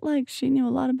 She felt like she knew a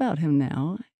lot about him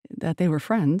now, that they were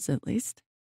friends, at least.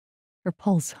 Her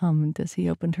pulse hummed as he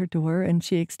opened her door, and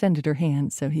she extended her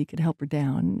hand so he could help her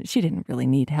down. She didn't really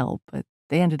need help, but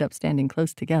they ended up standing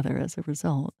close together as a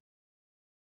result.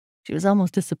 She was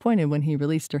almost disappointed when he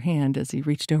released her hand as he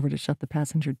reached over to shut the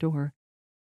passenger door.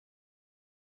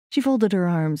 She folded her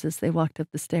arms as they walked up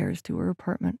the stairs to her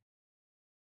apartment.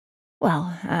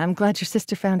 Well, I'm glad your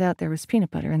sister found out there was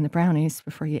peanut butter in the brownies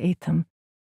before you ate them.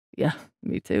 Yeah,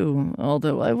 me too,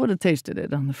 although I would have tasted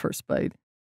it on the first bite.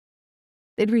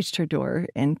 They'd reached her door,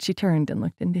 and she turned and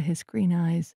looked into his green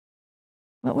eyes.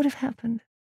 What would have happened?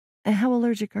 And how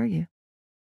allergic are you?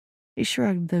 He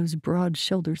shrugged those broad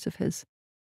shoulders of his.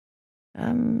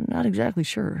 I'm not exactly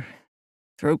sure.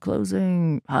 Throat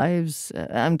closing, hives.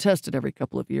 I'm tested every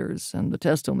couple of years, and the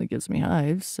test only gives me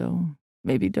hives, so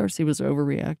maybe Darcy was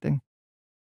overreacting.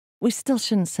 We still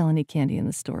shouldn't sell any candy in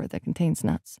the store that contains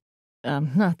nuts.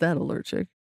 I'm not that allergic,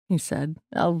 he said.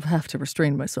 I'll have to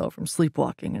restrain myself from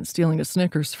sleepwalking and stealing a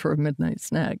Snickers for a midnight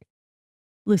snack.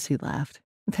 Lucy laughed.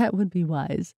 That would be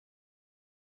wise.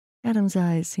 Adam's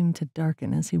eyes seemed to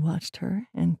darken as he watched her,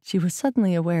 and she was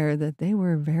suddenly aware that they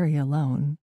were very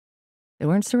alone. They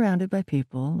weren't surrounded by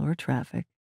people or traffic.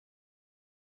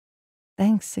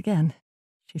 Thanks again,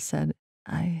 she said.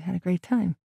 I had a great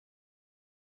time.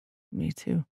 Me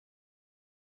too.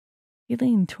 He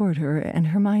leaned toward her, and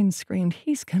her mind screamed,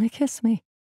 he's gonna kiss me.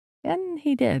 And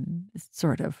he did,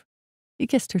 sort of. He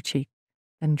kissed her cheek,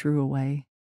 then drew away.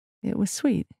 It was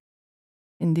sweet,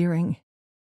 endearing,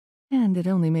 and it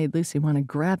only made Lucy want to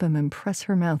grab him and press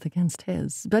her mouth against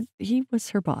his. But he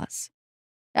was her boss.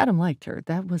 Adam liked her,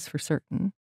 that was for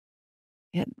certain.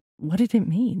 Yet, what did it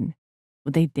mean?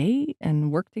 Would they date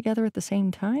and work together at the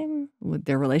same time? Would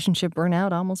their relationship burn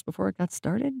out almost before it got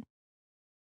started?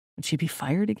 Would she be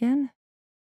fired again?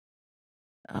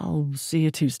 I'll see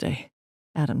you Tuesday,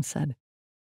 Adam said.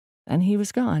 Then he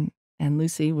was gone, and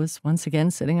Lucy was once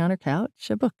again sitting on her couch,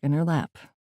 a book in her lap.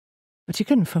 But she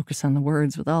couldn't focus on the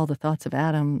words with all the thoughts of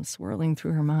Adam swirling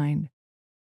through her mind.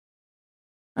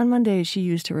 On Monday, she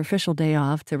used her official day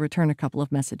off to return a couple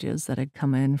of messages that had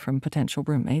come in from potential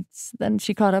roommates. Then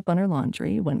she caught up on her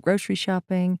laundry, went grocery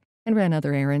shopping, and ran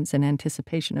other errands in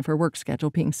anticipation of her work schedule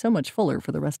being so much fuller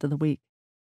for the rest of the week.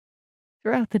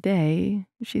 Throughout the day,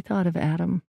 she thought of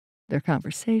Adam, their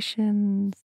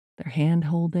conversations, their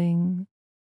hand-holding,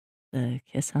 the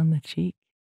kiss on the cheek.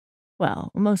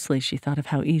 Well, mostly she thought of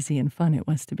how easy and fun it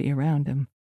was to be around him.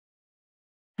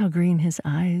 How green his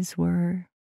eyes were,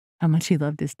 how much he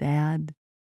loved his dad,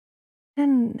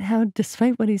 and how,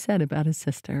 despite what he said about his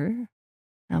sister,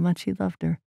 how much he loved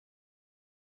her.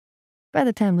 By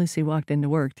the time Lucy walked into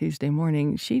work Tuesday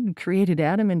morning, she'd created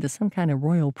Adam into some kind of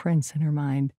royal prince in her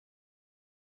mind.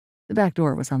 The back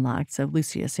door was unlocked, so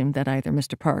Lucy assumed that either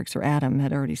Mr. Parks or Adam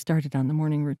had already started on the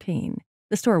morning routine.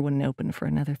 The store wouldn't open for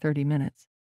another 30 minutes.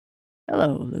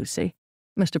 Hello, Lucy,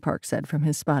 Mr. Parks said from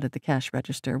his spot at the cash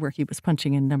register where he was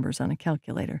punching in numbers on a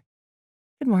calculator.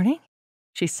 Good morning,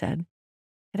 she said.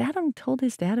 Had Adam told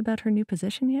his dad about her new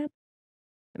position yet?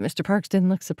 Mr. Parks didn't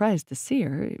look surprised to see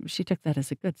her. She took that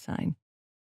as a good sign.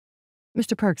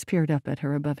 Mr. Parks peered up at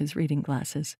her above his reading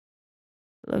glasses.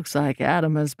 Looks like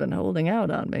Adam has been holding out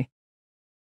on me.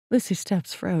 Lucy's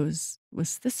steps froze.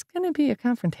 Was this going to be a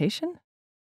confrontation?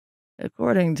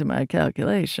 According to my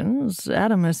calculations,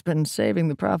 Adam has been saving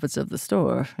the profits of the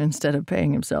store instead of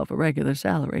paying himself a regular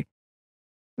salary.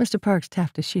 Mr. Parks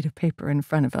tapped a sheet of paper in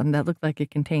front of him that looked like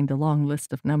it contained a long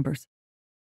list of numbers.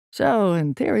 So,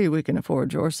 in theory, we can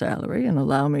afford your salary and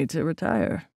allow me to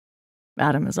retire.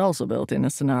 Adam has also built in a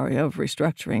scenario of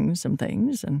restructuring some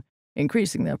things and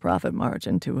increasing their profit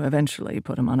margin to eventually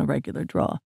put him on a regular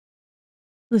draw.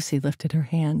 Lucy lifted her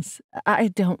hands. I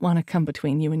don't want to come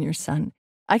between you and your son.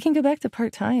 I can go back to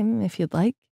part-time if you'd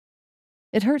like.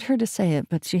 It hurt her to say it,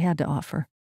 but she had to offer.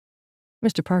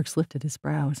 Mr. Parks lifted his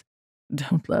brows.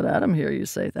 Don't let Adam hear you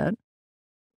say that.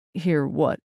 Hear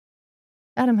what?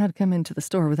 Adam had come into the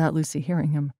store without Lucy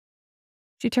hearing him.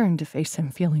 She turned to face him,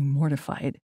 feeling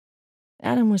mortified.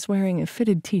 Adam was wearing a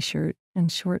fitted t-shirt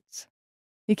and shorts.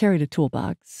 He carried a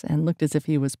toolbox and looked as if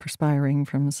he was perspiring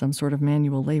from some sort of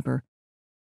manual labor.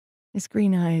 His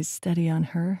green eyes steady on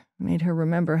her made her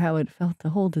remember how it felt to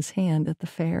hold his hand at the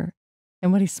fair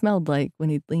and what he smelled like when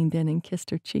he'd leaned in and kissed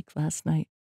her cheek last night.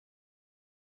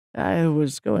 I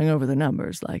was going over the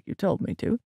numbers like you told me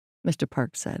to, Mr.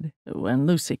 Park said, when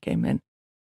Lucy came in.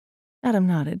 Adam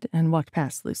nodded and walked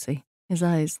past Lucy, his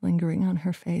eyes lingering on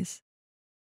her face.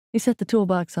 He set the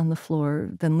toolbox on the floor,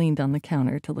 then leaned on the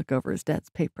counter to look over his dad's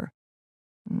paper.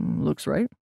 Looks right,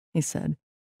 he said.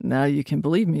 Now you can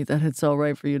believe me that it's all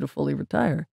right for you to fully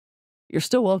retire. You're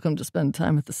still welcome to spend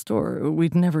time at the store.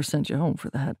 We'd never send you home for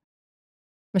that.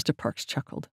 Mr. Parks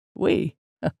chuckled. We?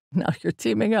 Now you're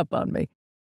teaming up on me.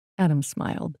 Adam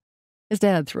smiled. His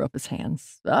dad threw up his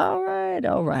hands. All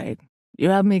right. You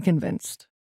have me convinced.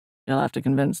 You'll have to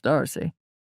convince Darcy.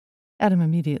 Adam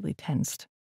immediately tensed.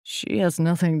 She has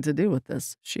nothing to do with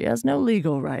this. She has no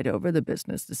legal right over the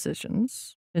business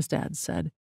decisions, his dad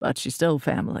said, but she's still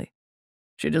family.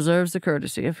 She deserves the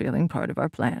courtesy of feeling part of our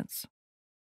plans.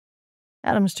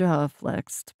 Adam's jaw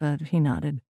flexed, but he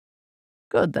nodded.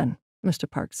 Good then, Mr.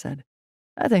 Park said.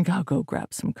 I think I'll go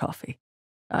grab some coffee.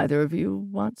 Either of you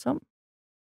want some?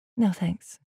 No,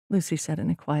 thanks, Lucy said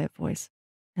in a quiet voice,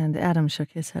 and Adam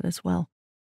shook his head as well.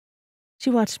 She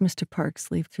watched Mr.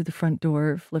 Parks leave through the front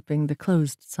door, flipping the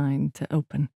closed sign to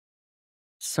open.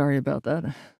 Sorry about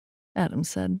that, Adam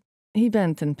said. He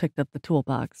bent and picked up the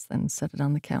toolbox, then set it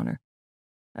on the counter.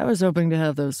 I was hoping to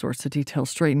have those sorts of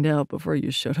details straightened out before you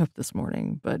showed up this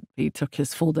morning, but he took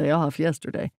his full day off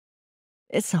yesterday.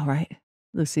 It's all right,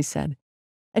 Lucy said.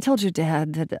 I told your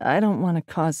dad that I don't want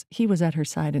to cause... He was at her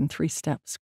side in 3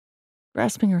 steps.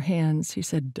 Grasping her hands, he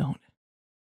said, don't.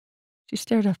 She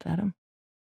stared up at him.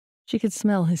 She could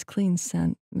smell his clean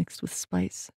scent mixed with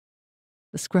spice.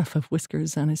 The scruff of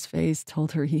whiskers on his face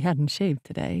told her he hadn't shaved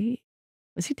today.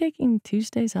 Was he taking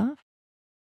Tuesdays off?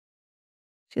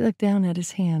 She looked down at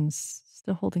his hands,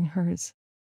 still holding hers.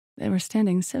 They were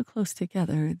standing so close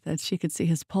together that she could see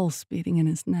his pulse beating in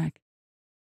his neck.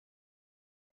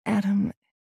 Adam,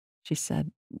 she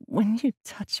said, when you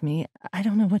touch me, I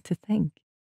don't know what to think.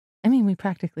 I mean, we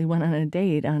practically went on a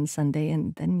date on Sunday,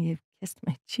 and then you kissed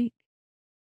my cheek.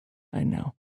 I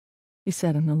know, he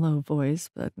said in a low voice,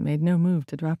 but made no move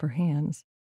to drop her hands.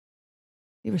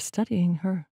 He was studying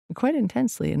her, quite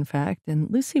intensely, in fact,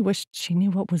 and Lucy wished she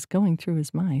knew what was going through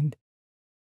his mind.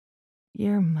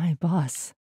 You're my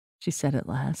boss, she said at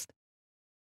last.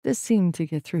 This seemed to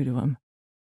get through to him.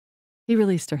 He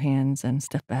released her hands and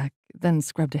stepped back, then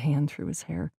scrubbed a hand through his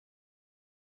hair.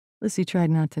 Lucy tried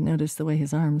not to notice the way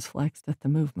his arms flexed at the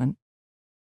movement.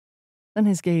 Then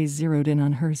his gaze zeroed in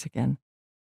on hers again.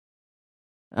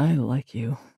 I like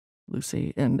you,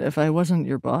 Lucy, and if I wasn't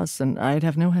your boss, then I'd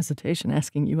have no hesitation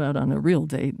asking you out on a real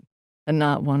date, and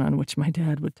not one on which my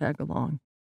dad would tag along.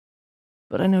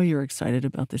 But I know you're excited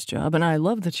about this job, and I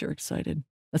love that you're excited.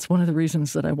 That's one of the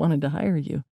reasons that I wanted to hire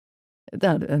you.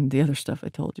 That and the other stuff I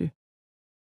told you.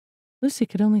 Lucy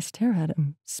could only stare at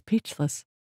him, speechless.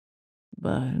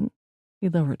 But he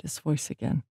lowered his voice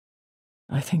again.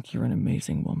 I think you're an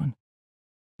amazing woman.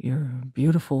 You're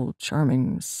beautiful,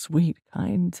 charming, sweet,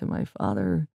 kind to my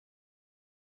father.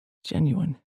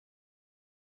 Genuine.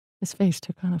 His face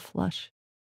took on a flush.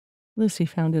 Lucy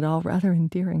found it all rather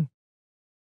endearing.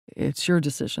 It's your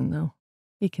decision, though,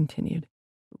 he continued.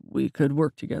 We could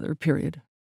work together, period.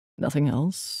 Nothing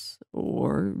else.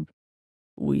 Or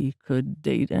we could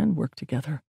date and work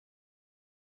together.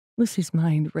 Lucy's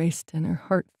mind raced and her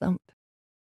heart thumped.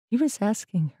 He was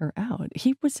asking her out.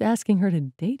 He was asking her to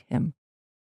date him.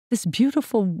 This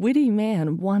beautiful, witty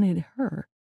man wanted her.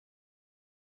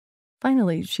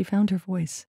 Finally, she found her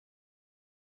voice.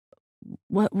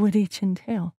 What would each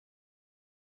entail?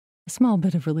 A small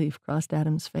bit of relief crossed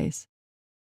Adam's face.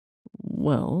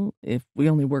 Well, if we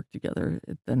only worked together,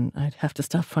 then I'd have to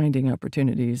stop finding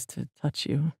opportunities to touch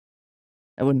you.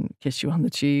 I wouldn't kiss you on the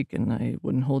cheek, and I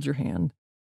wouldn't hold your hand.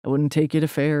 I wouldn't take you to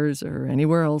fairs or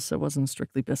anywhere else that wasn't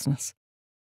strictly business.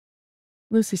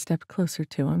 Lucy stepped closer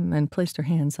to him and placed her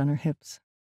hands on her hips.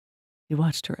 He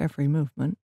watched her every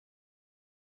movement.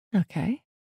 Okay.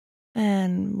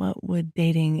 And what would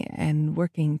dating and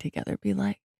working together be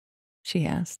like? She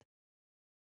asked.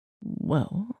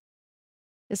 Well,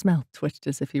 his mouth twitched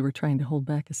as if he were trying to hold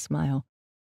back a smile.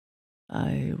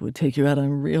 I would take you out on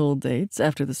real dates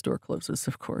after the store closes,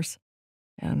 of course,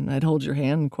 and I'd hold your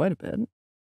hand quite a bit.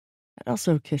 I'd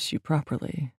also kiss you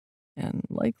properly, and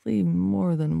likely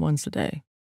more than once a day,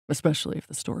 especially if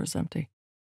the store is empty.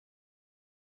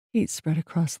 Heat spread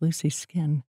across Lucy's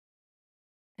skin.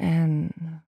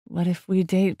 And what if we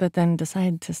date but then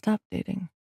decide to stop dating?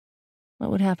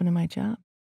 What would happen to my job?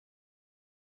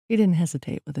 He didn't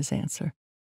hesitate with his answer.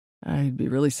 I'd be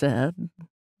really sad,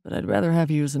 but I'd rather have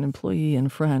you as an employee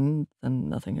and friend than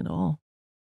nothing at all.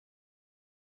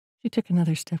 She took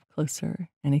another step closer,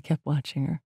 and he kept watching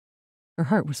her. Her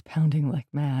heart was pounding like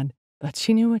mad, but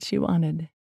she knew what she wanted,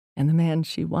 and the man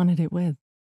she wanted it with.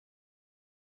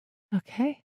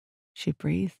 Okay, she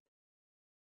breathed.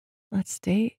 Let's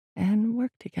date and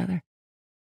work together.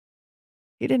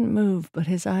 He didn't move, but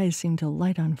his eyes seemed to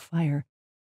light on fire.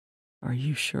 Are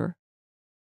you sure?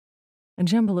 A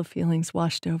jumble of feelings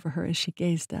washed over her as she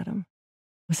gazed at him.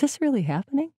 Was this really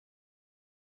happening?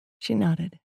 She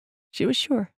nodded. She was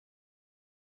sure.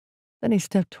 Then he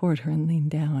stepped toward her and leaned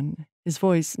down, his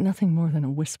voice nothing more than a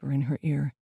whisper in her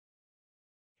ear.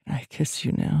 Can I kiss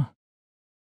you now?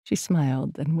 She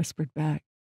smiled, then whispered back,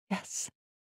 yes.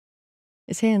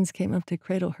 His hands came up to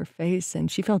cradle her face, and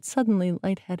she felt suddenly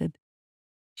lightheaded.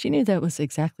 She knew that was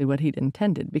exactly what he'd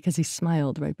intended because he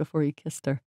smiled right before he kissed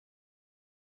her.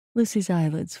 Lucy's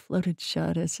eyelids floated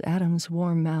shut as Adam's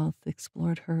warm mouth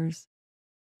explored hers.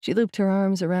 She looped her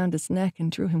arms around his neck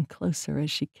and drew him closer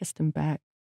as she kissed him back.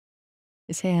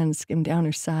 His hands skimmed down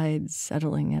her sides,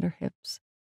 settling at her hips.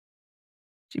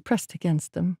 She pressed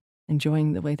against him,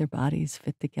 enjoying the way their bodies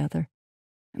fit together.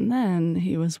 And then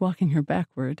he was walking her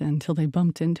backward until they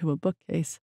bumped into a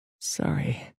bookcase.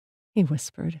 Sorry, he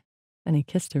whispered, and he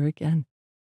kissed her again.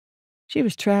 She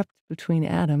was trapped between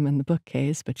Adam and the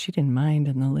bookcase, but she didn't mind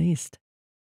in the least.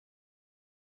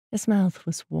 His mouth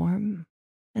was warm,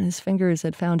 and his fingers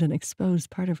had found an exposed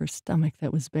part of her stomach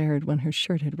that was bared when her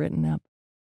shirt had written up.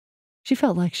 She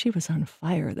felt like she was on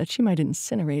fire, that she might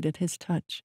incinerate at his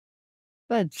touch.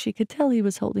 But she could tell he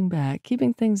was holding back,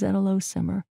 keeping things at a low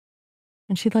simmer,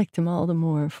 and she liked him all the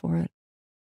more for it.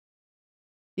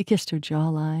 He kissed her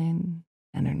jawline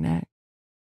and her neck.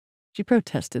 She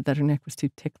protested that her neck was too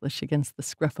ticklish against the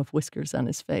scruff of whiskers on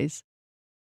his face.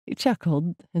 He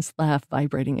chuckled, his laugh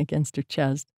vibrating against her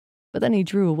chest, but then he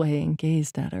drew away and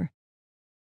gazed at her.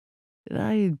 Did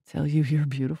I tell you you're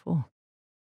beautiful?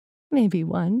 Maybe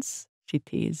once, she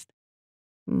teased.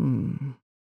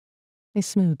 He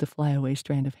smoothed the flyaway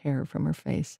strand of hair from her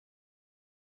face.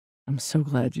 I'm so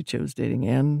glad you chose dating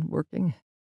and working.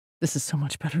 This is so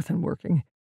much better than working.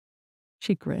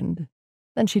 She grinned.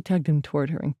 Then she tugged him toward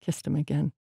her and kissed him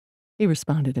again. He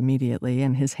responded immediately,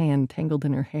 and his hand tangled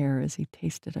in her hair as he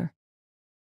tasted her.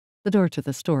 The door to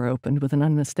the store opened with an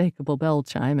unmistakable bell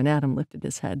chime, and Adam lifted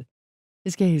his head.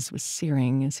 His gaze was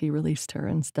searing as he released her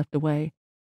and stepped away.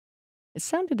 It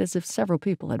sounded as if several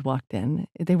people had walked in.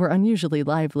 They were unusually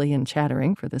lively and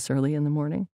chattering for this early in the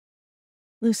morning.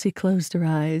 Lucy closed her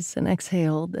eyes and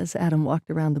exhaled as Adam walked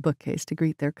around the bookcase to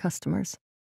greet their customers.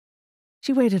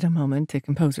 She waited a moment to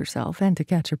compose herself and to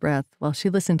catch her breath while she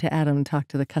listened to Adam talk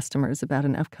to the customers about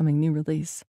an upcoming new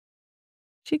release.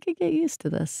 She could get used to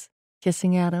this,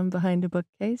 kissing Adam behind a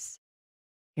bookcase,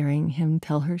 hearing him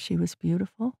tell her she was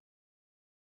beautiful,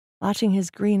 watching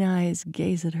his green eyes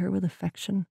gaze at her with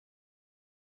affection.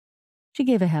 She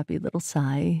gave a happy little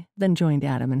sigh, then joined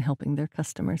Adam in helping their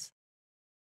customers.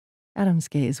 Adam's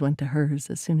gaze went to hers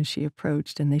as soon as she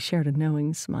approached, and they shared a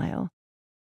knowing smile.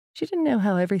 She didn't know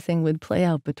how everything would play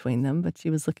out between them, but she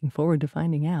was looking forward to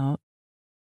finding out.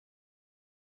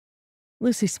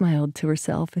 Lucy smiled to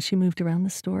herself as she moved around the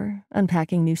store,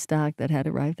 unpacking new stock that had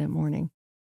arrived that morning.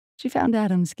 She found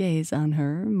Adam's gaze on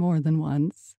her more than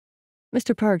once.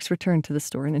 Mr. Parks returned to the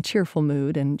store in a cheerful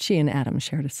mood, and she and Adam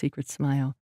shared a secret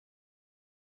smile.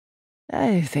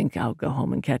 I think I'll go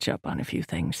home and catch up on a few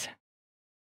things.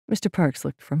 Mr. Parks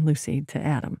looked from Lucy to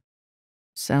Adam.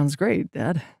 Sounds great,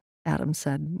 Dad, Adam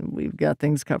said. We've got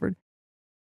things covered.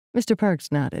 Mr.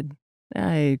 Parks nodded.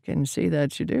 I can see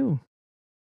that you do.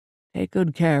 Take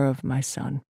good care of my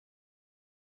son.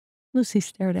 Lucy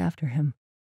stared after him.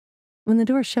 When the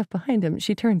door shut behind him,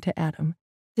 she turned to Adam.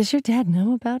 Does your dad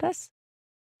know about us?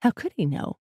 How could he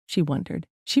know? She wondered.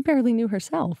 She barely knew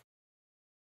herself.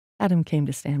 Adam came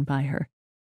to stand by her.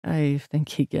 I think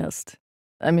he guessed.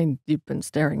 I mean, you've been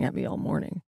staring at me all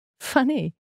morning.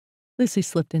 Funny. Lucy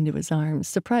slipped into his arms,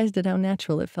 surprised at how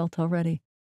natural it felt already.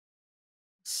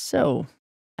 So,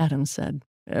 Adam said,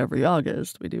 every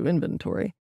August we do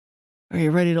inventory. Are you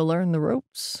ready to learn the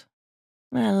ropes?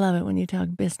 I love it when you talk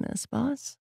business,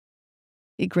 boss.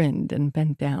 He grinned and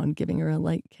bent down, giving her a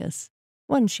light kiss,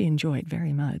 one she enjoyed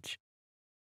very much.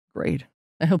 Great.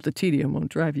 I hope the tedium won't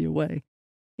drive you away,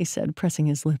 he said, pressing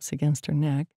his lips against her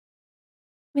neck.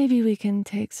 Maybe we can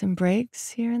take some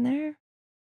breaks here and there?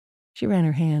 She ran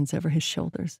her hands over his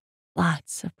shoulders.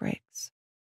 Lots of breaks.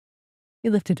 He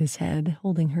lifted his head,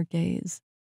 holding her gaze.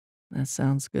 That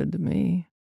sounds good to me.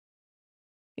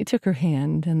 He took her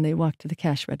hand, and they walked to the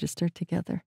cash register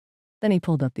together. Then he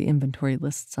pulled up the inventory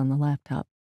lists on the laptop.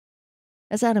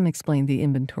 As Adam explained the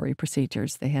inventory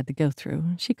procedures they had to go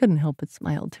through, she couldn't help but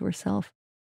smile to herself.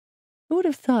 Who would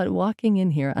have thought walking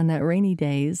in here on that rainy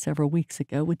day several weeks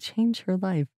ago would change her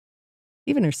life?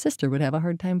 Even her sister would have a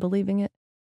hard time believing it.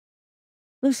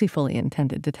 Lucy fully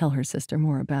intended to tell her sister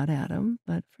more about Adam,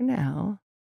 but for now,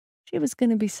 she was going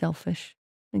to be selfish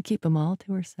and keep him all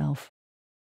to herself.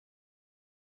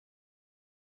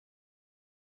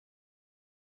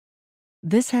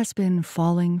 This has been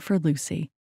Falling for Lucy,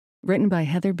 written by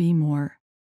Heather B. Moore,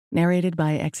 narrated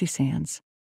by Exie Sands.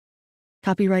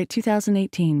 Copyright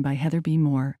 2018 by Heather B.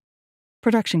 Moore.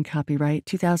 Production copyright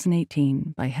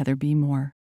 2018 by Heather B.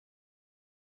 Moore.